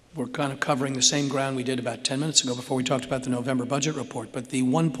we're kind of covering the same ground we did about 10 minutes ago before we talked about the November budget report, but the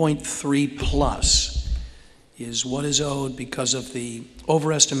 1.3 plus is what is owed because of the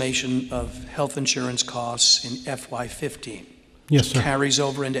overestimation of health insurance costs in FY15. Yes, sir. Carries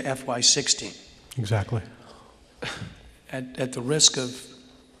over into FY16. Exactly. At the risk of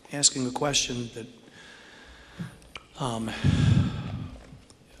asking a question that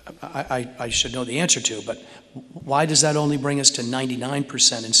I should know the answer to, but why does that only bring us to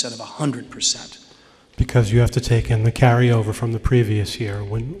 99% instead of 100%? Because you have to take in the carryover from the previous year.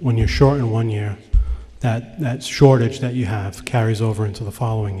 When you're short in one year, that shortage that you have carries over into the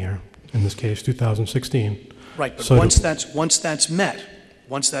following year, in this case 2016. Right, but So once that's met,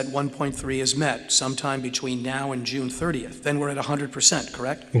 once that 1.3 is met, sometime between now and June 30th, then we're at 100%,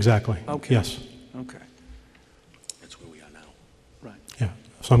 correct? Exactly. Okay. Yes. Okay. That's where we are now. Right. Yeah.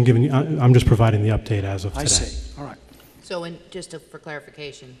 So I'm giving you, I'm just providing the update as of today. I see. All right. So, and just for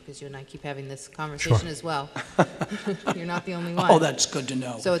clarification, because you and I keep having this conversation Sure. as well, you're not the only one. Oh, that's good to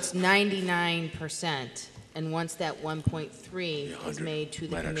know. So it's 99%, and once that 1.3 is made to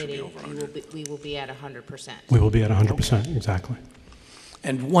the committee, we will be at 100%. We will be at 100%, exactly.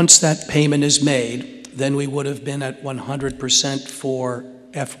 And once that payment is made, then we would have been at 100% for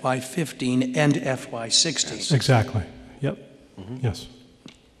FY15 and FY16. Exactly. Yep. Yes.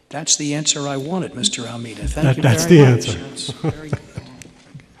 That's the answer I wanted, Mr. Almeida. Thank you That's very the much. answer. That's very good.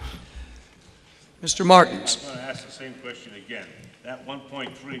 Mr. Martins. I'm going to ask the same question again. That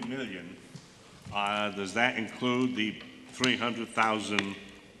 1.3 million, does that include the 300,000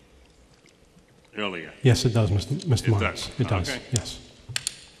 earlier? Yes, it does, Mr. It Martins. does. It does, Okay. yes.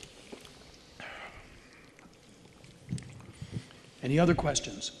 Any other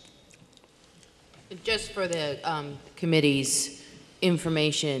questions? Just for the committee's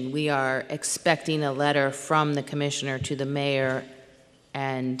information, we are expecting a letter from the commissioner to the mayor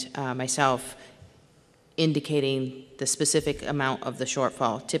and myself indicating the specific amount of the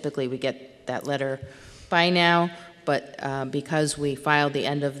shortfall. Typically, we get that letter by now, but because we filed the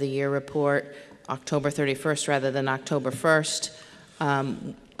end of the year report October 31st rather than October 1st,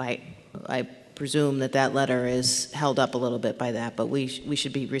 I presume that that letter is held up a little bit by that, but we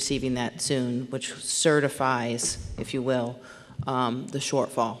should be receiving that soon, which certifies, if you will, the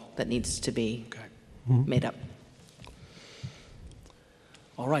shortfall that needs to be made up.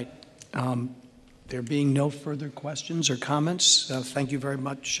 All right. There being no further questions or comments, thank you very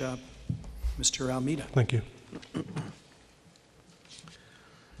much, Mr. Almeida. Thank you.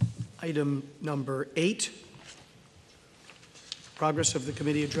 Item number 8, progress of the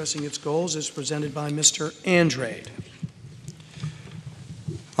committee addressing its goals, is presented by Mr. Andrade.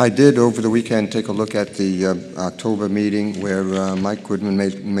 I did over the weekend take a look at the October meeting where Mike Goodman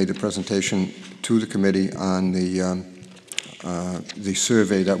made a presentation to the committee on the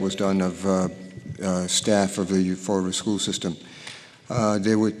survey that was done of staff of the Fall River school system.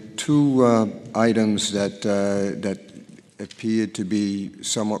 There were two items that appeared to be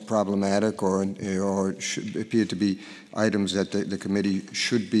somewhat problematic or appeared to be items that the committee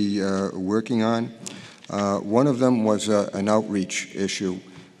should be working on. One of them was an outreach issue.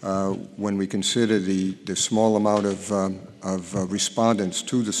 When we consider the small amount of respondents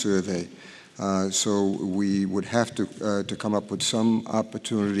to the survey, so we would have to come up with some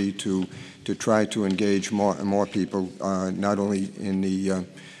opportunity to try to engage more people, not only in the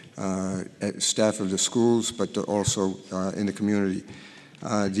staff of the schools, but also in the community.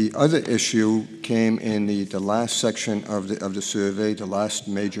 The other issue came in the last section of the survey, the last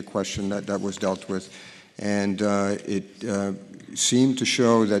major question that was dealt with, and it seemed to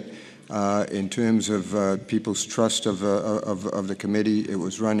show that in terms of people's trust of the committee, it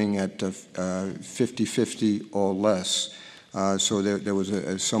was running at 50-50 or less. So there was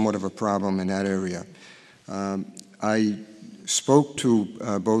somewhat of a problem in that area. I spoke to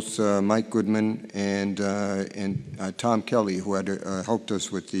both Mike Goodman and Tom Kelly, who had helped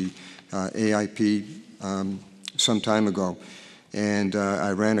us with the AIP some time ago, and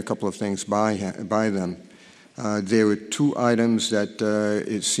I ran a couple of things by them. There were two items that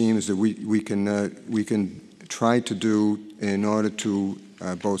it seems that we can try to do in order to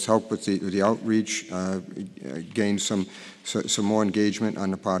both help with the outreach, gain some more engagement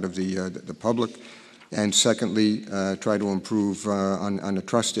on the part of the public, and secondly, try to improve on the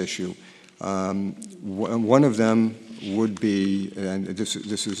trust issue. One of them would be, and this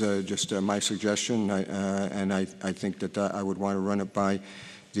is just my suggestion, and I think that I would want to run it by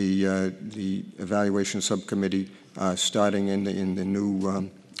the evaluation subcommittee starting in the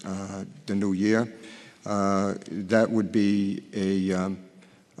new year. That would be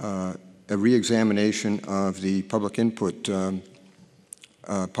a re-examination of the public input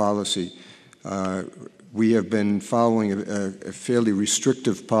policy. We have been following a fairly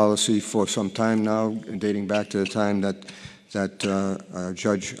restrictive policy for some time now, dating back to the time that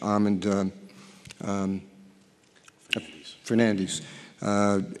Judge Armand Fernandez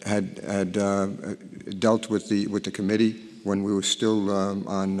had dealt with the committee when we were still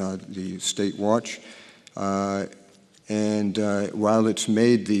on the state watch. And while it's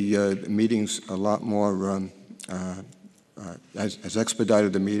made the meetings a lot more, has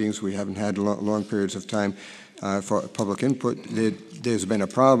expedited the meetings, we haven't had long periods of time for public input, there's been a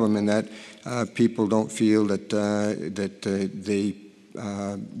problem in that people don't feel that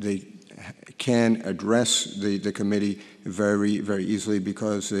they can address the committee very easily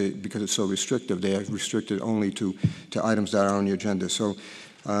because it's so restrictive. They are restricted only to items that are on the agenda. So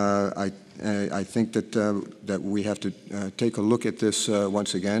I think that we have to take a look at this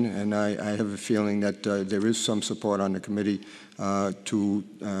once again, and I have a feeling that there is some support on the committee to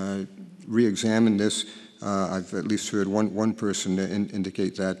re-examine this. I've at least heard one person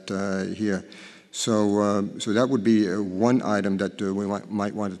indicate that here. So that would be one item that we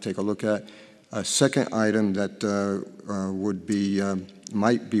might want to take a look at. A second item that would be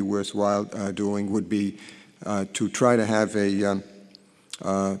might be worthwhile doing would be to try to have a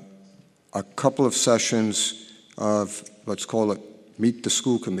couple of sessions of, let's call it, meet the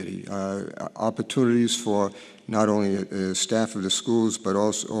school committee, opportunities for not only staff of the schools but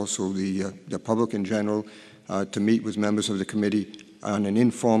also the public in general to meet with members of the committee on an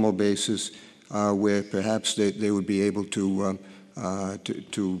informal basis where perhaps they would be able to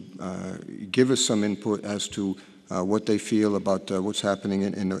to give us some input as to what they feel about what's happening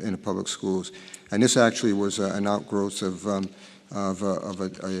in the public schools. And this actually was an outgrowth of a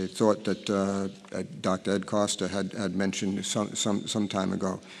thought that Dr. Ed Costa had mentioned some time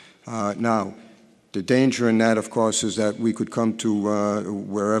ago. Now, the danger in that, of course, is that we could come to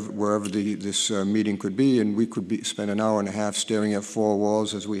wherever this meeting could be, and we could spend an hour and a half staring at four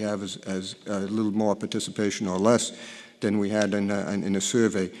walls, as we have as a little more participation or less than we had in a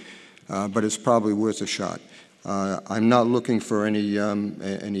survey. But it's probably worth a shot. I'm not looking for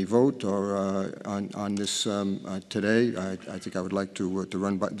any vote or on this today. I think I would like to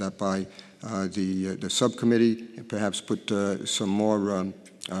run that by the subcommittee and perhaps put some more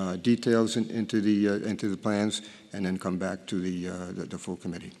details into the plans, and then come back to the full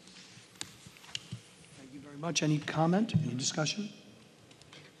committee. Thank you very much. Any comment? Any discussion?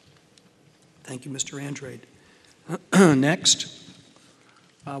 Thank you, Mr. Andrade. Next,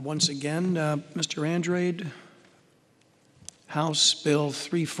 once again, Mr. Andrade, House Bill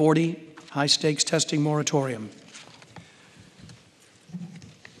 340, High Stakes Testing Moratorium.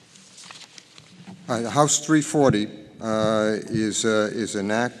 House 340 is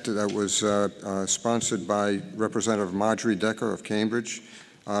an act that was sponsored by Representative Marjorie Decker of Cambridge.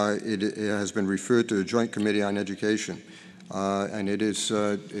 It has been referred to the Joint Committee on Education, and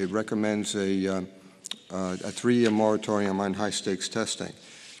it recommends a 3-year moratorium on high-stakes testing.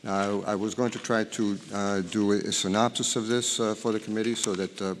 Now, I was going to try to do a synopsis of this for the committee so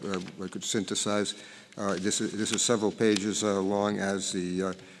that I could synthesize. This is several pages long, as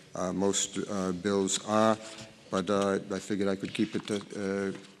the most bills are, but I figured I could keep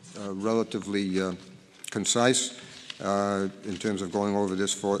it relatively concise in terms of going over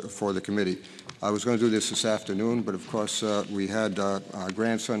this for the committee. I was going to do this afternoon, but of course we had our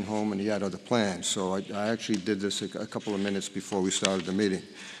grandson home and he had other plans, so I actually did this a couple of minutes before we started the meeting.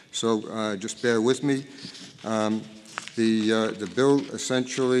 So just bear with me. The bill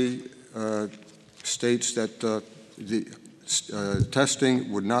essentially states that the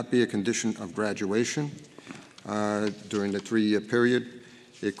testing would not be a condition of graduation during the 3-year period.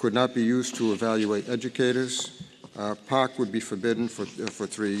 It could not be used to evaluate educators. PARCC would be forbidden for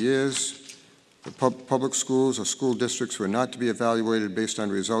 3 years. The public schools or school districts were not to be evaluated based on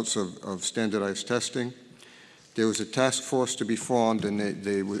results of standardized testing. There was a task force to be formed, and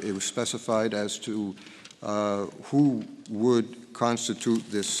it was specified as to who would constitute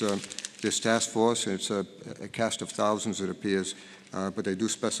this task force. It's a cast of thousands, it appears, but they do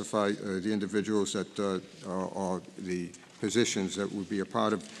specify the individuals that or the positions that would be a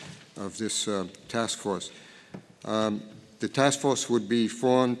part of this task force. The task force would be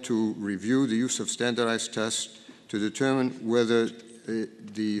formed to review the use of standardized tests to determine whether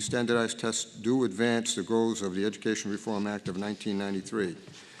the standardized tests do advance the goals of the Education Reform Act of 1993.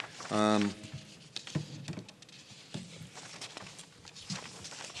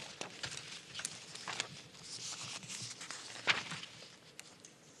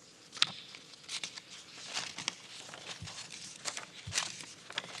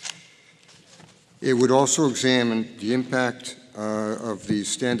 It would also examine the impact of the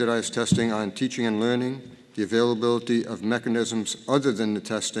standardized testing on teaching and learning, the availability of mechanisms other than the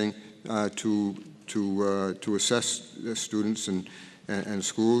testing to assess the students and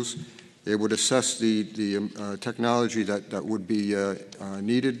schools. It would assess the technology that would be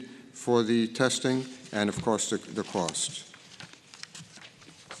needed for the testing, and of course the cost.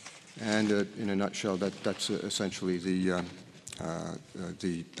 And in a nutshell, that's essentially the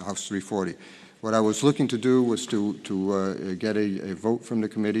House 340. What I was looking to do was to get a vote from the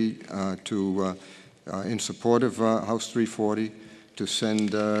committee in support of House 340, to send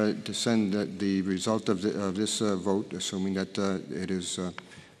the result of this vote, assuming that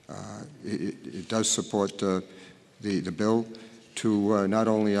it does support the bill, to not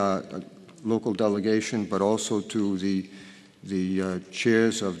only our local delegation but also to the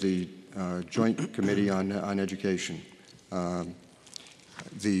chairs of the Joint Committee on Education.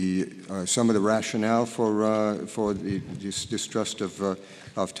 Some of the rationale for this distrust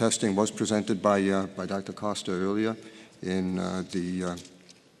of testing was presented by Dr. Costa earlier in the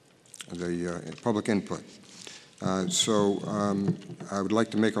public input. So I would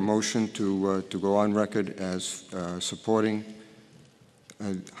like to make a motion to go on record as supporting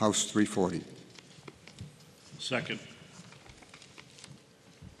House 340. Second.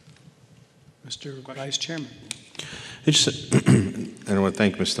 Mr. Vice Chairman. I want to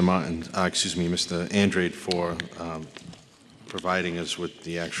thank Mr. Martin, Mr. Andrade for providing us with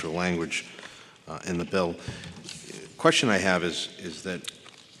the actual language in the bill. Question I have is that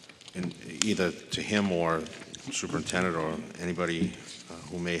either to him or superintendent or anybody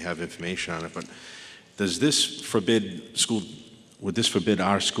who may have information on it, but does this would this forbid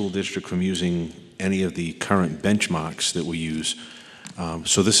our school district from using any of the current benchmarks that we use?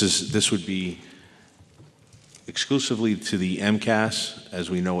 So this would be exclusively to the MCAS as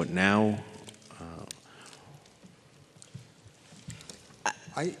we know it now?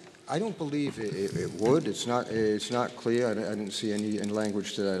 I don't believe it would. It's not clear. I didn't see any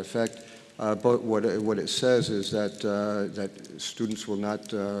language to that effect. But what it says is that that students will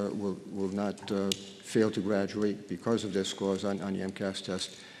not fail to graduate because of their scores on the MCAS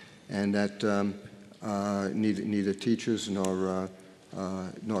test, and that neither teachers nor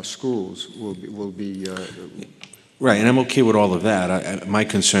schools will be. Right, and I'm okay with all of that. My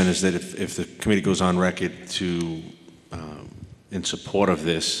concern is that if the committee goes on record to in support of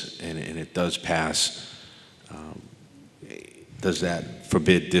this, and it does pass, does that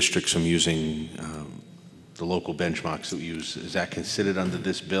forbid districts from using the local benchmarks that we use? Is that considered under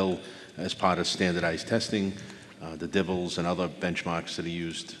this bill as part of standardized testing, the DIVLs and other benchmarks that are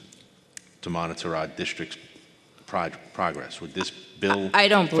used to monitor our district's progress? Would this bill I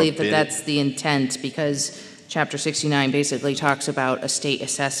don't believe that forbid that's the intent, because Chapter 69 basically talks about a state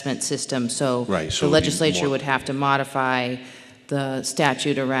assessment system, so, Right, so the it would be legislature more- would have to modify the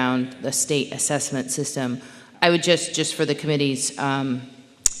statute around the state assessment system. I would just for the committee's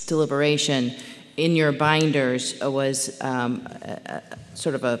deliberation, in your binders was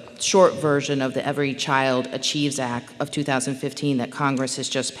sort of a short version of the Every Child Achieves Act of 2015 that Congress has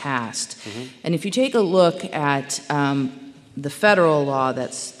just passed. And if you take a look at the federal law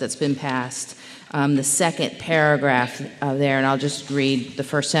that's been passed, the second paragraph there, and I'll just read the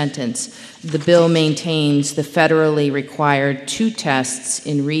first sentence. The bill maintains the federally required 2 tests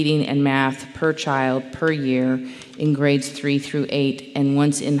in reading and math per child per year in grades 3 through 8 and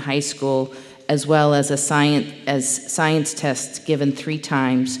once in high school, as well as science tests given 3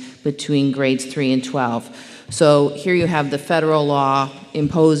 times between grades 3 and 12. So here you have the federal law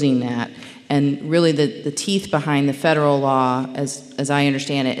imposing that. And really the teeth behind the federal law, as I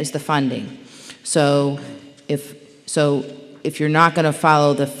understand it, is the funding. So if you're not going to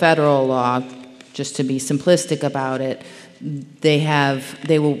follow the federal law, just to be simplistic about it, they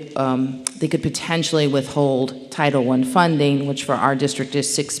could potentially withhold Title I funding, which for our district is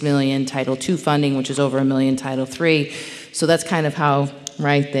 $6 million, Title II funding, which is over $1 million, Title III. So that's kind of how,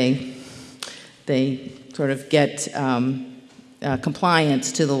 right, they sort of get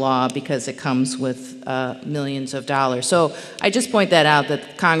compliance to the law because it comes with millions of dollars. So I just point that out,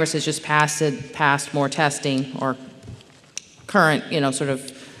 that Congress has just passed more testing, or current, sort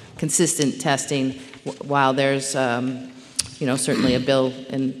of consistent testing, while there's, certainly a bill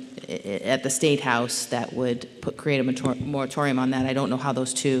at the State House that would create a moratorium on that. I don't know how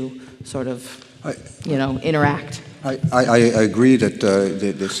those two sort of, interact. I agree that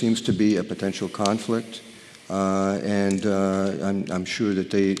there seems to be a potential conflict. And I'm sure that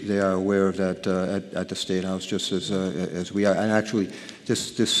they are aware of that at the State House, just as we are. And actually,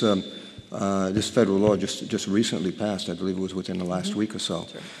 this federal law just recently passed. I believe it was within the last week or so.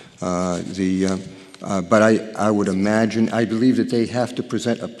 But I would imagine, I believe that they have to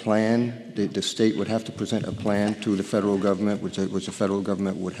present a plan. The state would have to present a plan to the federal government, which the federal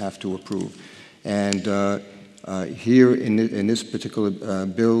government would have to approve. And here in this particular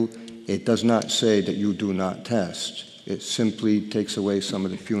bill, it does not say that you do not test. It simply takes away some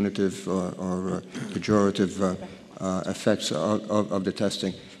of the punitive or pejorative effects of the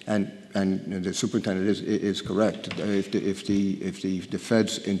testing. And the superintendent is correct. If the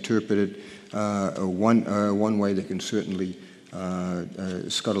feds interpret it one way, they can certainly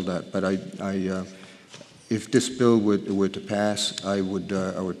scuttle that. But if this bill were to pass, I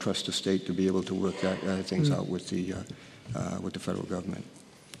would trust the state to be able to work things out with the federal government.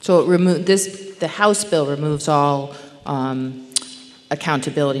 So the House bill removes all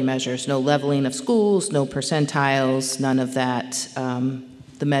accountability measures, no leveling of schools, no percentiles, none of that,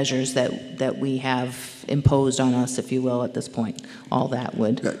 the measures that we have imposed on us, if you will, at this point. All that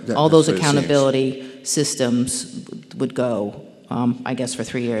would, all those accountability systems would go, I guess, for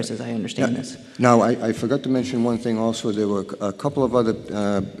 3 years, as I understand this. Now, I forgot to mention one thing also. There were a couple of other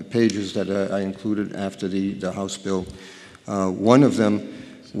pages that I included after the House bill. One of them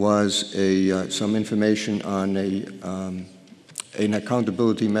was some information on an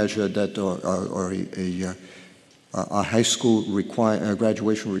accountability measure that, or a high school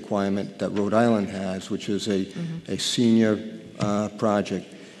graduation requirement that Rhode Island has, which is a senior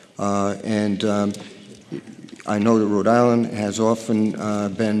project. And I know that Rhode Island has often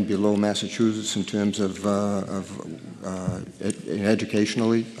been below Massachusetts in terms of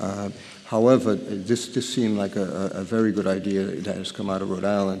educationally. However, this seemed like a very good idea that has come out of Rhode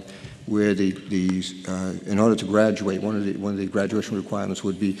Island, where in order to graduate, one of the graduation requirements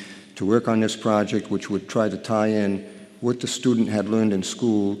would be to work on this project, which would try to tie in what the student had learned in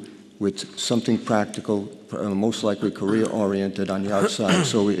school with something practical, most likely career-oriented on the outside.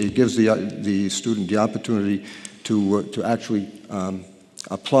 So it gives the student the opportunity to actually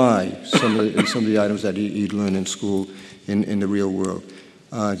apply some of the items that he'd learned in school in the real world.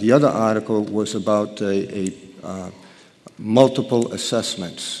 The other article was about multiple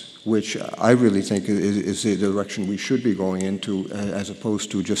assessments, which I really think is the direction we should be going into, as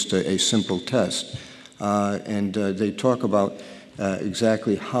opposed to just a simple test. And they talk about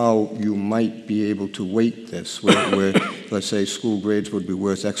exactly how you might be able to weight this, where let's say school grades would be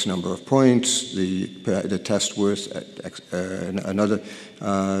worth X number of points, the test worth another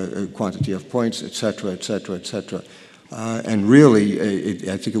quantity of points, et cetera, et cetera, et cetera. And really,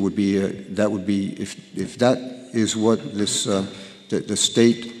 I think it would be if that is what this the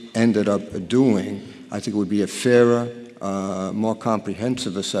state ended up doing, I think it would be a fairer, more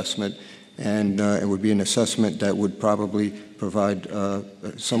comprehensive assessment, and it would be an assessment that would probably provide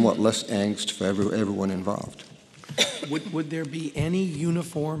somewhat less angst for everyone involved. Would there be any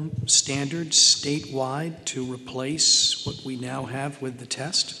uniform standards statewide to replace what we now have with the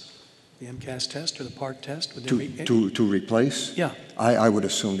test, the MCAS test or the PARCC test? Would there be any? To replace? Yeah. I would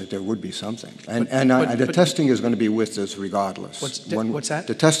assume that there would be something. And the testing is going to be with us regardless. What's that?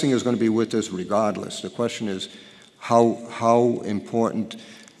 The testing is going to be with us regardless. The question is how important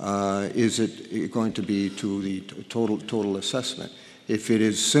is it going to be to the total assessment? If it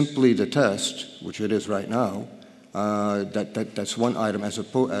is simply the test, which it is right now, that's one item, as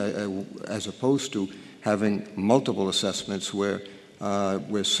opposed to having multiple assessments where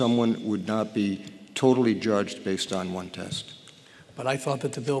someone would not be totally judged based on one test. But I thought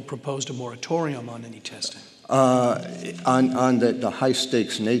that the bill proposed a moratorium on any testing. On the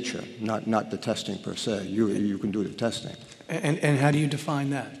high-stakes nature, not the testing per se. You can do the testing. And how do you define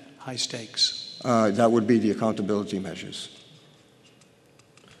that, high stakes? That would be the accountability measures.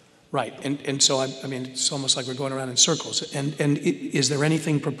 Right, and so, I mean, it's almost like we're going around in circles. And is there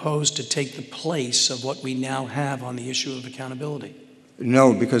anything proposed to take the place of what we now have on the issue of accountability?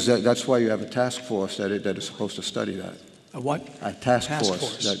 No, because that's why you have a task force that is supposed to study that. A what? A task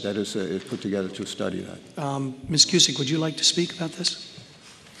force. That is put together to study that. Ms. Cusick, would you like to speak about this?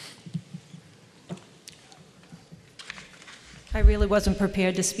 I really wasn't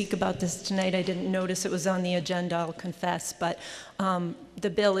prepared to speak about this tonight. I didn't notice it was on the agenda, I'll confess, but the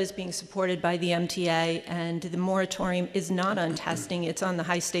bill is being supported by the MTA, and the moratorium is not on testing. It's on the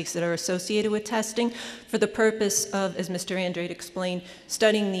high stakes that are associated with testing for the purpose of, as Mr. Andrade explained,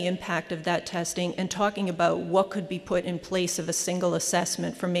 studying the impact of that testing and talking about what could be put in place of a single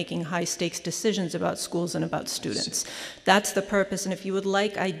assessment for making high stakes decisions about schools and about students. That's the purpose, and if you would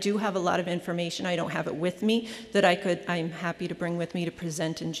like, I do have a lot of information. I don't have it with me that I'm happy to bring with me to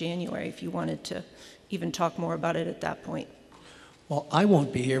present in January if you wanted to even talk more about it at that point. Well, I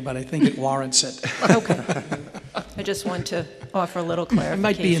won't be here, but I think it warrants it. Okay. I just want to offer a little clarification. I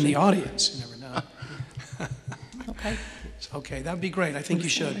might be in the audience, you never know. Okay. Okay, that would be great. I think you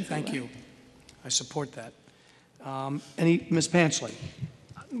should. Thank you. I support that. Ms. Panchley?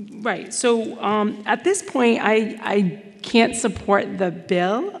 Right. So at this point, I can't support the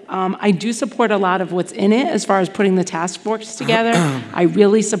bill. I do support a lot of what's in it as far as putting the task force together. I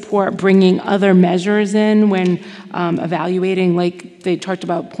really support bringing other measures in when evaluating, like they talked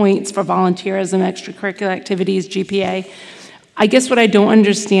about points for volunteerism, extracurricular activities, GPA. I guess what I don't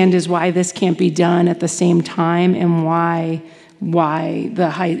understand is why this can't be done at the same time and why the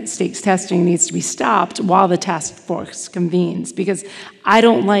high stakes testing needs to be stopped while the task force convenes, because I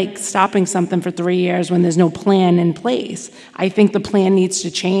don't like stopping something for 3 years when there's no plan in place. I think the plan needs to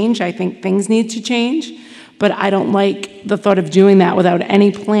change. I think things need to change, but I don't like the thought of doing that without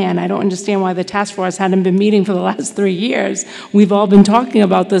any plan. I don't understand why the task force hadn't been meeting for the last 3 years. We've all been talking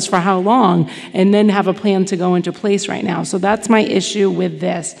about this for how long, and then have a plan to go into place right now. So that's my issue with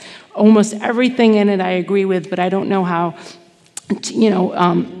this. Almost everything in it I agree with, but I don't know how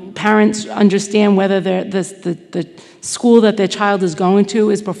parents understand whether the school that their child is going to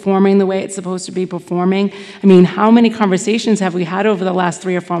is performing the way it's supposed to be performing. I mean, how many conversations have we had over the last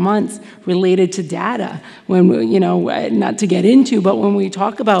 3 or 4 months related to data? When not to get into, but when we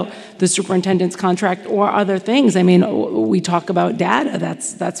talk about the superintendent's contract or other things, I mean, we talk about data.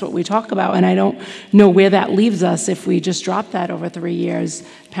 That's what we talk about, and I don't know where that leaves us if we just drop that over 3 years.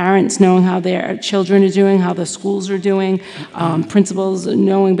 Parents knowing how their children are doing, how the schools are doing, principals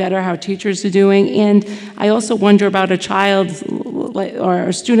knowing better how teachers are doing, and I also wonder about a child or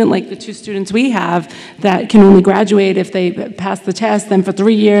a student like the two students we have that can only graduate if they pass the test, then for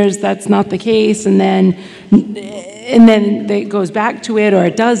 3 years that's not the case, and then it goes back to it or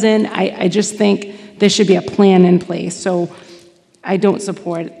it doesn't. I just think there should be a plan in place. So I don't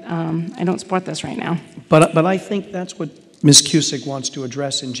support this right now. But I think that's what Ms. Cusick wants to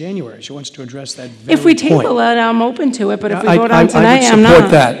address in January. She wants to address that very If we point. table it, I'm open to it, but if we vote on tonight, I I'm would not.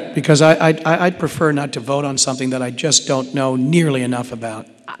 support that, because I'd prefer not to vote on something that I just don't know nearly enough about.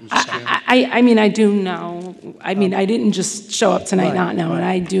 I mean, I do know. I mean, I didn't just show up tonight Right, not knowing.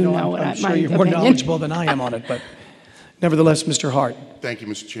 right. I do No, know I'm what sure my you're more opinion. knowledgeable than I am on it, but nevertheless, Mr. Hart. Thank you,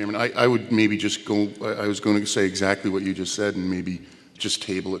 Mr. Chairman. I would maybe just go, I was going to say exactly what you just said and maybe just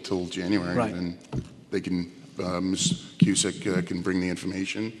table it till January. Right. And they can, Ms. Cusick can bring the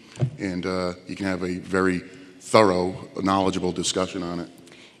information and you can have a very thorough, knowledgeable discussion on it.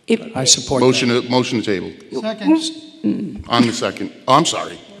 I support Motion to table. Second. On the second. Oh, I'm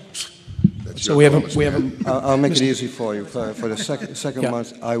sorry. That's So your we have promise, a, man. I'll make it Mr. easy for you. For the second Yeah.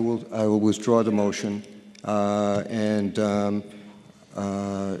 month, I will withdraw the motion, and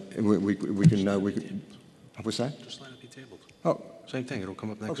we can, what's that? Just let it be tabled. Oh. Same thing, it'll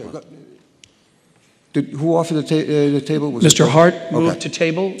come up next Okay, month. who offered the table? Was it- Mr. Hart Okay. moved to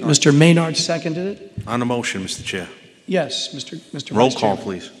table. Mr. Maynard seconded it. On the motion, Mr. Chair. Yes, Mr. Roll Vice call,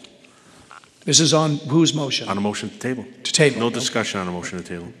 Chairman. please. This is on whose motion? On the motion to table. To table. No discussion on the motion to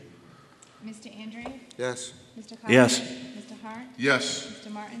table. Mr. Andre? Yes. Mr. Costa? Yes. Mr. Hart? Yes.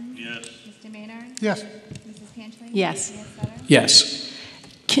 Mr. Martin? Yes. Mr. Maynard? Yes. Mrs. Pantry? Yes. Ms. Sutter? Yes.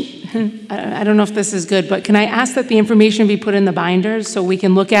 I don't know if this is good, but can I ask that the information be put in the binders so we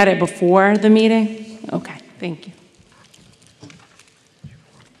can look at it before the meeting? Okay, thank you.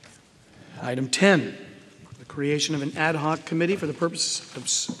 Item 10, the creation of an ad hoc committee for the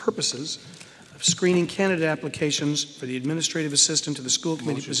purposes of screening candidate applications for the administrative assistant to the school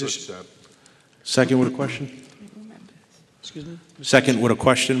committee position. Second with a question? Excuse me? Second with a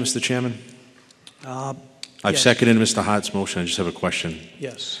question, Mr. Chairman? I've Yes. seconded Mr. Hart's motion. I just have a question.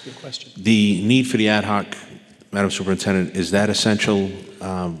 Yes, good question. The need for the ad hoc, Madam Superintendent, is that essential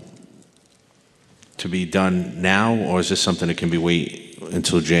to be done now, or is this something that can be wait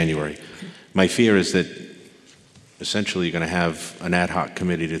until January? My fear is that essentially you're going to have an ad hoc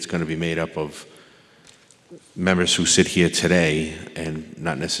committee that's going to be made up of members who sit here today and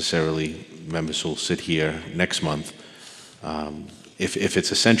not necessarily members who will sit here next month. If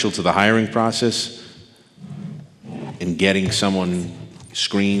it's essential to the hiring process and getting someone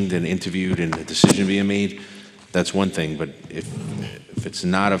screened and interviewed and a decision being made, that's one thing. But if it's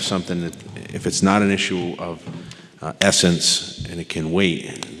not of something that, if it's not an issue of essence and it can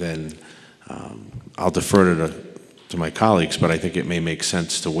wait, then I'll defer to my colleagues, but I think it may make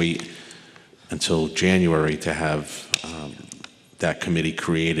sense to wait until January to have that committee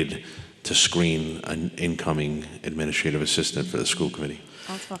created to screen an incoming administrative assistant for the school committee.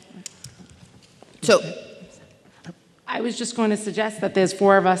 So, I was just going to suggest that there's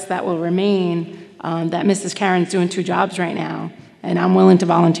 4 of us that will remain, that Mrs. Karen's doing 2 jobs right now, and I'm willing to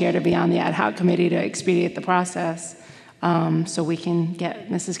volunteer to be on the ad hoc committee to expedite the process, so we can get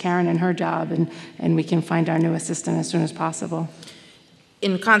Mrs. Karen in her job, and we can find our new assistant as soon as possible.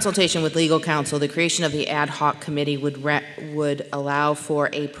 in consultation with legal counsel, the creation of the ad hoc committee would allow for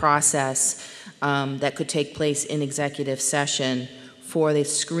a process that could take place in executive session for the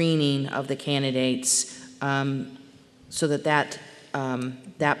screening of the candidates, so that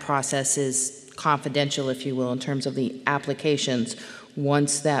process is confidential, if you will, in terms of the applications.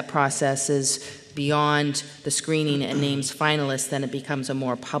 Once that process is beyond the screening and names finalists, then it becomes a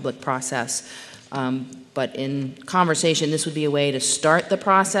more public process. But in conversation, this would be a way to start the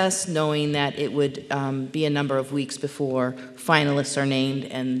process, knowing that it would be a number of weeks before finalists are named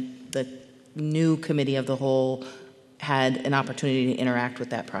and the new committee of the whole had an opportunity to interact with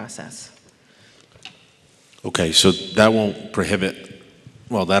that process. Okay, so that won't prohibit,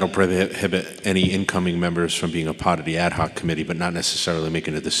 well, that'll prohibit any incoming members from being a part of the ad hoc committee, but not necessarily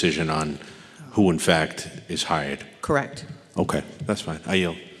making a decision on who, in fact, is hired. Correct. Okay, that's fine. I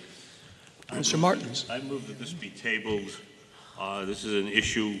yield. Mr. Martins. I move that this be tabled. This is an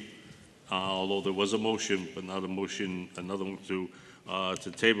issue, although there was a motion, but not a motion, another one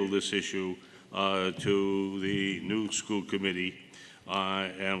to table this issue to the new school committee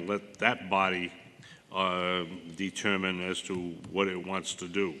and let that body determine as to what it wants to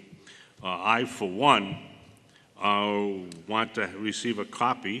do. I, for one, want to receive a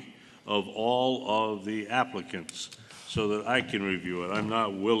copy of all of the applicants so that I can review it. I'm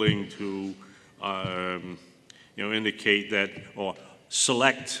not willing to, indicate that or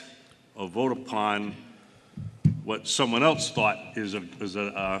select or vote upon what someone else thought is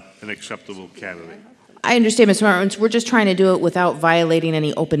an acceptable candidate. I understand, Mr. Martins. We're just trying to do it without violating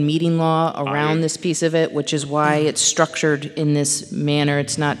any open meeting law around this piece of it, which is why it's structured in this manner.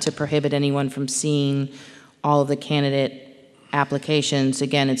 It's not to prohibit anyone from seeing all of the candidate applications.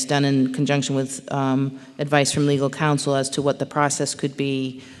 Again, it's done in conjunction with advice from legal counsel as to what the process could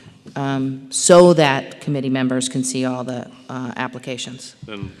be so that committee members can see all the applications.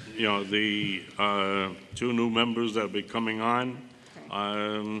 Then, you know, the 2 new members that will be coming on,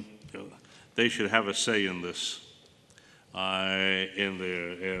 they should have a say in this, in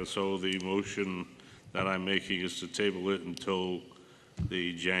there. And so the motion that I'm making is to table it until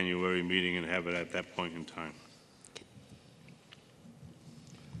the January meeting and have it at that point in time.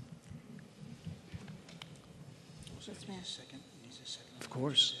 Of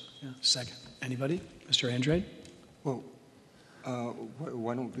course. Yeah. Second. Anybody? Mr. Andrade? Well,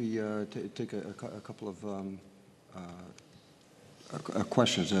 why don't we take a couple of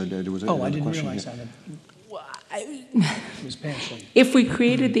questions? There was I didn't question realize here. that. Ms. Panshley. If we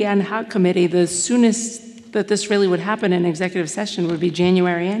created the ad hoc committee, the soonest that this really would happen in executive session would be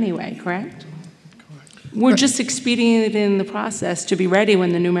January anyway, correct? We're just expediting the process to be ready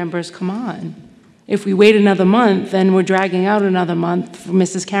when the new members come on. If we wait another month, then we're dragging out another month.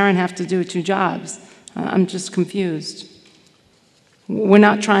 Mrs. Karen have to do 2 jobs. I'm just confused. We're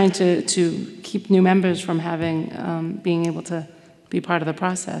not trying to keep new members from having, being able to be part of the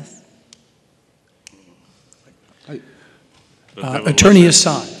process. Attorney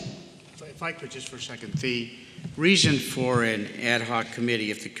Assad. If I could just for a second, the reason for an ad hoc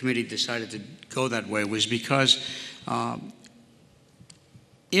committee, if the committee decided to go that way, was because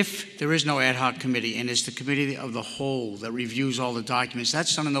if there is no ad hoc committee and it's the committee of the whole that reviews all the documents,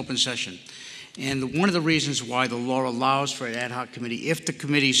 that's done in open session. And one of the reasons why the law allows for an ad hoc committee, if the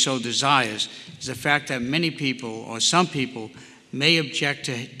committee so desires, is the fact that many people, or some people, may object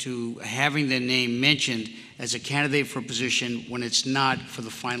to having their name mentioned as a candidate for a position when it's not for the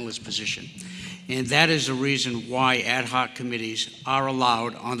finalist position. And that is the reason why ad hoc committees are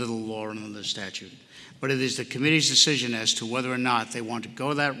allowed under the law and under the statute. But it is the committee's decision as to whether or not they want to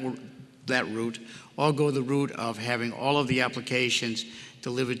go that route or go the route of having all of the applications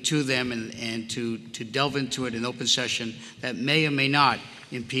delivered to them and to delve into it in open session that may or may not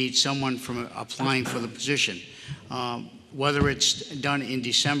impede someone from applying for the position. Whether it's done in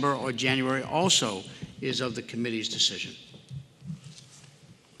December or January also is of the committee's decision.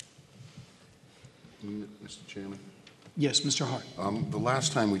 Mr. Chairman? Yes, Mr. Hart. The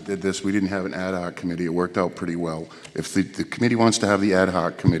last time we did this, we didn't have an ad hoc committee. It worked out pretty well. If the committee wants to have the ad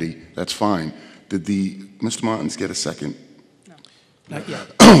hoc committee, that's fine. Did Mr. Martins get a second? No. Not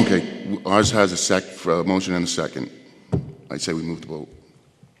yet. Okay. Ours has a motion and a second. I say we move the vote.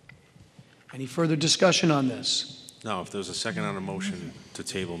 Any further discussion on this? No, if there's a second on a motion to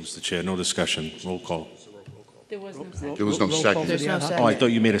table, Mr. Chair, no discussion. Roll call. There was no second. There was no second. There's no second. Oh, I thought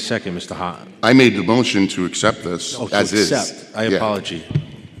you made a second, Mr. Hart. I made the motion to accept this as is. Accept. I Yeah. apologize.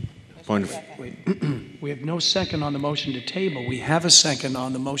 Point of, We have no second on the motion to table. We have a second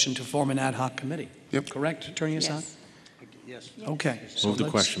on the motion to form an ad hoc committee. Yep. Correct, Attorney Assad? Yes. Okay. So Move the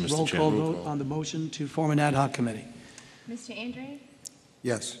let's question, Mr. Chair. Roll call vote on the motion to form an ad hoc committee. Mr. Andrade?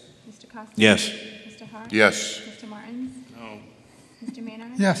 Yes. Mr. Costa? Yes. Mr. Hart? Yes. Mr. Martins? No. Mr.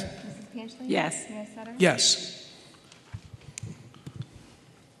 Maynard? Yes. Mrs. Panshley? Yes. Mayor Sutter? Yes.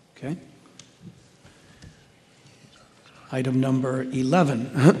 Okay. Item number 11.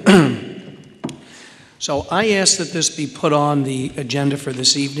 So I ask that this be put on the agenda for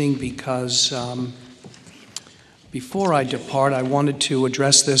this evening because before I depart, I wanted to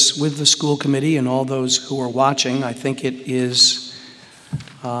address this with the school committee and all those who are watching. I think it is,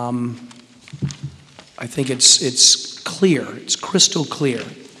 it's clear, it's crystal clear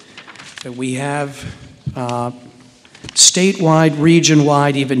that we have statewide,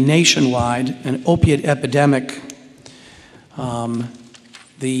 region-wide, even nationwide, an opiate epidemic.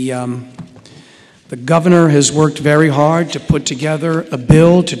 The governor has worked very hard to put together a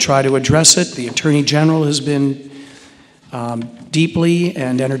bill to try to address it. The Attorney General has been deeply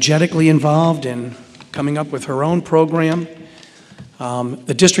and energetically involved in coming up with her own program.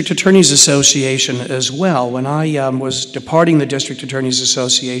 The District Attorneys Association as well. When I was departing the District Attorneys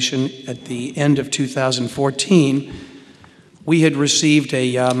Association at the end of 2014, we had received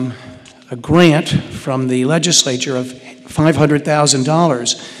a grant from the legislature of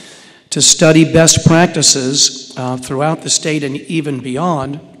 $500,000 to study best practices throughout the state and even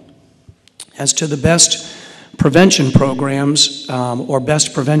beyond as to the best prevention programs or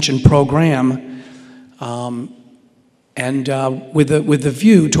best prevention program and with a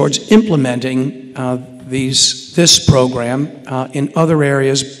view towards implementing this program in other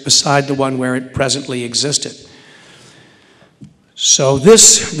areas beside the one where it presently existed. So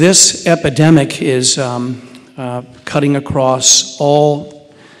this epidemic is cutting across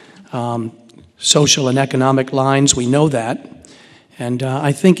all social and economic lines. We know that. And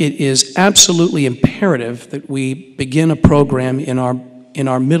I think it is absolutely imperative that we begin a program in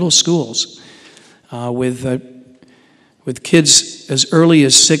our middle schools with kids as early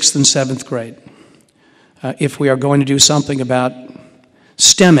as 6th and 7th grade. If we are going to do something about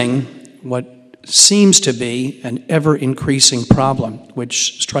stemming what seems to be an ever-increasing problem,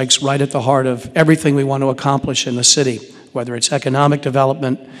 which strikes right at the heart of everything we want to accomplish in the city, whether it's economic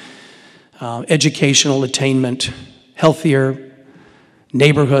development, educational attainment, healthier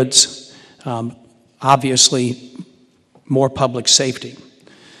neighborhoods, obviously more public safety.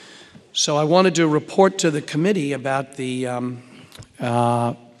 So I wanted to report to the committee about the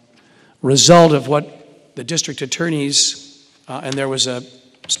result of what the district attorneys, and there was a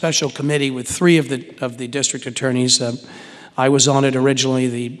special committee with 3 of the district attorneys. I was on it originally,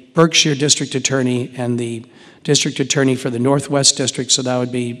 the Berkshire district attorney and the district attorney for the Northwest district, so that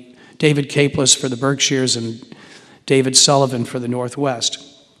would be David Capeless for the Berkshires and David Sullivan for the Northwest.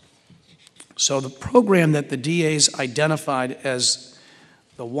 So the program that the DAs identified as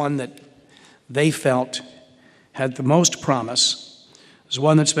the one that they felt had the most promise is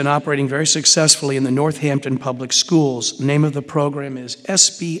one that's been operating very successfully in the Northampton Public Schools. The name of the program is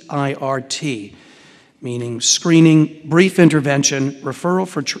SBIRT, meaning Screening, Brief Intervention, Referral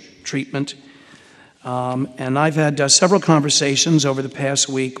for Treatment. And I've had several conversations over the past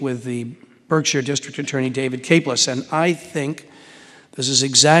week with the Berkshire District Attorney David Capeless, and I think this is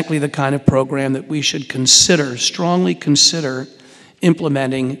exactly the kind of program that we should consider, strongly consider,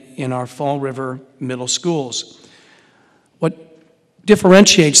 implementing in our Fall River middle schools. What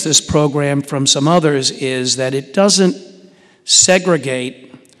differentiates this program from some others is that it doesn't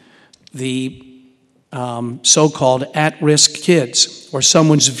segregate the so-called at-risk kids or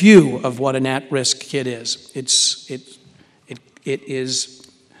someone's view of what an at-risk kid is. It is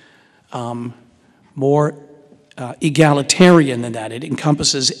more egalitarian than that. It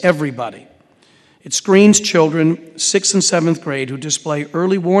encompasses everybody. It screens children 6th and 7th grade who display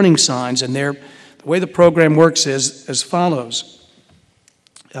early warning signs, and the way the program works is as follows.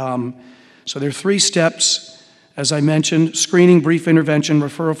 So there are 3 steps, as I mentioned: screening, brief intervention,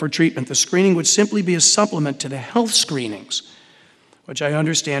 referral for treatment. The screening would simply be a supplement to the health screenings, which I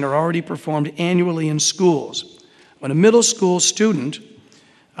understand are already performed annually in schools. When a middle school student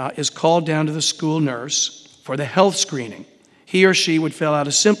is called down to the school nurse for the health screening, he or she would fill out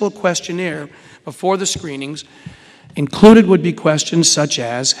a simple questionnaire before the screenings. Included would be questions such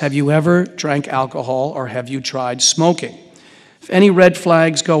as, have you ever drank alcohol or have you tried smoking? If any red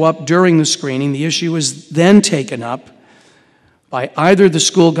flags go up during the screening, the issue is then taken up by either the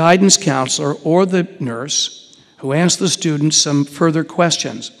school guidance counselor or the nurse, who asks the student some further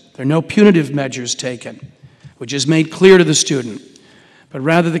questions. There are no punitive measures taken, which is made clear to the student, but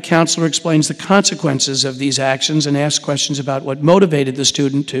rather the counselor explains the consequences of these actions and asks questions about what motivated the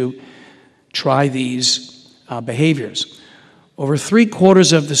student to try these behaviors. Over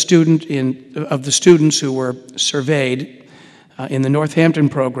 3/4 of the students who were surveyed in the Northampton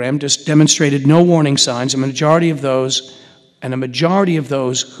program just demonstrated no warning signs. A majority of those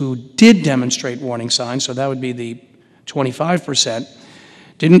who did demonstrate warning signs, so that would be the 25%,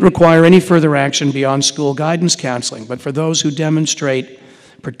 didn't require any further action beyond school guidance counseling. But for those who demonstrate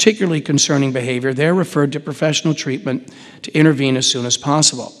particularly concerning behavior, they're referred to professional treatment to intervene as soon as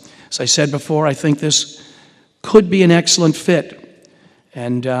possible. As I said before, I think this could be an excellent fit,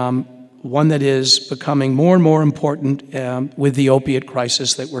 and one that is becoming more and more important with the opiate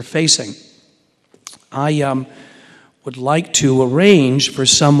crisis that we're facing. I would like to arrange for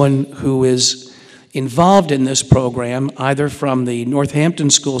someone who is involved in this program, either from the Northampton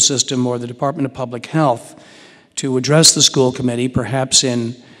school system or the Department of Public Health, to address the school committee, perhaps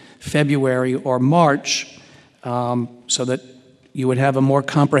in February or March, so that you would have a more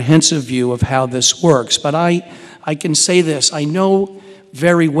comprehensive view of how this works. But I can say this: I know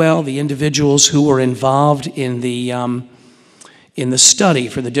very well the individuals who were involved in the study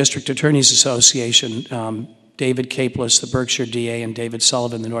for the District Attorneys Association, David Capeless, the Berkshire DA, and David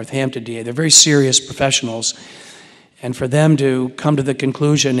Sullivan, the Northampton DA. They're very serious professionals. And for them to come to the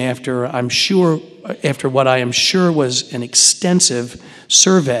conclusion after what I am sure was an extensive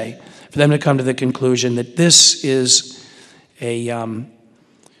survey, for them to come to the conclusion that this is a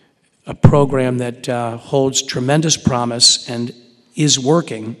program that holds tremendous promise and is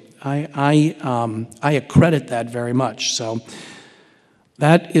working, I accredit that very much. So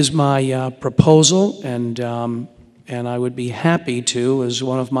That is my proposal, and I would be happy to, as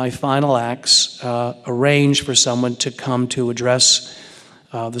one of my final acts, arrange for someone to come to address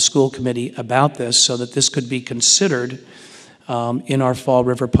the school committee about this so that this could be considered in our Fall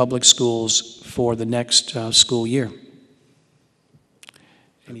River Public Schools for the next school year.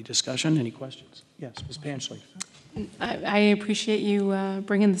 Any discussion? Any questions? Yes, Ms. Panchley. I appreciate you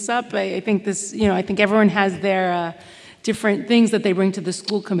bringing this up. I think this, I think everyone has their different things that they bring to the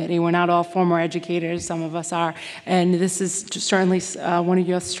school committee. We're not all former educators, some of us are, and this is just certainly one of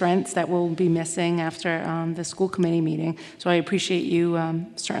your strengths that will be missing after the school committee meeting. So I appreciate you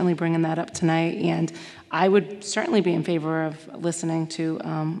certainly bringing that up tonight, and I would certainly be in favor of listening to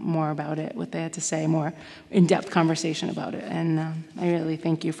more about it, what they had to say, more in-depth conversation about it, and I really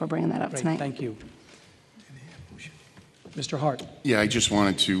thank you for bringing that up Great, tonight. thank you. Mr. Hart. Yeah, I just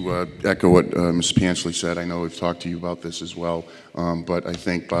wanted to echo what Ms. Panchley said. I know I've talked to you about this as well, but I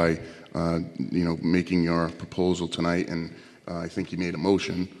think by making your proposal tonight, and I think you made a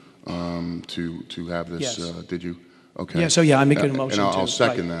motion to have this. Yes. Did you? Okay. Yeah. So yeah, I'm making a motion. And I'll too.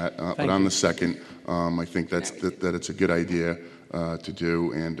 second Right. that. But Thank on you. the second, I think that it's a good idea to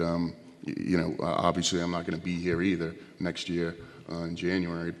do, and obviously I'm not going to be here either next year in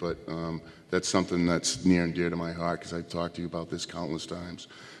January, but. That's something that's near and dear to my heart because I've talked to you about this countless times.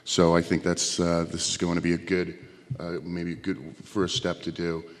 So I think this is going to be a good, maybe a good first step to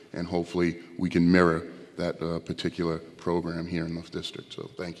do, and hopefully we can mirror that particular program here in the district. So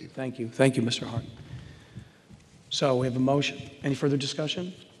thank you. Thank you. Thank you, Mr. Hart. So we have a motion. Any further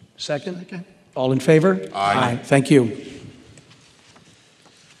discussion? Second? Second. All in favor? Aye. Thank you.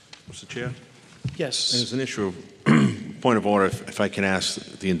 Mr. Chair? Yes. There's an issue of point of order, if I can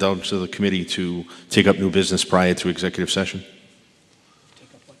ask the indulgence of the committee to take up new business prior to executive session.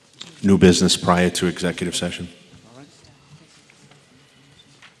 New business prior to executive session. All right.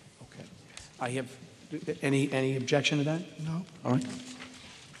 Okay. I have any objection to that? No. All right.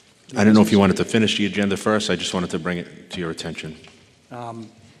 I don't know if you wanted to finish the agenda first. I just wanted to bring it to your attention.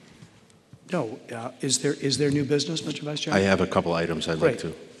 No. Is there new business, Mr. Vice Chairman? I have a couple items I'd like Great. to.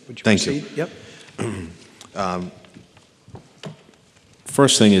 Would you Thank proceed? you. Yep.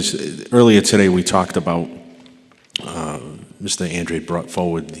 First thing is, earlier today we talked about, Mr. Andre brought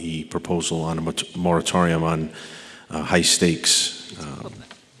forward the proposal on a moratorium on high stakes,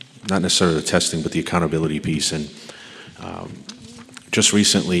 not necessarily the testing, but the accountability piece. And just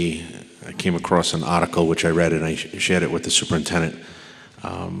recently I came across an article which I read and I shared it with the superintendent.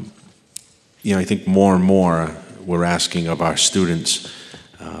 I think more and more we're asking of our students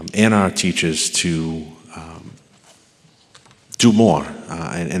and our teachers to do more,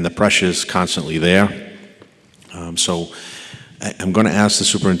 and the pressure is constantly there. So I'm going to ask the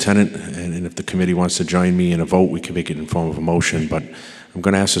superintendent, and if the committee wants to join me in a vote, we can make it in form of a motion, but I'm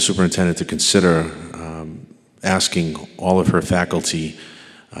going to ask the superintendent to consider asking all of her faculty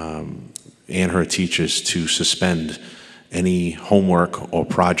and her teachers to suspend any homework or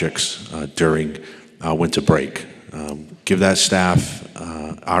projects during winter break. Give that staff,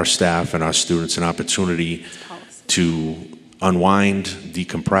 our staff and our students an opportunity to unwind,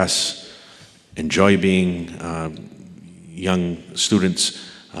 decompress, enjoy being young students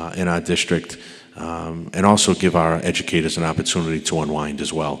in our district, and also give our educators an opportunity to unwind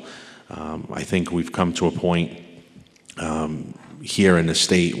as well. I think we've come to a point here in the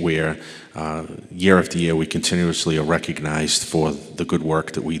state where year after year we continuously are recognized for the good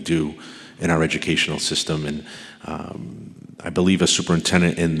work that we do in our educational system. And I believe a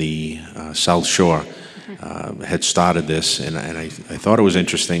superintendent in the South Shore had started this, and I thought it was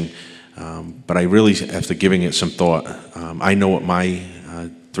interesting, but I really, after giving it some thought, I know what my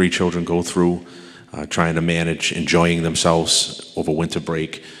 3 children go through trying to manage enjoying themselves over winter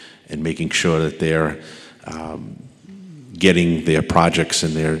break and making sure that they're getting their projects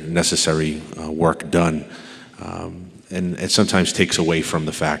and their necessary work done. And it sometimes takes away from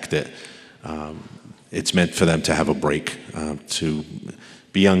the fact that it's meant for them to have a break, to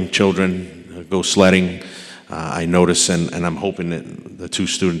be young children, go sledding. I notice, and I'm hoping that the 2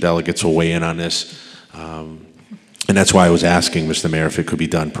 student delegates will weigh in on this. And that's why I was asking, Mr. Mayor, if it could be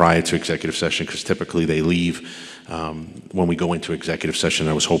done prior to executive session, because typically they leave when we go into executive session.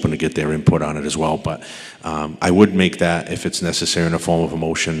 I was hoping to get their input on it as well. But I would make that, if it's necessary, in a form of a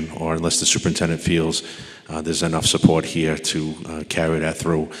motion, or unless the superintendent feels there's enough support here to carry that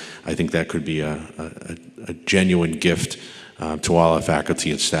through. I think that could be a genuine gift to all our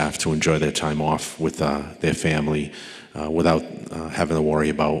faculty and staff to enjoy their time off with their family without having to worry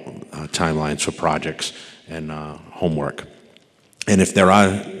about timelines for projects and homework. And if there are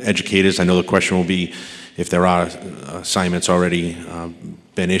educators, I know the question will be, if there are assignments already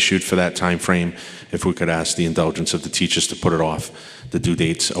been issued for that time frame, if we could ask the indulgence of the teachers to put it off, the due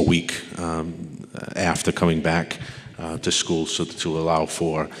dates a week after coming back to school, so to allow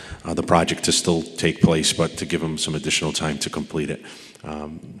for the project to still take place, but to give them some additional time to complete it.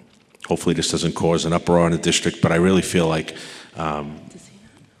 Hopefully this doesn't cause an uproar in the district, but I really feel like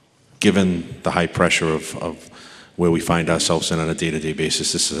given the high pressure of where we find ourselves in on a day-to-day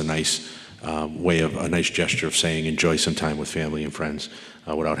basis, this is a nice a nice gesture of saying enjoy some time with family and friends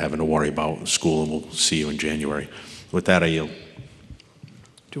without having to worry about school, and we'll see you in January. With that, I yield.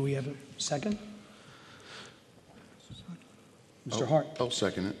 Do we have a second? Mr. Hart. I'll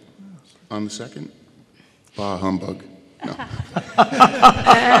second it. On the second? Bah, humbug. No.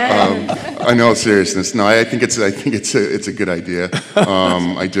 I know, seriousness. No, I think it's a good idea.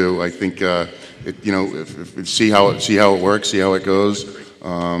 I do. I think if see how it works, see how it goes.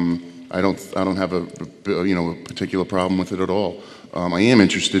 I don't have a particular problem with it at all. I am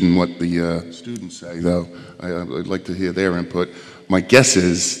interested in what the students say, though. I'd like to hear their input. My guess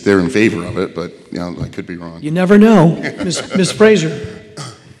is they're in favor of it, but I could be wrong. You never know. Ms. Fraser.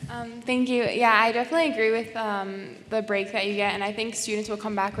 Thank you. Yeah, I definitely agree with the break that you get, and I think students will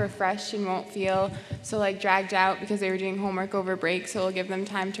come back refreshed and won't feel so dragged out because they were doing homework over break, so it'll give them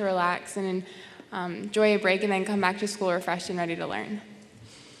time to relax and enjoy a break and then come back to school refreshed and ready to learn.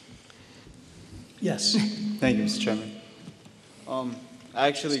 Yes. Thank you, Mr. Chairman. I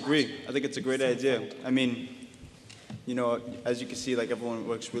actually agree. I think it's a great idea. I mean, as you can see, everyone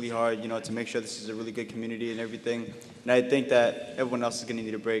works really hard, to make sure this is a really good community and everything. And I think that everyone else is going to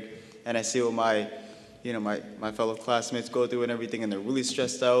need a break. And I see what my fellow classmates go through and everything, and they're really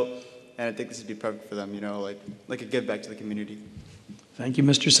stressed out. And I think this would be perfect for them, like a give back to the community. Thank you,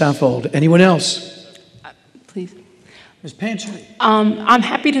 Mr. Saffold. Anyone else? Please. Ms. Pansky. I'm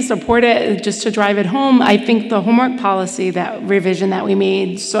happy to support it, just to drive it home. I think the homework policy, that revision that we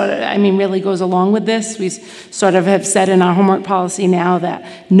made, really goes along with this. We sort of have said in our homework policy now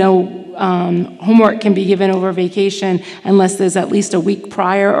that no homework can be given over vacation unless there's at least a week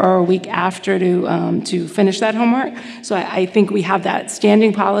prior or a week after to finish that homework. So I think we have that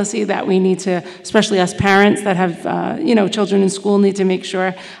standing policy that we need to, especially us parents that have children in school, need to make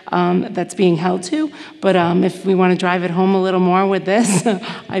sure that's being held to. But if we want to drive it home a little more with this,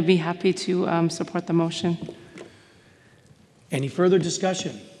 I'd be happy to support the motion. Any further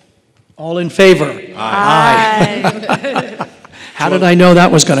discussion? All in favor? Aye. How did I know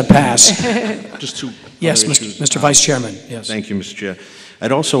that was going to pass? Just two. Yes, Mr. Vice Chairman. Yes. Thank you, Mr. Chair.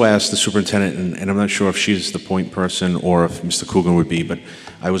 I'd also ask the superintendent, and I'm not sure if she's the point person or if Mr. Coogan would be, but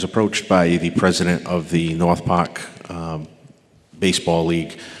I was approached by the president of the North Park Baseball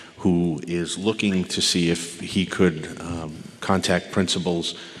League, who is looking to see if he could contact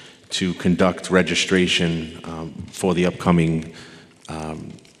principals to conduct registration for the upcoming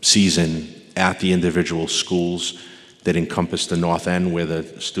season at the individual schools that encompass the north end where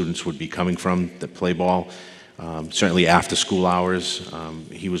the students would be coming from that play ball. Certainly after school hours,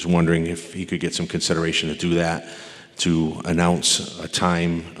 he was wondering if he could get some consideration to do that, to announce a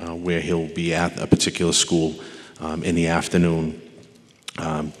time where he'll be at a particular school in the afternoon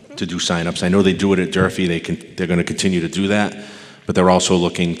to do signups. I know they do it at Durfee. They're going to continue to do that, but they're also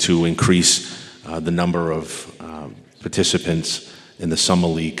looking to increase the number of participants in the summer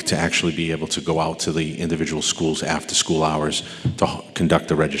league to actually be able to go out to the individual schools after school hours to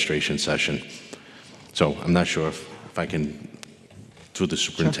conduct a registration session. So I'm not sure if I can, through the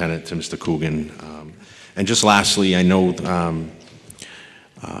superintendent, to Mr. Coogan. And just lastly, I know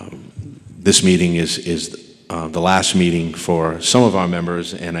this meeting is the last meeting for some of our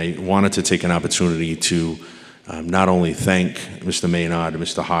members, and I wanted to take an opportunity to not only thank Mr. Maynard,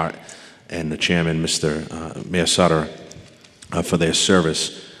 Mr. Hart, and the chairman, Mr. Mayor Sutter, for their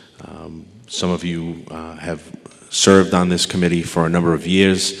service. Some of you have served on this committee for a number of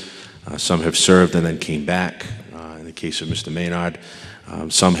years. Some have served and then came back, in the case of Mr. Maynard.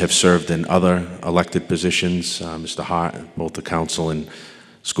 Some have served in other elected positions, Mr. Hart, both the council and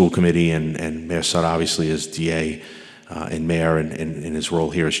school committee, and Mayor Sutter obviously as DA and mayor in his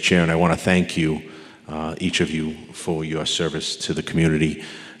role here as chair. And I want to thank you, each of you, for your service to the community,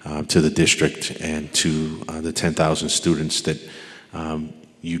 to the district, and to the 10,000 students that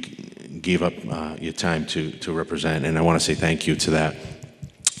you gave up your time to represent. And I want to say thank you to that,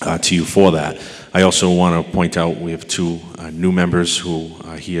 to you for that. I also want to point out we have two new members who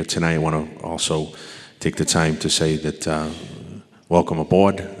are here tonight. I want to also take the time to say that welcome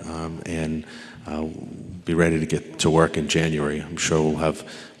aboard, and be ready to get to work in January. I'm sure we'll have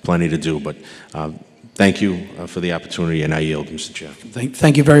plenty to do, but thank you for the opportunity, and I yield, Mr. Chair.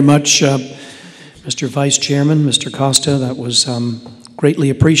 Thank you very much. Mr. Vice Chairman, Mr. Costa. That was greatly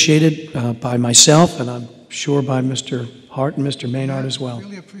appreciated by myself, and I'm sure by Mr. Hart and Mr. Maynard as well.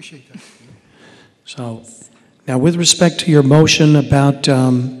 Really appreciate that. So, now with respect to your motion about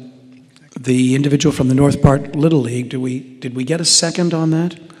the individual from the North Park Little League, did we get a second on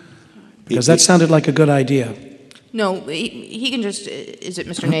that? Because that sounded like a good idea. No, he can just, is it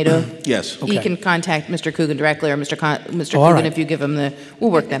Mr. Nato? Yes. He Okay. can contact Mr. Coogan directly, or Mr. Oh, all Coogan right. if you give him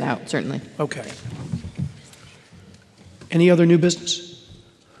we'll work that out, certainly. Okay. Any other new business?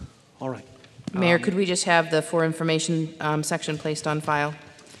 All right. Mayor, could we just have the for information section placed on file?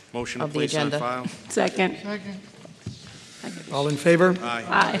 Motion to Of the place on agenda. file. Second. All in favor?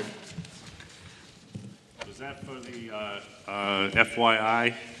 Aye. Was that for the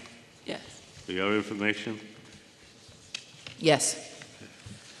FYI, Yes. for your information? Yes.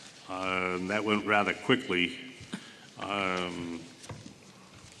 That went rather quickly. Can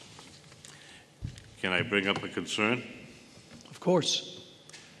I bring up a concern? Of course.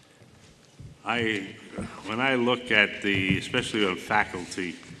 When I look at especially on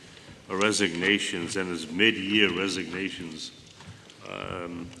faculty resignations and as mid-year resignations,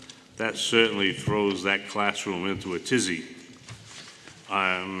 that certainly throws that classroom into a tizzy.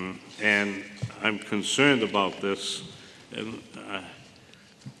 And I'm concerned about this. And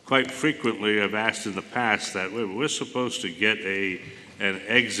quite frequently, I've asked in the past that we're supposed to get an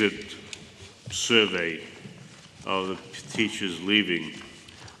exit survey of the teachers leaving,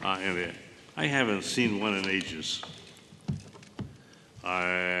 and I haven't seen one in ages.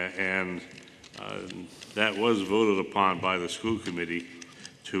 And that was voted upon by the school committee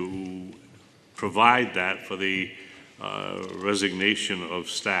to provide that for the resignation of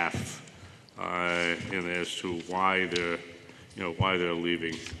staff, and as to why they're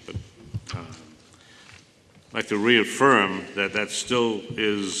leaving. But I'd like to reaffirm that that still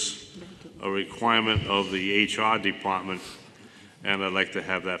is a requirement of the HR department, and I'd like to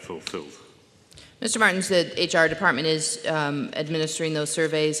have that fulfilled. Mr. Martins, the HR department is administering those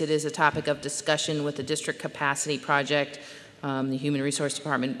surveys. It is a topic of discussion with the district capacity project. The Human Resource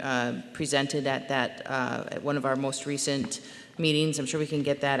Department presented at one of our most recent meetings. I'm sure we can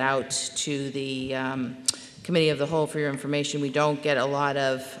get that out to the Committee of the Whole for your information. We don't get a lot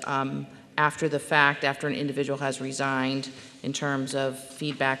of after the fact, after an individual has resigned, in terms of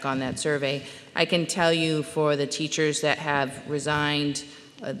feedback on that survey. I can tell you for the teachers that have resigned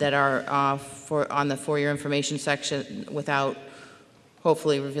that are on the for your information section, without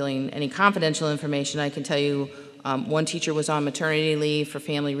hopefully revealing any confidential information, I can tell you one teacher was on maternity leave for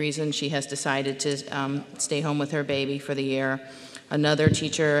family reasons. She has decided to stay home with her baby for the year. Another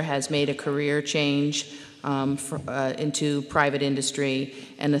teacher has made a career change into private industry,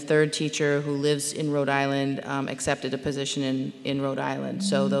 and the third teacher who lives in Rhode Island accepted a position in Rhode Island.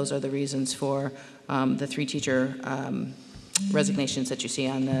 So those are the reasons for the three teacher resignations that you see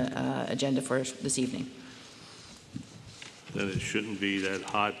on the agenda for this evening. Then it shouldn't be that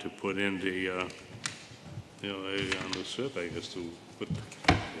hard to put in on the survey as to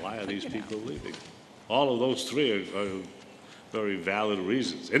why are these people leaving. All of those three are very valid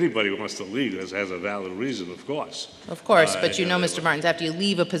reasons. Anybody who wants to leave has a valid reason, of course. Of course, but Mr. Martins, after you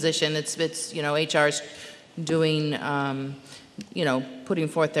leave a position, it's HR's doing, putting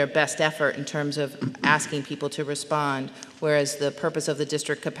forth their best effort in terms of asking people to respond, whereas the purpose of the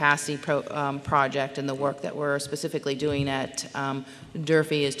district capacity project and the work that we're specifically doing at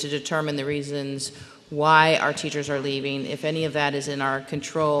Durfee is to determine the reasons why our teachers are leaving. If any of that is in our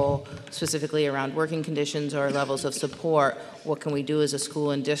control, specifically around working conditions or levels of support, what can we do as a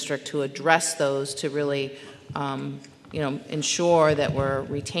school and district to address those, to really, ensure that we're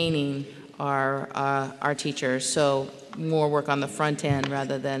retaining our teachers? So more work on the front end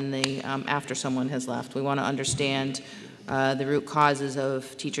rather than the after someone has left. We want to understand the root causes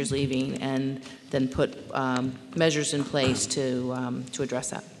of teachers leaving and then put measures in place to address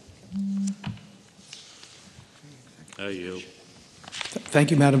that. Thank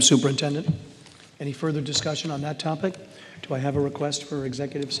you, Madam Superintendent. Any further discussion on that topic? Do I have a request for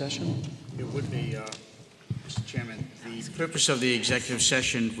executive session? It would be, Mr. Chairman, the purpose of the executive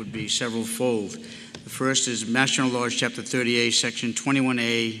session would be several-fold. The first is Mass General Laws, Chapter 38, Section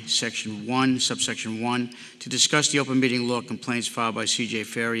 21A, Section 1, Subsection 1, to discuss the open meeting law complaints filed by C.J.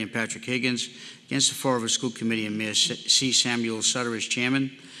 Ferry and Patrick Higgins against the Fall River School Committee and Mayor C. Samuel Sutter as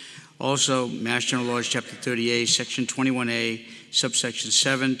chairman. Also, Mass General Laws, Chapter 38, Section 21A, Subsection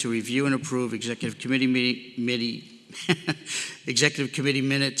 7, to review and approve executive committee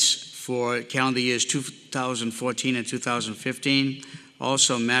minutes for calendar years 2014 and 2015.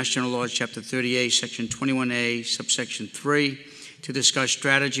 Also, Mass General Laws, Chapter 38, Section 21A, Subsection 3, to discuss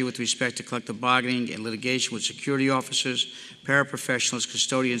strategy with respect to collective bargaining and litigation with security officers, paraprofessionals,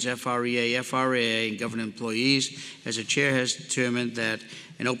 custodians, FREA, FRAA, and government employees, as the chair has determined that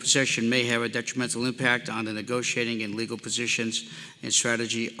an open session may have a detrimental impact on the negotiating and legal positions and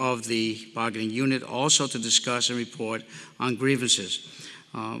strategy of the bargaining unit. Also to discuss and report on grievances.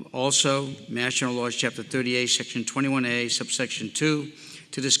 Also, Mass General Laws, Chapter 38, Section 21A, Subsection 2,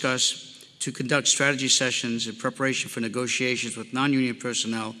 to conduct strategy sessions in preparation for negotiations with non-union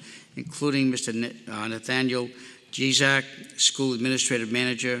personnel, including Mr. Nathaniel Jezak, School Administrative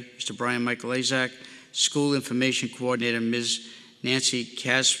Manager, Mr. Brian Michael Azak, School Information Coordinator, Ms. Nancy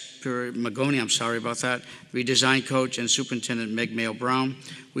Casper Magoni, I'm sorry about that, Redesign Coach, and Superintendent Meg Mayo Brown.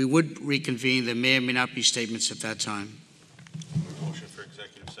 We would reconvene. There may or may not be statements at that time. Motion for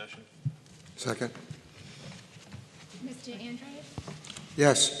executive session? Second. Mr. Andrade?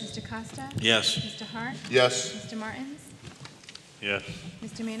 Yes. Mr. Costa? Yes. Mr. Hart? Yes. Mr. Martins? Yes.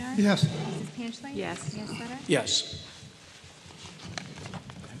 Mr. Maynard? Yes. Mrs. Panchley? Yes. Mayor Sutter? Yes.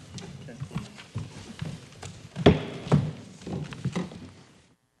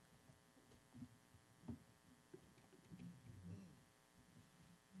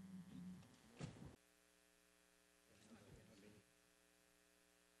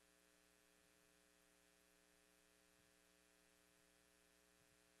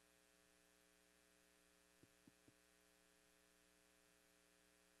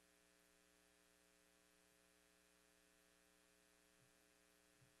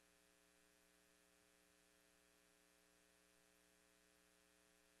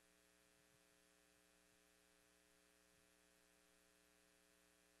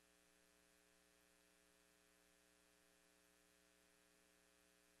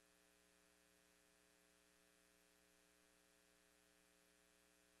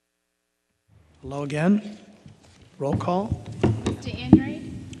 Hello again. Roll call. Mr.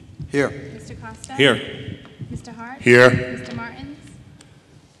 Andrade? Here. Mr. Costa? Here. Mr. Hart? Here. Mr. Martins?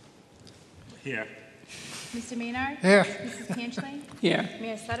 Here. Mr. Maynard? Here. Mrs. Panchley? Here.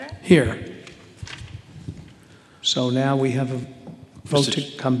 Mayor Sutter? Here. So now we have a vote to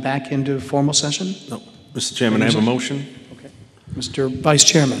come back into formal session. No. Mr. Chairman, I have a motion. Mr. Vice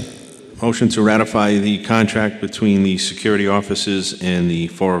Chairman. Motion to ratify the contract between the security offices and the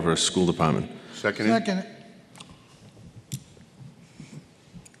Fall River School Department. Second. Second.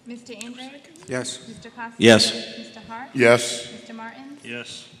 Mr. Andrade? Yes. Mr. Costa? Yes. Mr. Hart? Yes. Mr. Martins?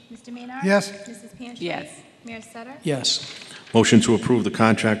 Yes. Mr. Maynard? Yes. Mrs. Panchley? Yes. Mayor Sutter? Yes. Motion to approve the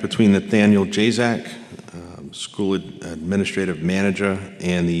contract between Nathaniel Jezak, School Administrative Manager,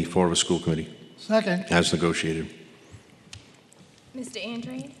 and the Fall River School Committee, Second. as negotiated. Mr.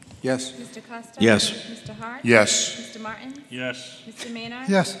 Andrade? Yes. Mr. Costa? Yes. Mr. Hart? Yes. Mr. Martins? Yes. Mr. Maynard?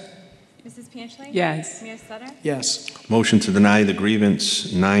 Yes. Mrs. Panchley? Yes. Mayor Sutter? Yes. Motion to deny the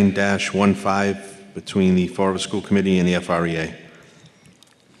grievance 9-15 between the Fall River School Committee and the FREA.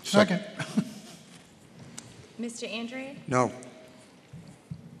 Second. Mr. Andrade? No.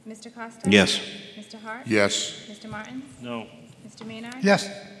 Mr. Costa? Yes. Mr. Hart? Yes. Mr. Martins? No. Mr. Maynard? Yes.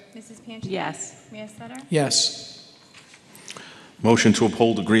 Mrs. Panchley? Yes. Mayor Sutter? Yes. Motion to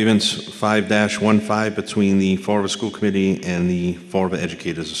uphold the grievance 5-15 between the Fall River School Committee and the Fall River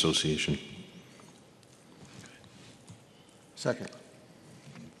Educators Association. Second.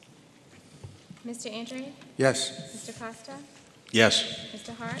 Mr. Andrade? Yes. Mr. Costa? Yes.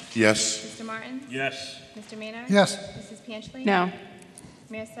 Mr. Hart? Yes. Mr. Martins? Yes. Mr. Maynard? Yes. Mrs. Panchley? No.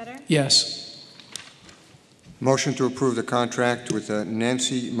 Mayor Sutter? Yes. Motion to approve the contract with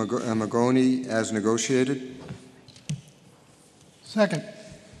Nancy Magoni as negotiated. Second.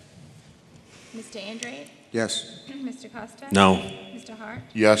 Mr. Andrade? Yes. Mr. Costa? No. Mr. Hart?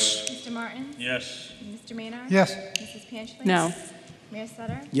 Yes. Mr. Martins? Yes. Mr. Maynard? Yes. Mrs. Panchley? No. Mayor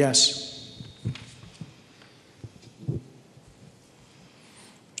Sutter? Yes.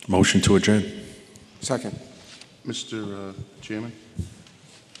 Motion to adjourn. Second. Mr. Chairman,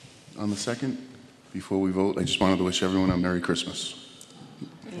 on the second, before we vote, I just wanted to wish everyone a Merry Christmas.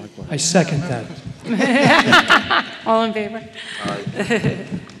 I second that. All in favor? Aye.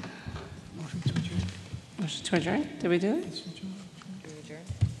 Motion to adjourn? Did we do it?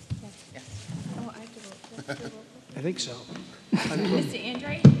 Oh, I have to vote. I think so. Mr.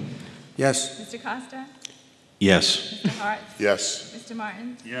 Andrade? Yes. Mr. Costa? Yes. Mr. Hart? Yes. Mr.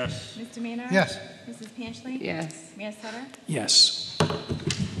 Martins? Yes. Mr. Maynard? Yes. Mrs. Panchley? Yes. Mayor Sutter? Yes.